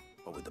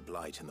 What with the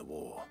Blight and the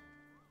war.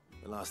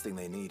 The last thing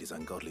they need is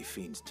ungodly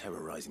fiends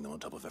terrorizing them on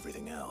top of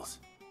everything else.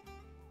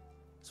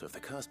 So if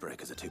the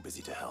Cursebreakers are too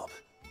busy to help,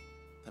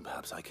 then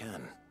perhaps I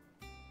can.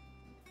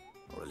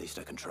 Or at least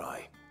I can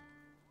try.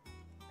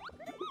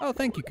 Oh,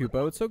 thank you,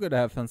 Kupo. It's so good to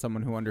have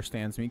someone who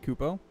understands me,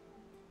 Kupo.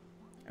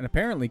 And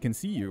apparently can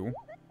see you.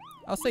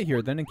 I'll stay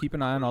here then and keep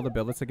an eye on all the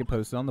billets that get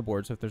posted on the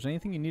board, so if there's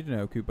anything you need to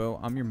know, Kupo,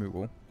 I'm your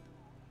Moogle.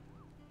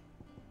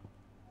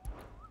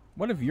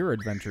 What of your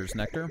adventures,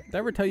 Nectar? Did I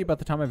ever tell you about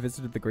the time I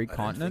visited the Great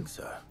Continent?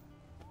 I don't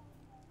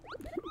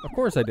think so. Of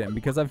course I didn't,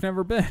 because I've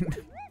never been.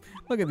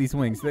 Look at these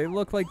wings. They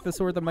look like the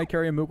sort that might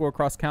carry a Moogle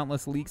across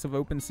countless leagues of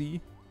open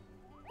sea.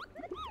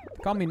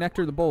 Call me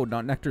Nectar the Bold,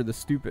 not Nectar the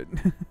Stupid.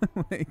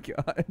 Oh my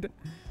god.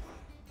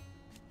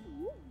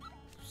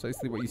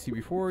 Precisely what you see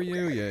before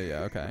you. Yeah,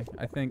 okay.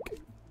 I think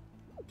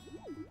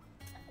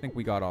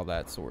we got all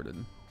that sorted.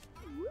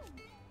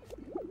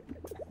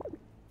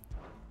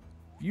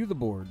 View the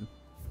board.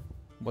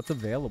 What's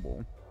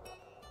available?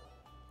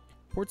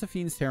 Ports of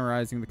fiends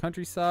terrorizing the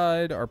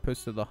countryside are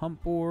posted to the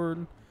hump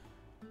board.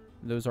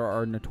 Those are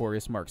our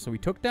notorious marks. So we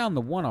took down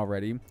the one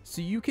already.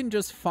 So you can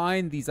just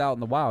find these out in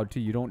the wild too.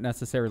 You don't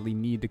necessarily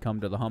need to come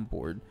to the hump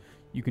board.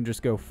 You can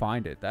just go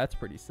find it. That's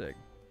pretty sick.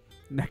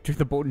 Nectar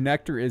the Bold.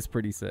 Nectar is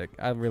pretty sick.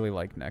 I really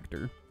like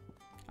Nectar.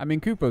 I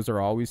mean, Koopos are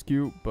always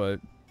cute,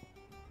 but...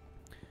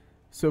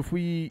 So if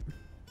we...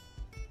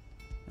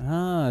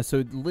 so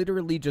it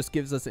literally just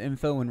gives us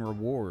info and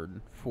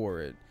reward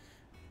for it.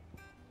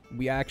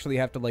 We actually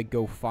have to, like,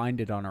 go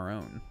find it on our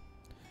own.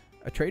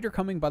 A trader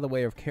coming by the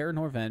way of Caer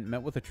Norvent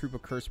met with a troop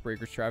of curse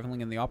breakers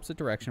traveling in the opposite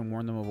direction and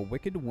warned them of a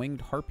wicked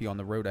winged harpy on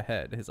the road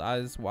ahead, his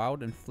eyes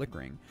wild and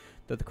flickering.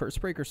 Though the curse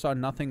breakers saw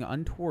nothing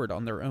untoward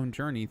on their own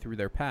journey through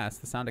their pass,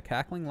 the sound of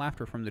cackling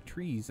laughter from the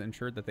trees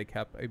ensured that they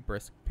kept a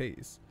brisk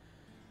pace.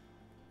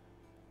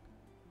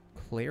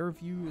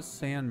 Clairview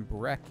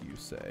Sanbrec, you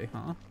say,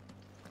 huh?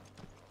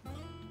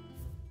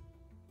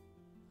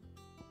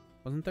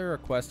 Wasn't there a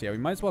quest? Yeah, we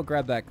might as well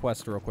grab that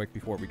quest real quick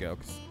before we go,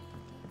 'cause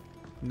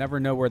never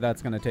know where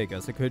that's going to take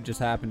us. It could just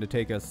happen to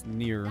take us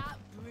near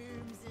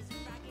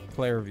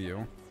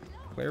Clairview.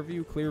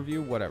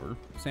 Clearview, whatever.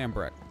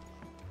 Sanbrec.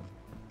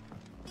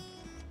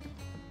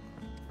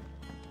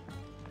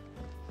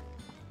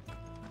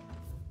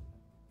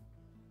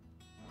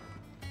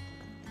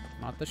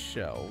 Not the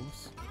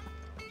shelves.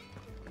 You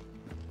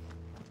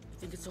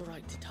think it's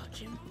alright to touch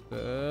him?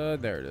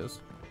 There it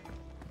is.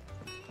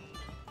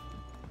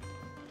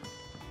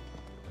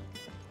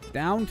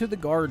 Down to the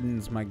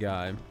gardens, my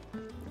guy.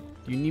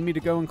 Do you need me to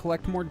go and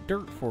collect more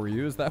dirt for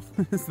you? Is that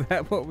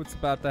what's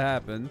about to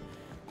happen?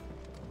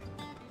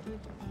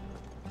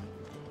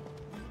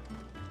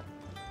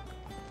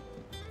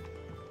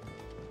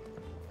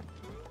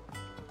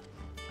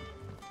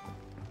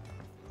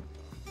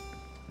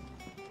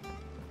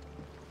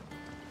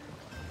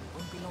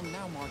 Won't be long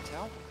now,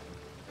 Martel.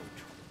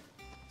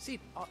 Sid,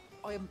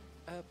 I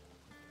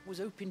was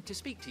hoping to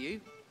speak to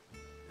you.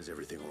 Is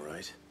everything all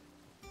right?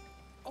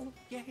 Oh,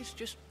 yeah, it's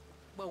just,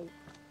 well,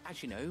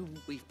 as you know,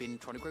 we've been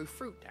trying to grow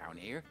fruit down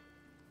here.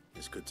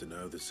 It's good to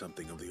know that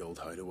something of the old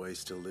hideaway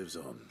still lives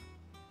on.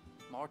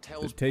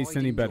 Martel's Does it taste pride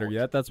any in better George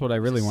yet? That's what I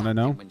was really a want to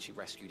know. sapling when she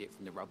rescued it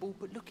from the rubble,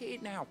 but look at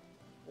it now.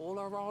 All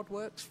our hard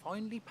work's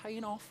finally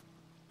paying off.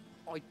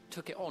 I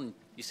took it on,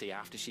 you see,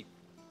 after she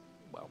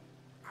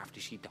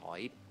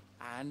died,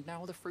 and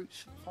now the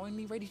fruit's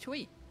finally ready to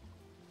eat.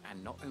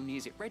 And not only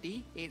is it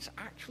ready, it's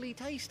actually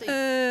tasty.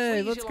 Hey, Sweet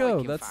as let's you go.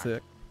 like, in That's fact.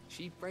 sick.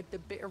 She bred the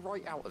bitter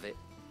right out of it.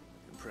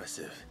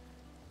 Impressive.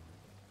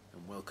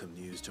 And welcome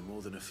news to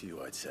more than a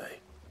few, I'd say.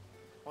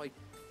 I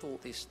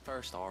thought this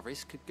first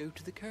harvest could go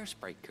to the curse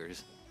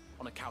breakers,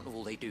 on account of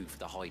all they do for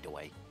the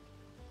hideaway.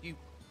 You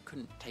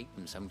couldn't take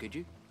them some, could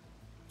you?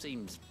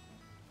 Seems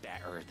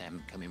better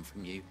them coming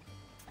from you.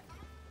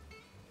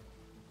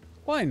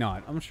 Why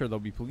not? I'm sure they'll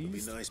be pleased.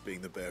 It'd be nice being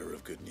the bearer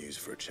of good news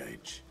for a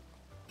change.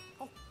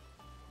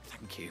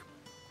 Thank you.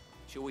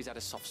 She always had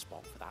a soft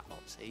spot for that lot,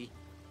 see?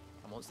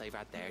 And once they've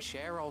had their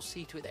share, I'll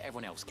see to it that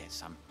everyone else gets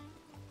some.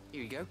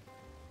 Here you go.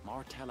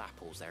 Martel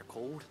apples, they're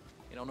called,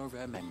 in honor of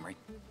her memory.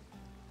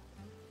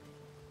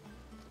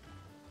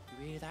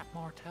 You hear that,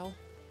 Martel?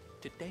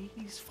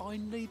 Today's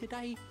finally the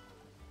day.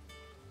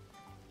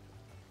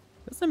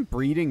 Doesn't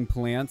breeding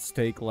plants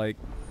take, like,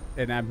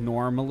 an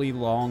abnormally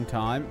long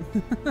time?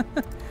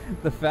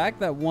 The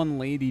fact that one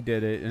lady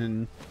did it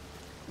and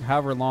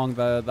however long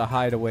the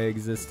hideaway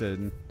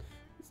existed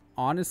is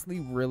honestly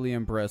really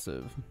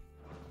impressive.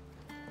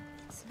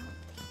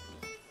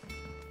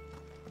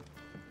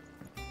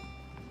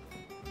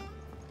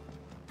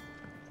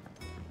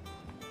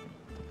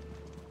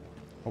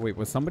 Oh wait,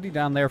 was somebody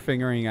down there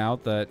figuring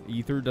out that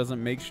ether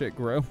doesn't make shit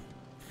grow?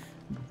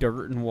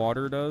 Dirt and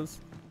water does?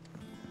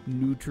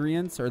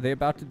 Nutrients? Are they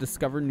about to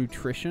discover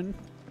nutrition?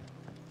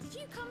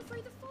 Did you come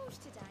through the forge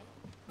today?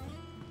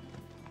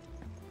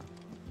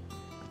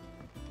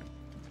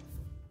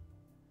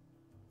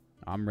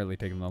 I'm really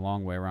taking the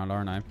long way around,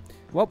 aren't I?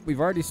 Well, we've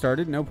already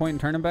started. No point in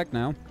turning back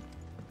now.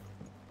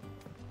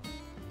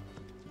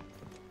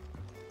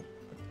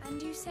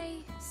 And you say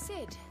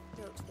Sid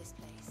built this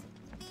place?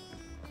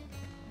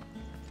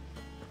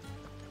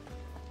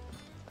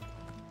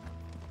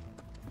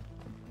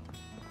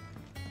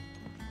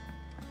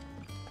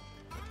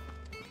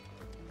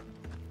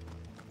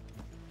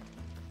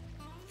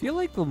 I feel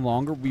like the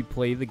longer we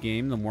play the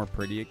game, the more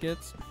pretty it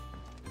gets.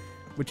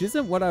 Which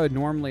isn't what I would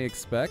normally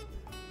expect.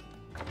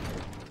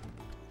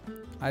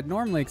 I'd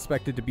normally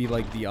expect it to be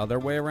like the other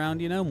way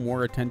around, you know?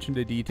 More attention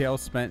to detail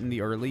spent in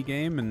the early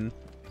game and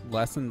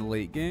less in the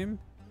late game.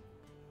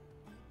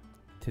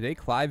 Today,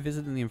 Clive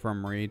visited the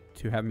infirmary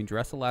to have me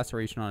dress a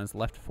laceration on his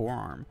left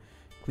forearm.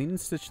 Clean and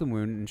stitch the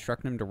wound, and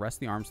instructed him to rest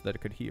the arm so that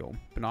it could heal.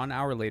 But not an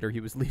hour later, he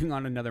was leaving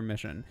on another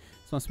mission.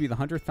 This must be the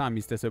 100th time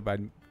he's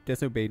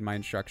disobeyed my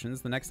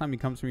instructions. The next time he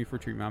comes to me for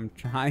treatment,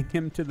 I'm tying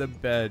him to the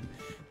bed.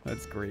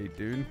 That's great,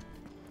 dude.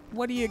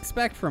 What do you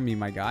expect from me,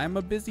 my guy? I'm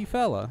a busy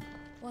fella.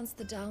 Once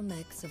the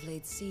Dalmecs have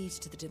laid siege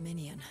to the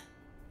Dominion,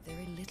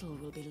 very little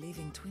will be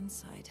leaving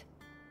Twinside,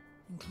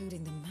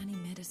 including the many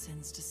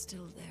medicines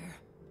distilled there.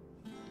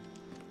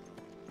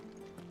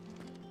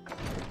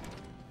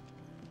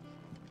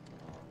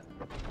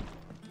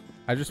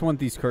 I just want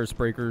these curse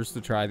breakers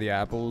to try the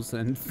apples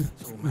and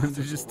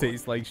to just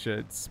taste like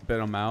shit. Spit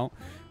them out.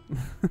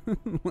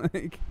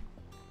 Like,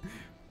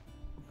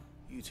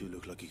 You two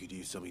look like you could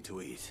use something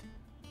to eat.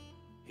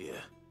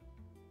 Here,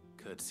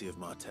 courtesy of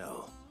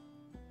Martel.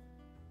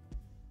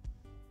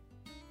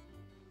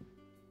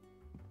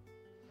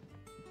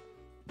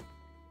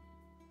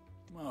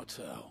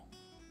 Martel.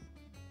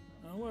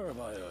 Now, where have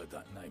I heard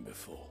that name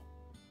before?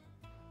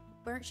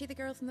 Weren't she the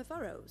girl from the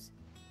furrows?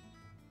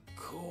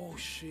 Course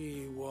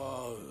she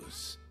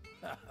was.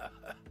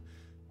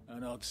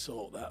 An odd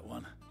sort, that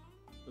one.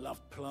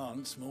 Loved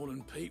plants more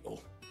than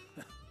people.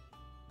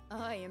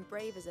 Aye, and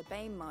brave as a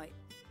bane might.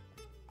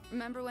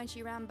 Remember when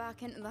she ran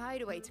back into the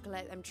hideaway to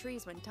collect them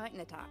trees when Titan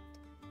attacked?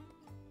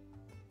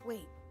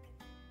 Wait.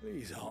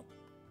 These aren't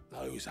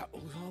those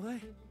apples, are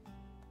they?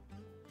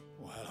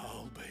 Well,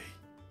 I'll be.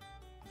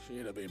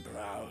 She'd have been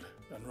proud,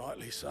 and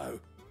rightly so.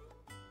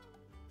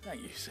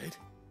 Thank you, Sid.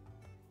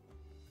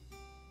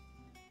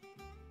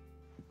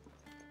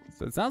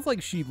 So it sounds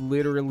like she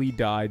literally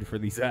died for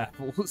these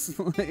apples.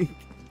 Like,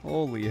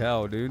 holy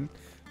hell, dude.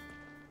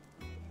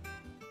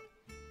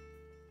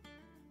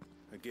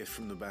 A gift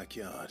from the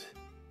backyard.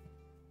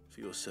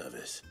 For your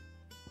service.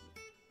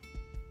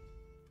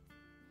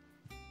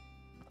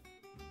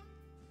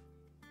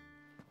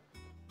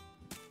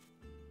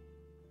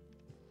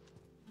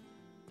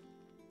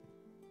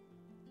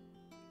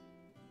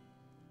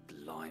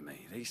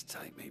 Blimey, these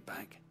take me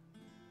back.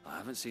 I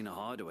haven't seen a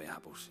hideaway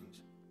apple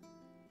since.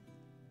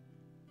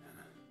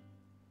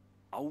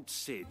 Old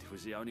Sid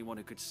was the only one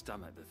who could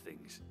stomach the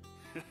things.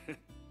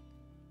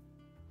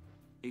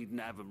 He'd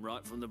nab them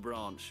right from the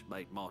branch,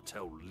 make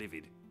Martell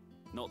livid.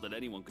 Not that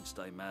anyone could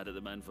stay mad at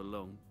the man for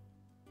long.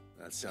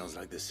 That sounds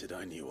like the Sid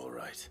I knew, all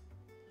right.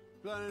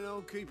 Planning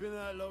on keeping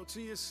that lot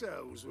to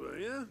yourselves, were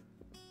you?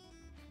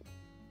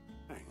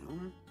 Hang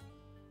on.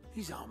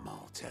 These aren't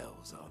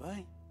Martells, are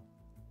they?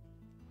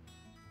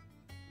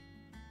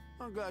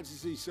 I'm glad to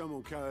see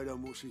someone carried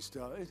on what she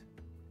started.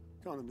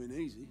 Can't have been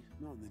easy,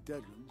 not in the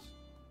Deadlands.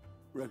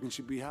 Reckon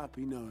she'd be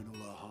happy knowing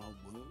all her hard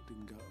work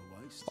didn't go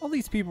to waste. All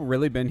these people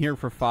really been here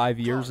for 5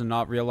 years and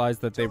not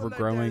realized that they were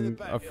growing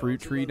a fruit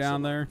tree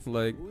down there?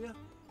 Like,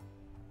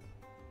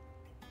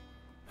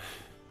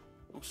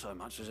 Not so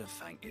much as a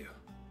thank you.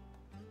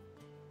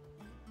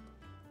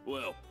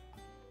 Well,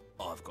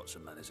 I've got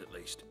some manners at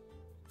least.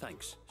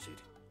 Thanks, Sid.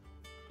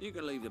 You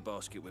can leave the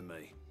basket with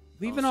me.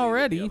 Leaving I'll see that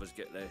already? the others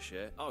get their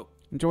share. Oh,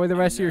 enjoy the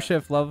rest of and, your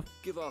shift, love.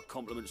 Give our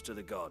compliments to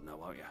the gardener,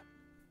 won't you?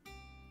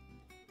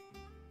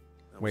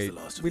 Wait,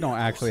 we don't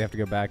actually have to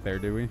go back there,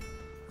 do we?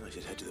 I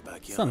should head to the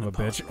backyard. Son of a and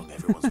pass bitch. along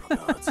everyone's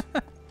regards.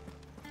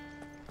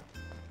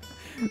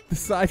 The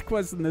side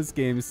quests in this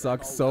game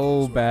suck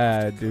so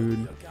bad,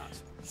 dude.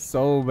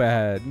 So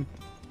bad.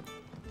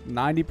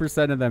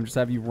 90% of them just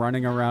have you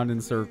running around in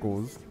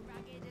circles.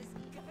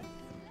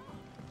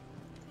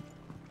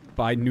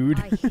 By nude.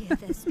 I hear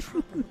there's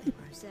trouble in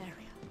Rosaria.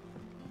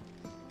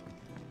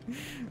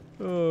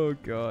 Oh,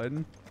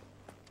 God.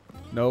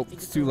 Nope,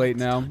 it's too late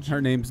now.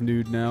 Her name's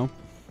Nude now.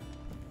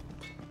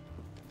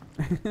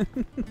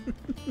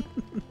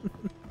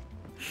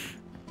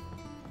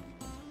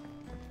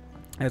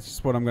 That's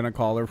just what I'm gonna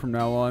call her from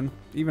now on.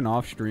 Even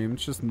off stream,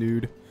 it's just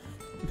Nude.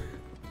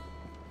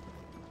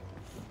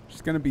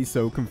 She's gonna be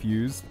so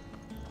confused.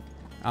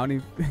 I don't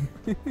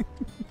even...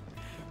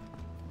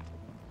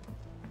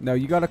 No,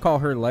 you gotta call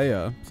her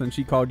Leia. Since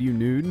she called you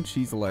Nude,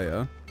 she's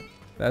Leia.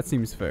 That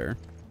seems fair.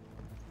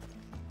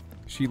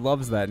 She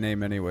loves that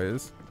name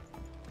anyways.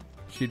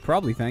 She'd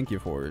probably thank you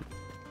for it.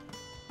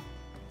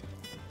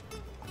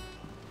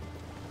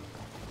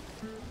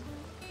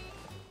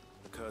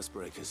 The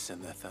Cursebreakers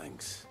send their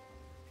thanks.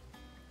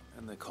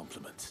 And their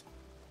compliments.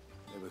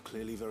 They were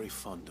clearly very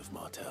fond of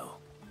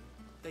Martell.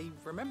 They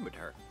remembered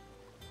her.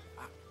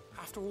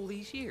 After all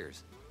these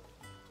years.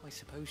 I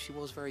suppose she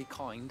was very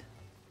kind.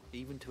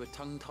 Even to a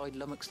tongue-tied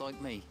lummox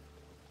like me.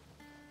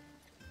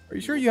 Are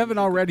you sure you haven't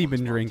already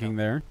been drinking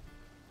there?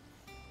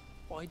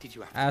 Why did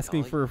you have to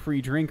Asking die? for a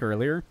free drink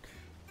earlier?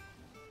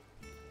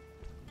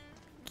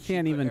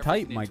 Can't even Put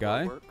type, everything my into her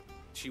guy. work.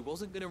 She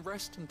wasn't going to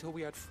rest until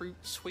we had fruit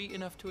sweet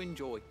enough to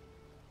enjoy.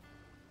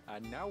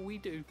 And now we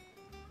do.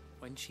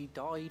 When she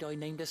died, I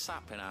named a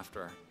sapling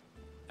after her.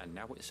 And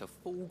now it's a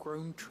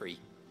full-grown tree.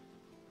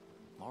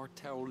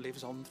 Martell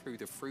lives on through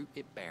the fruit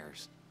it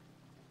bears.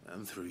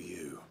 And through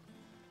you.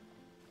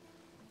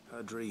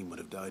 Her dream would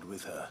have died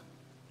with her,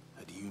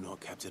 had you not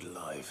kept it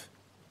alive.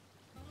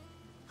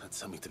 That's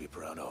something to be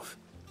proud of.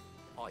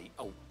 I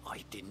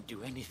didn't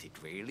do anything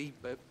really,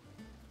 but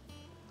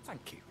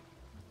thank you.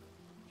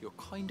 You're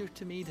kinder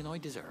to me than I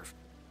deserve.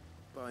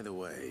 By the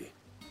way,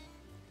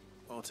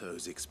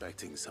 Otto's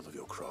expecting some of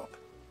your crop.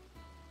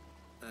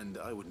 And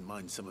I wouldn't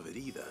mind some of it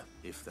either,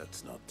 if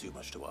that's not too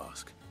much to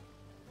ask.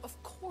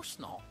 Of course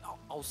not.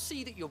 I'll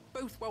see that you're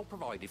both well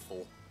provided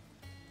for.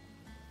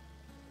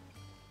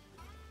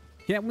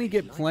 Can't we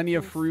get plenty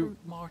of fruit,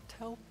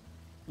 Martell?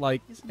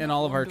 like, Isn't in that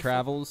all of our wonderful?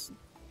 travels?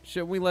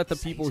 Shouldn't we let the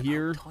people Says about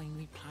here time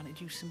we planted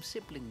you some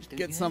siblings, don't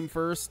get you? some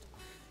first?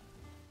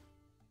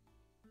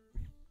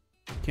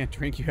 Can't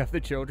drink, you have the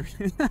children.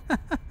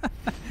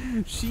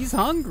 She's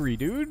hungry,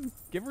 dude.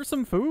 Give her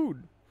some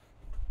food.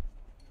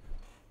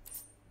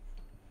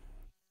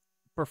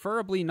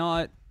 Preferably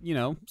not, you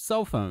know,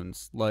 cell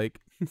phones.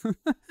 Like,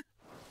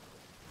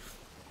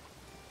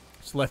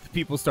 just let the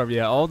people starve.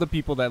 Yeah, all the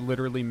people that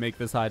literally make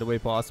this hideaway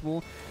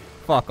possible,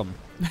 fuck them.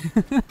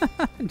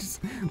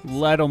 Just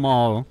let them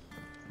all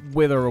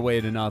wither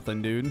away to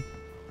nothing, dude.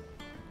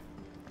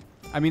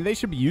 I mean, they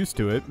should be used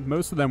to it.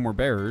 Most of them were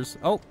bearers.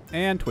 Oh,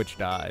 and Twitch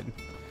died.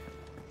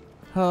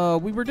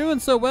 We were doing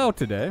so well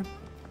today.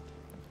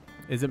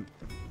 Is it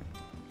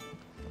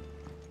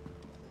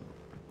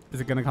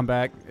gonna come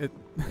back?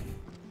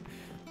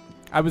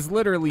 I was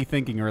literally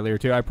thinking earlier,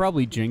 too. I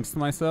probably jinxed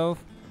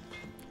myself.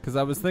 Because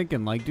I was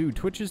thinking, like, dude,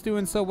 Twitch is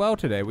doing so well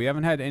today. We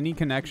haven't had any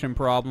connection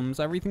problems.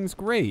 Everything's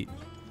great.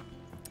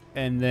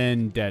 And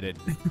then dead it.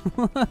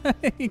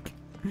 Like,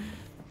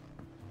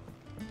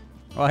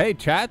 well, hey,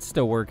 chat's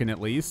still working at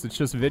least. It's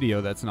just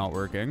video that's not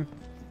working.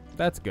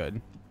 That's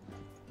good.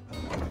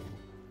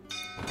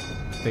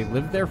 They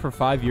lived there for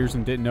 5 years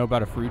and didn't know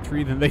about a fruit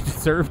tree, then they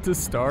deserve to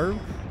starve?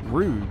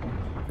 Rude.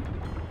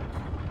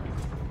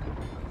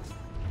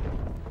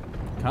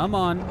 Come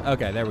on.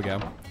 Okay, there we go.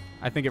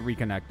 I think it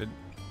reconnected.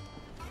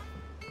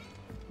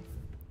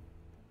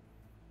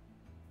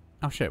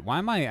 Oh, shit. Why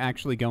am I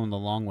actually going the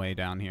long way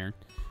down here?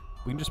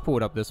 We can just pull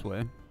it up this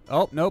way.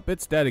 Oh, nope.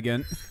 It's dead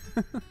again.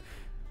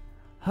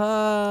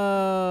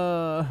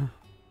 I'll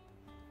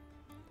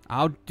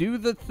do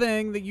the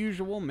thing, the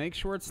usual. Make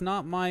sure it's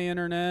not my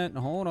internet.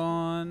 Hold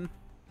on.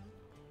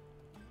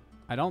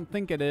 I don't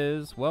think it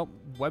is. Well,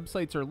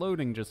 websites are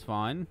loading just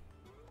fine.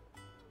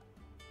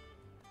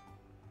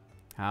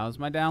 How's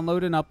my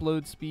download and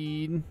upload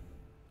speed?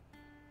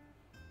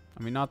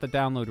 I mean, not the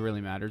download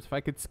really matters. If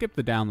I could skip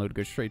the download,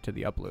 go straight to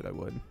the upload, I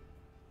would.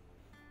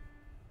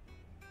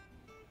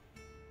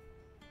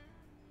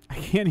 I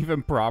can't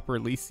even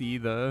properly see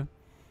the...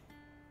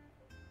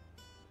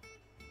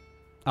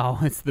 Oh,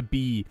 it's the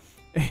B.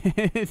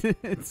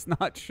 It's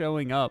not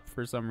showing up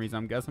for some reason.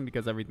 I'm guessing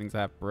because everything's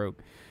half broke.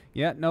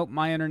 Yeah, nope,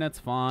 my internet's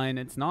fine.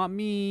 It's not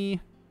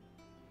me.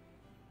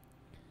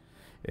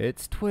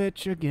 It's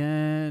Twitch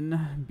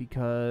again.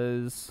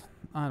 Because,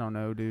 I don't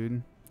know,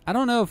 dude. I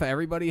don't know if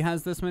everybody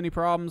has this many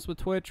problems with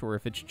Twitch or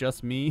if it's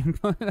just me,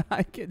 but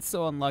I get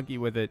so unlucky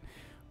with it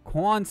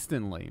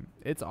constantly.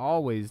 It's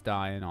always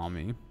dying on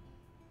me.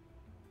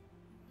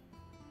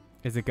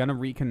 Is it gonna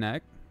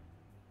reconnect?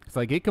 It's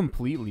like it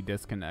completely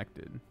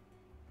disconnected.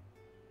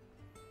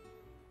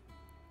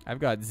 I've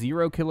got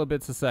 0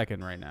 kilobits a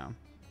second right now.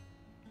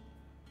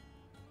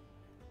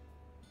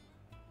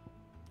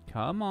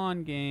 Come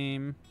on,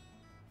 game.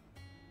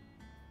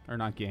 Or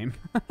not game.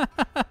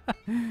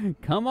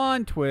 Come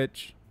on,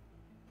 Twitch.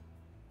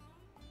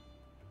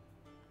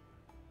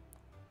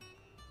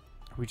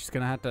 Are we just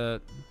gonna have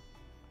to...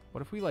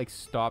 What if we, like,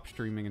 stopped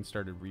streaming and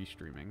started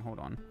restreaming? Hold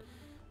on.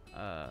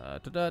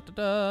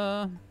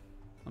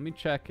 Let me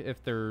check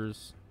if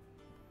there's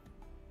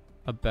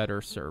a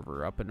better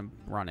server up and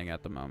running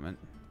at the moment.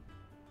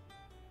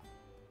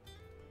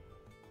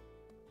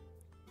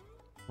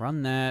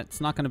 Run that.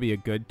 It's not going to be a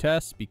good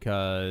test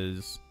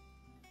because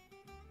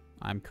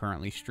I'm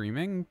currently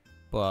streaming,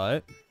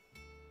 but...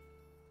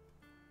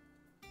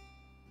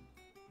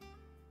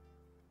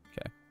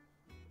 Okay.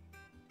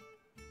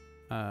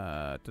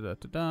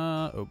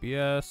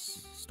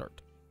 OBS.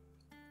 Start.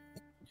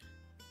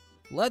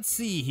 Let's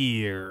see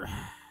here.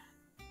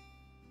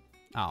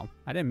 Oh,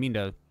 I didn't mean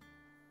to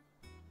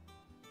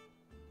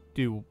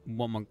do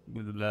one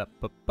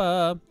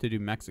to do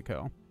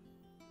Mexico.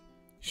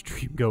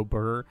 Stream go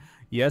burr.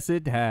 Yes,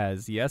 it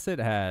has. Yes, it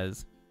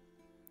has.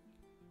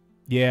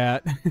 Yeah.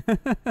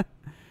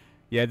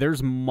 Yeah,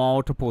 there's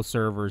multiple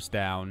servers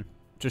down.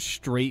 Just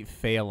straight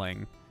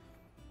failing.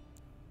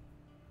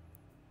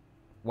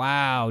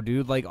 Wow,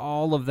 dude. Like,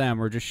 all of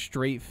them are just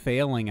straight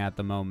failing at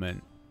the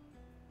moment.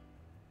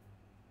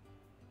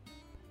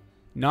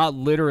 Not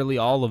literally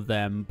all of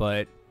them,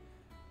 but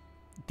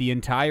the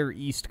entire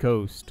East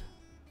Coast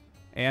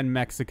and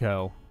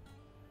Mexico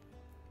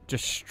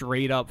just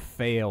straight up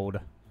failed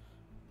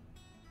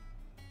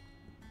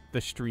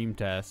the stream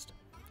test.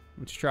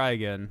 Let's try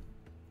again.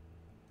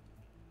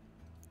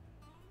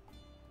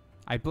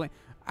 I blame...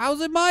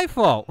 How's it my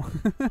fault?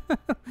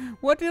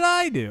 What did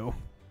I do?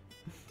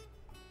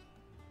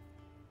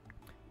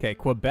 Okay,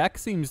 Quebec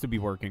seems to be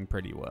working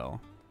pretty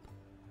well.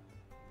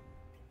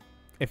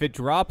 If it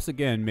drops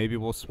again, maybe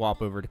we'll swap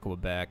over to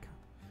Quebec.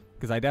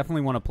 Because I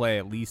definitely want to play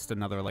at least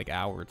another, like,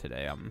 hour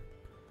today.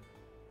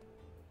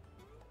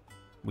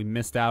 We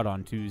missed out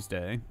on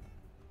Tuesday.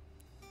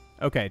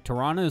 Okay,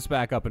 Toronto's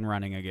back up and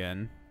running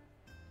again.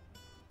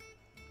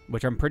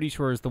 Which I'm pretty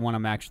sure is the one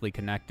I'm actually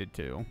connected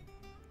to.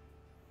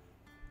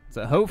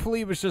 So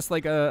hopefully it was just,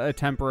 like, a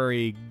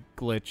temporary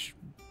glitch.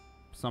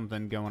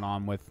 Something going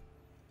on with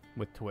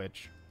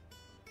Twitch.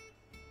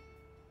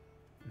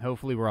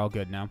 Hopefully we're all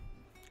good now.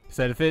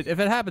 Said if it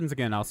happens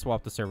again, I'll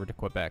swap the server to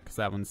Quebec, because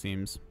that one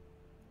seems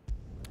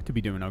to be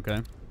doing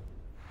okay.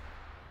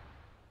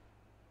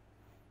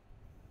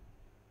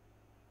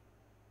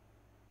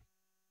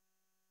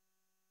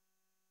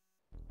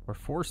 We're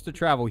forced to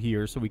travel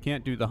here, so we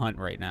can't do the hunt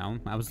right now.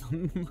 I was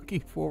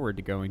looking forward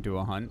to going to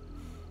a hunt.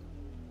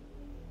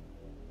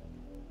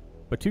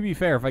 But to be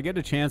fair, if I get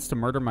a chance to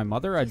murder my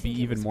mother, I'd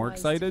be even more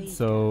excited,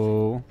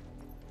 so...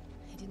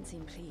 He didn't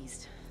seem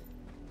pleased.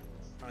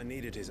 I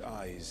needed his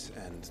eyes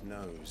and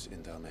nose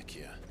in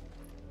Dhalmekia.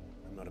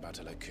 I'm not about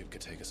to let Kupka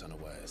take us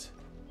unawares.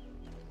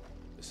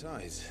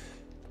 Besides,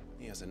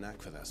 He has a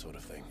knack for that sort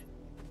of thing.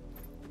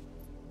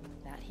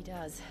 That he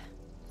does.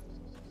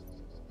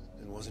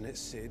 And wasn't it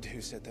Sid who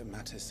said that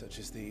matters such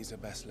as these are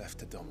best left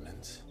to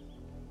dominance?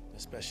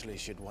 Especially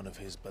should one of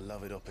his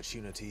beloved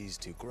opportunities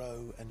to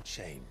grow and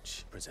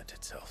change present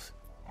itself.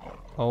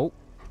 Oh.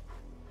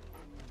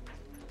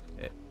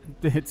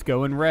 It's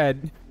going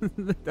red.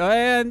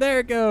 And there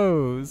it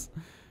goes.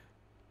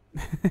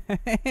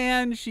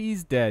 And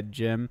she's dead,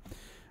 Jim.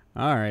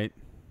 Alright.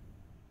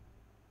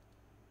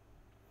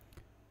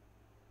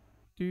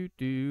 Do.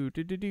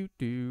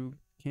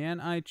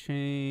 Can I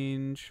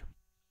change?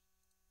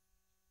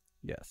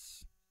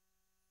 Yes.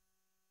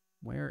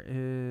 Where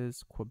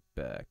is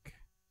Quebec?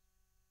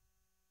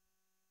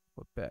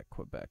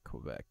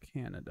 Quebec,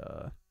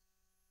 Canada.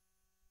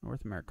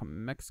 North America,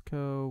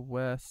 Mexico,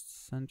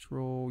 West,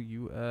 Central,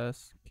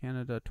 U.S.,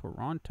 Canada,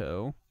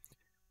 Toronto.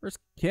 Where's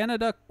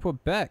Canada,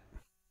 Quebec?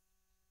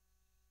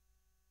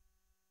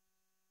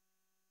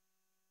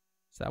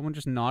 Is that one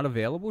just not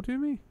available to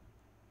me?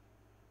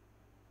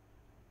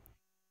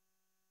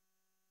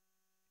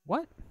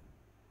 What?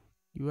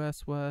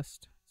 U.S.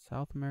 West,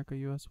 South America,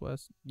 U.S.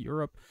 West,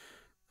 Europe.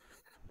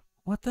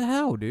 What the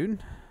hell,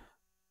 dude?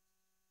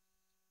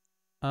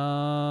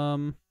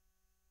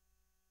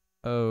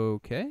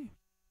 Okay.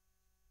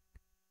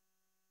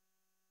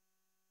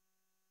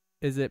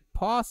 Is it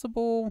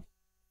possible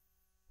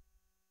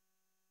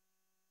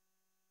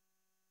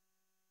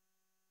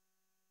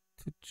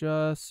to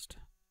just...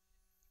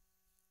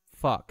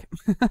 Fuck.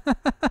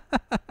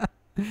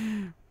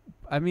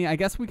 I mean, I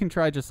guess we can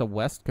try just a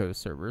West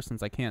Coast server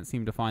since I can't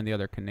seem to find the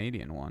other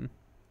Canadian one.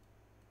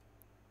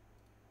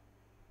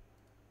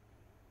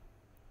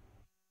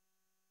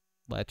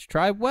 Let's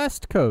try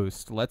West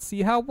Coast. Let's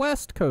see how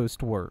West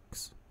Coast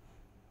works.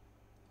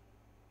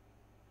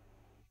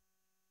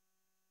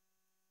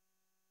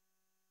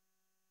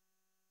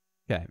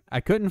 Okay,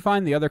 I couldn't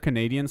find the other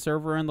Canadian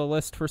server in the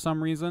list for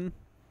some reason,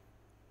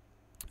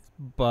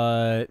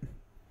 but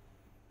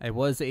I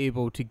was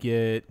able to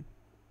get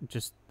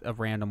just a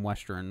random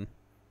Western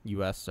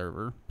US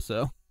server,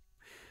 so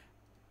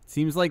it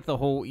seems like the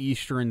whole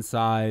eastern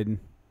side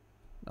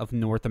of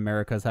North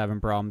America is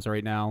having problems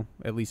right now,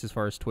 at least as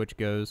far as Twitch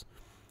goes.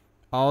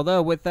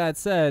 Although, with that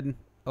said,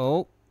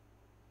 oh,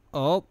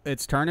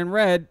 it's turning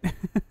red.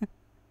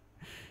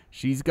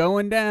 She's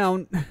going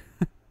down.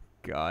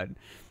 God.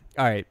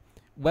 All right.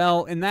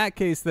 Well, in that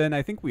case, then,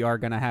 I think we are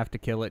going to have to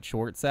kill it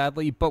short,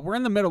 sadly. But we're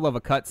in the middle of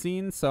a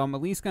cutscene, so I'm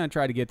at least going to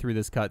try to get through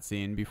this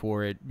cutscene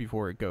before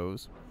it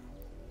goes.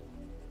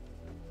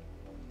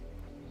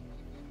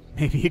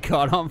 Maybe it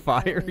caught on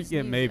fire?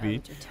 Yeah,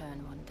 maybe.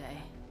 Return one day.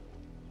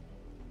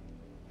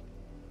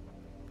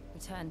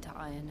 Return to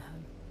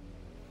Ironhome.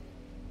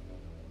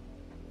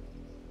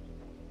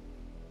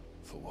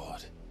 For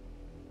what?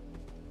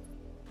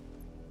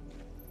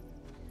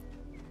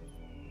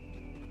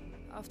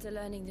 After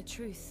learning the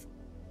truth,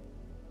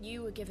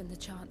 you were given the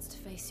chance to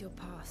face your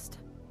past.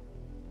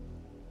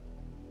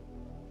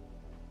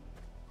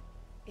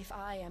 If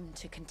I am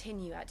to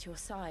continue at your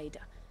side,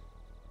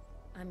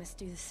 I must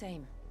do the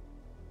same.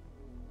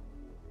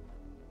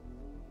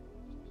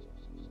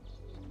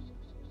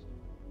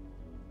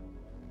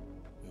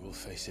 We will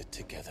face it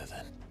together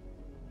then.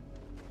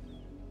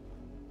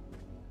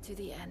 To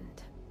the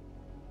end.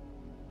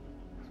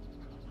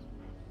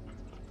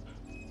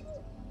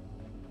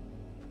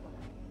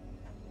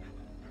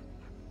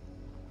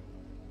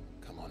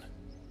 Come on.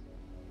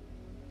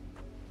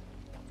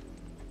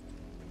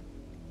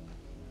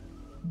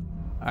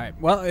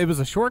 Alright, well, it was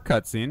a short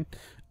cutscene.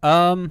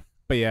 But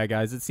yeah,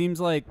 guys, it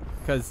seems like,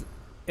 because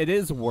it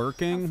is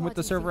working with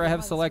the server I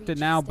have selected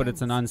now, but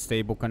it's an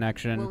unstable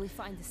connection.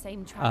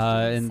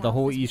 And the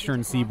whole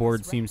eastern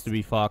seaboard seems to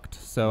be fucked,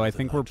 so I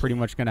think we're pretty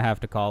much going to have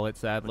to call it,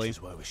 sadly. Which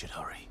is why we should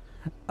hurry.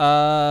 There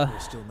are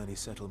still many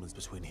settlements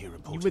between here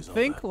and you would Portizova.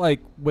 think,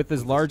 like, with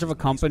as large of a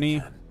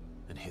company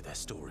and hear their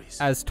stories.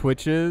 as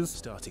Twitch is,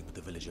 Starting with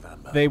the village of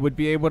Amber. they would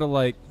be able to,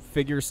 like,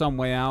 figure some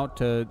way out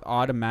to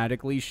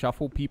automatically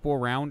shuffle people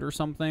around or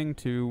something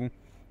to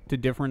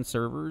different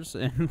servers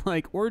and,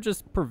 like, or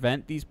just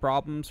prevent these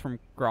problems from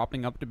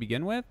cropping up to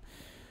begin with.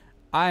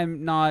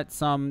 I'm not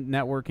some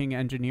networking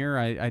engineer.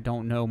 I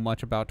don't know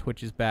much about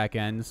Twitch's back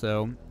end,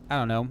 so I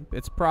don't know.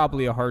 It's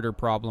probably a harder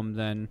problem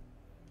than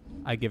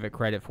I give it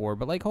credit for.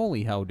 But, like,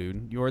 holy hell,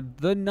 dude. You're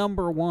the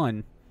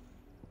 #1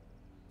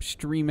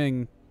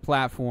 streaming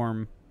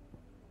platform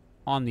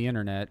on the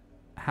internet.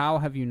 How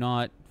have you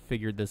not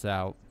figured this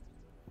out?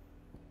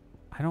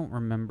 I don't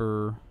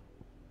remember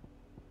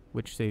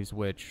which saves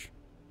which.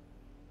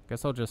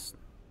 Guess I'll just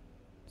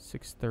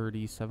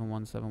 630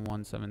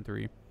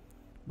 717173.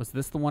 Was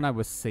this the one I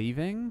was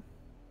saving?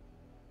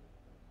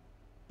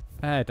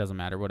 It doesn't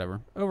matter.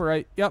 Whatever.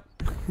 Overwrite. Yep.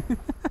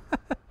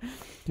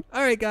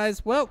 All right,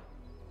 guys. Well,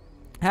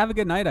 have a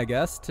good night, I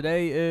guess.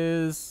 Today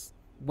is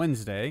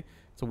Wednesday.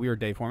 It's a weird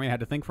day for me. I had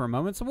to think for a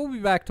moment. So we'll be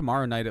back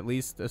tomorrow night at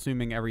least,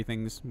 assuming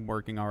everything's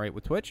working all right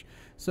with Twitch.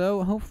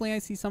 So hopefully I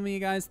see some of you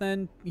guys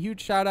then.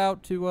 Huge shout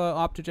out to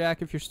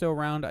Optajack if you're still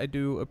around. I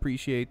do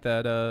appreciate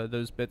that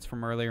those bits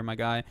from earlier, my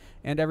guy,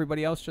 and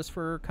everybody else just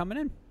for coming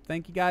in.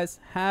 Thank you guys.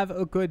 Have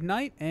a good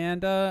night,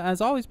 and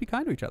as always, be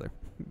kind to each other.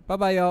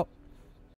 Bye-bye, y'all.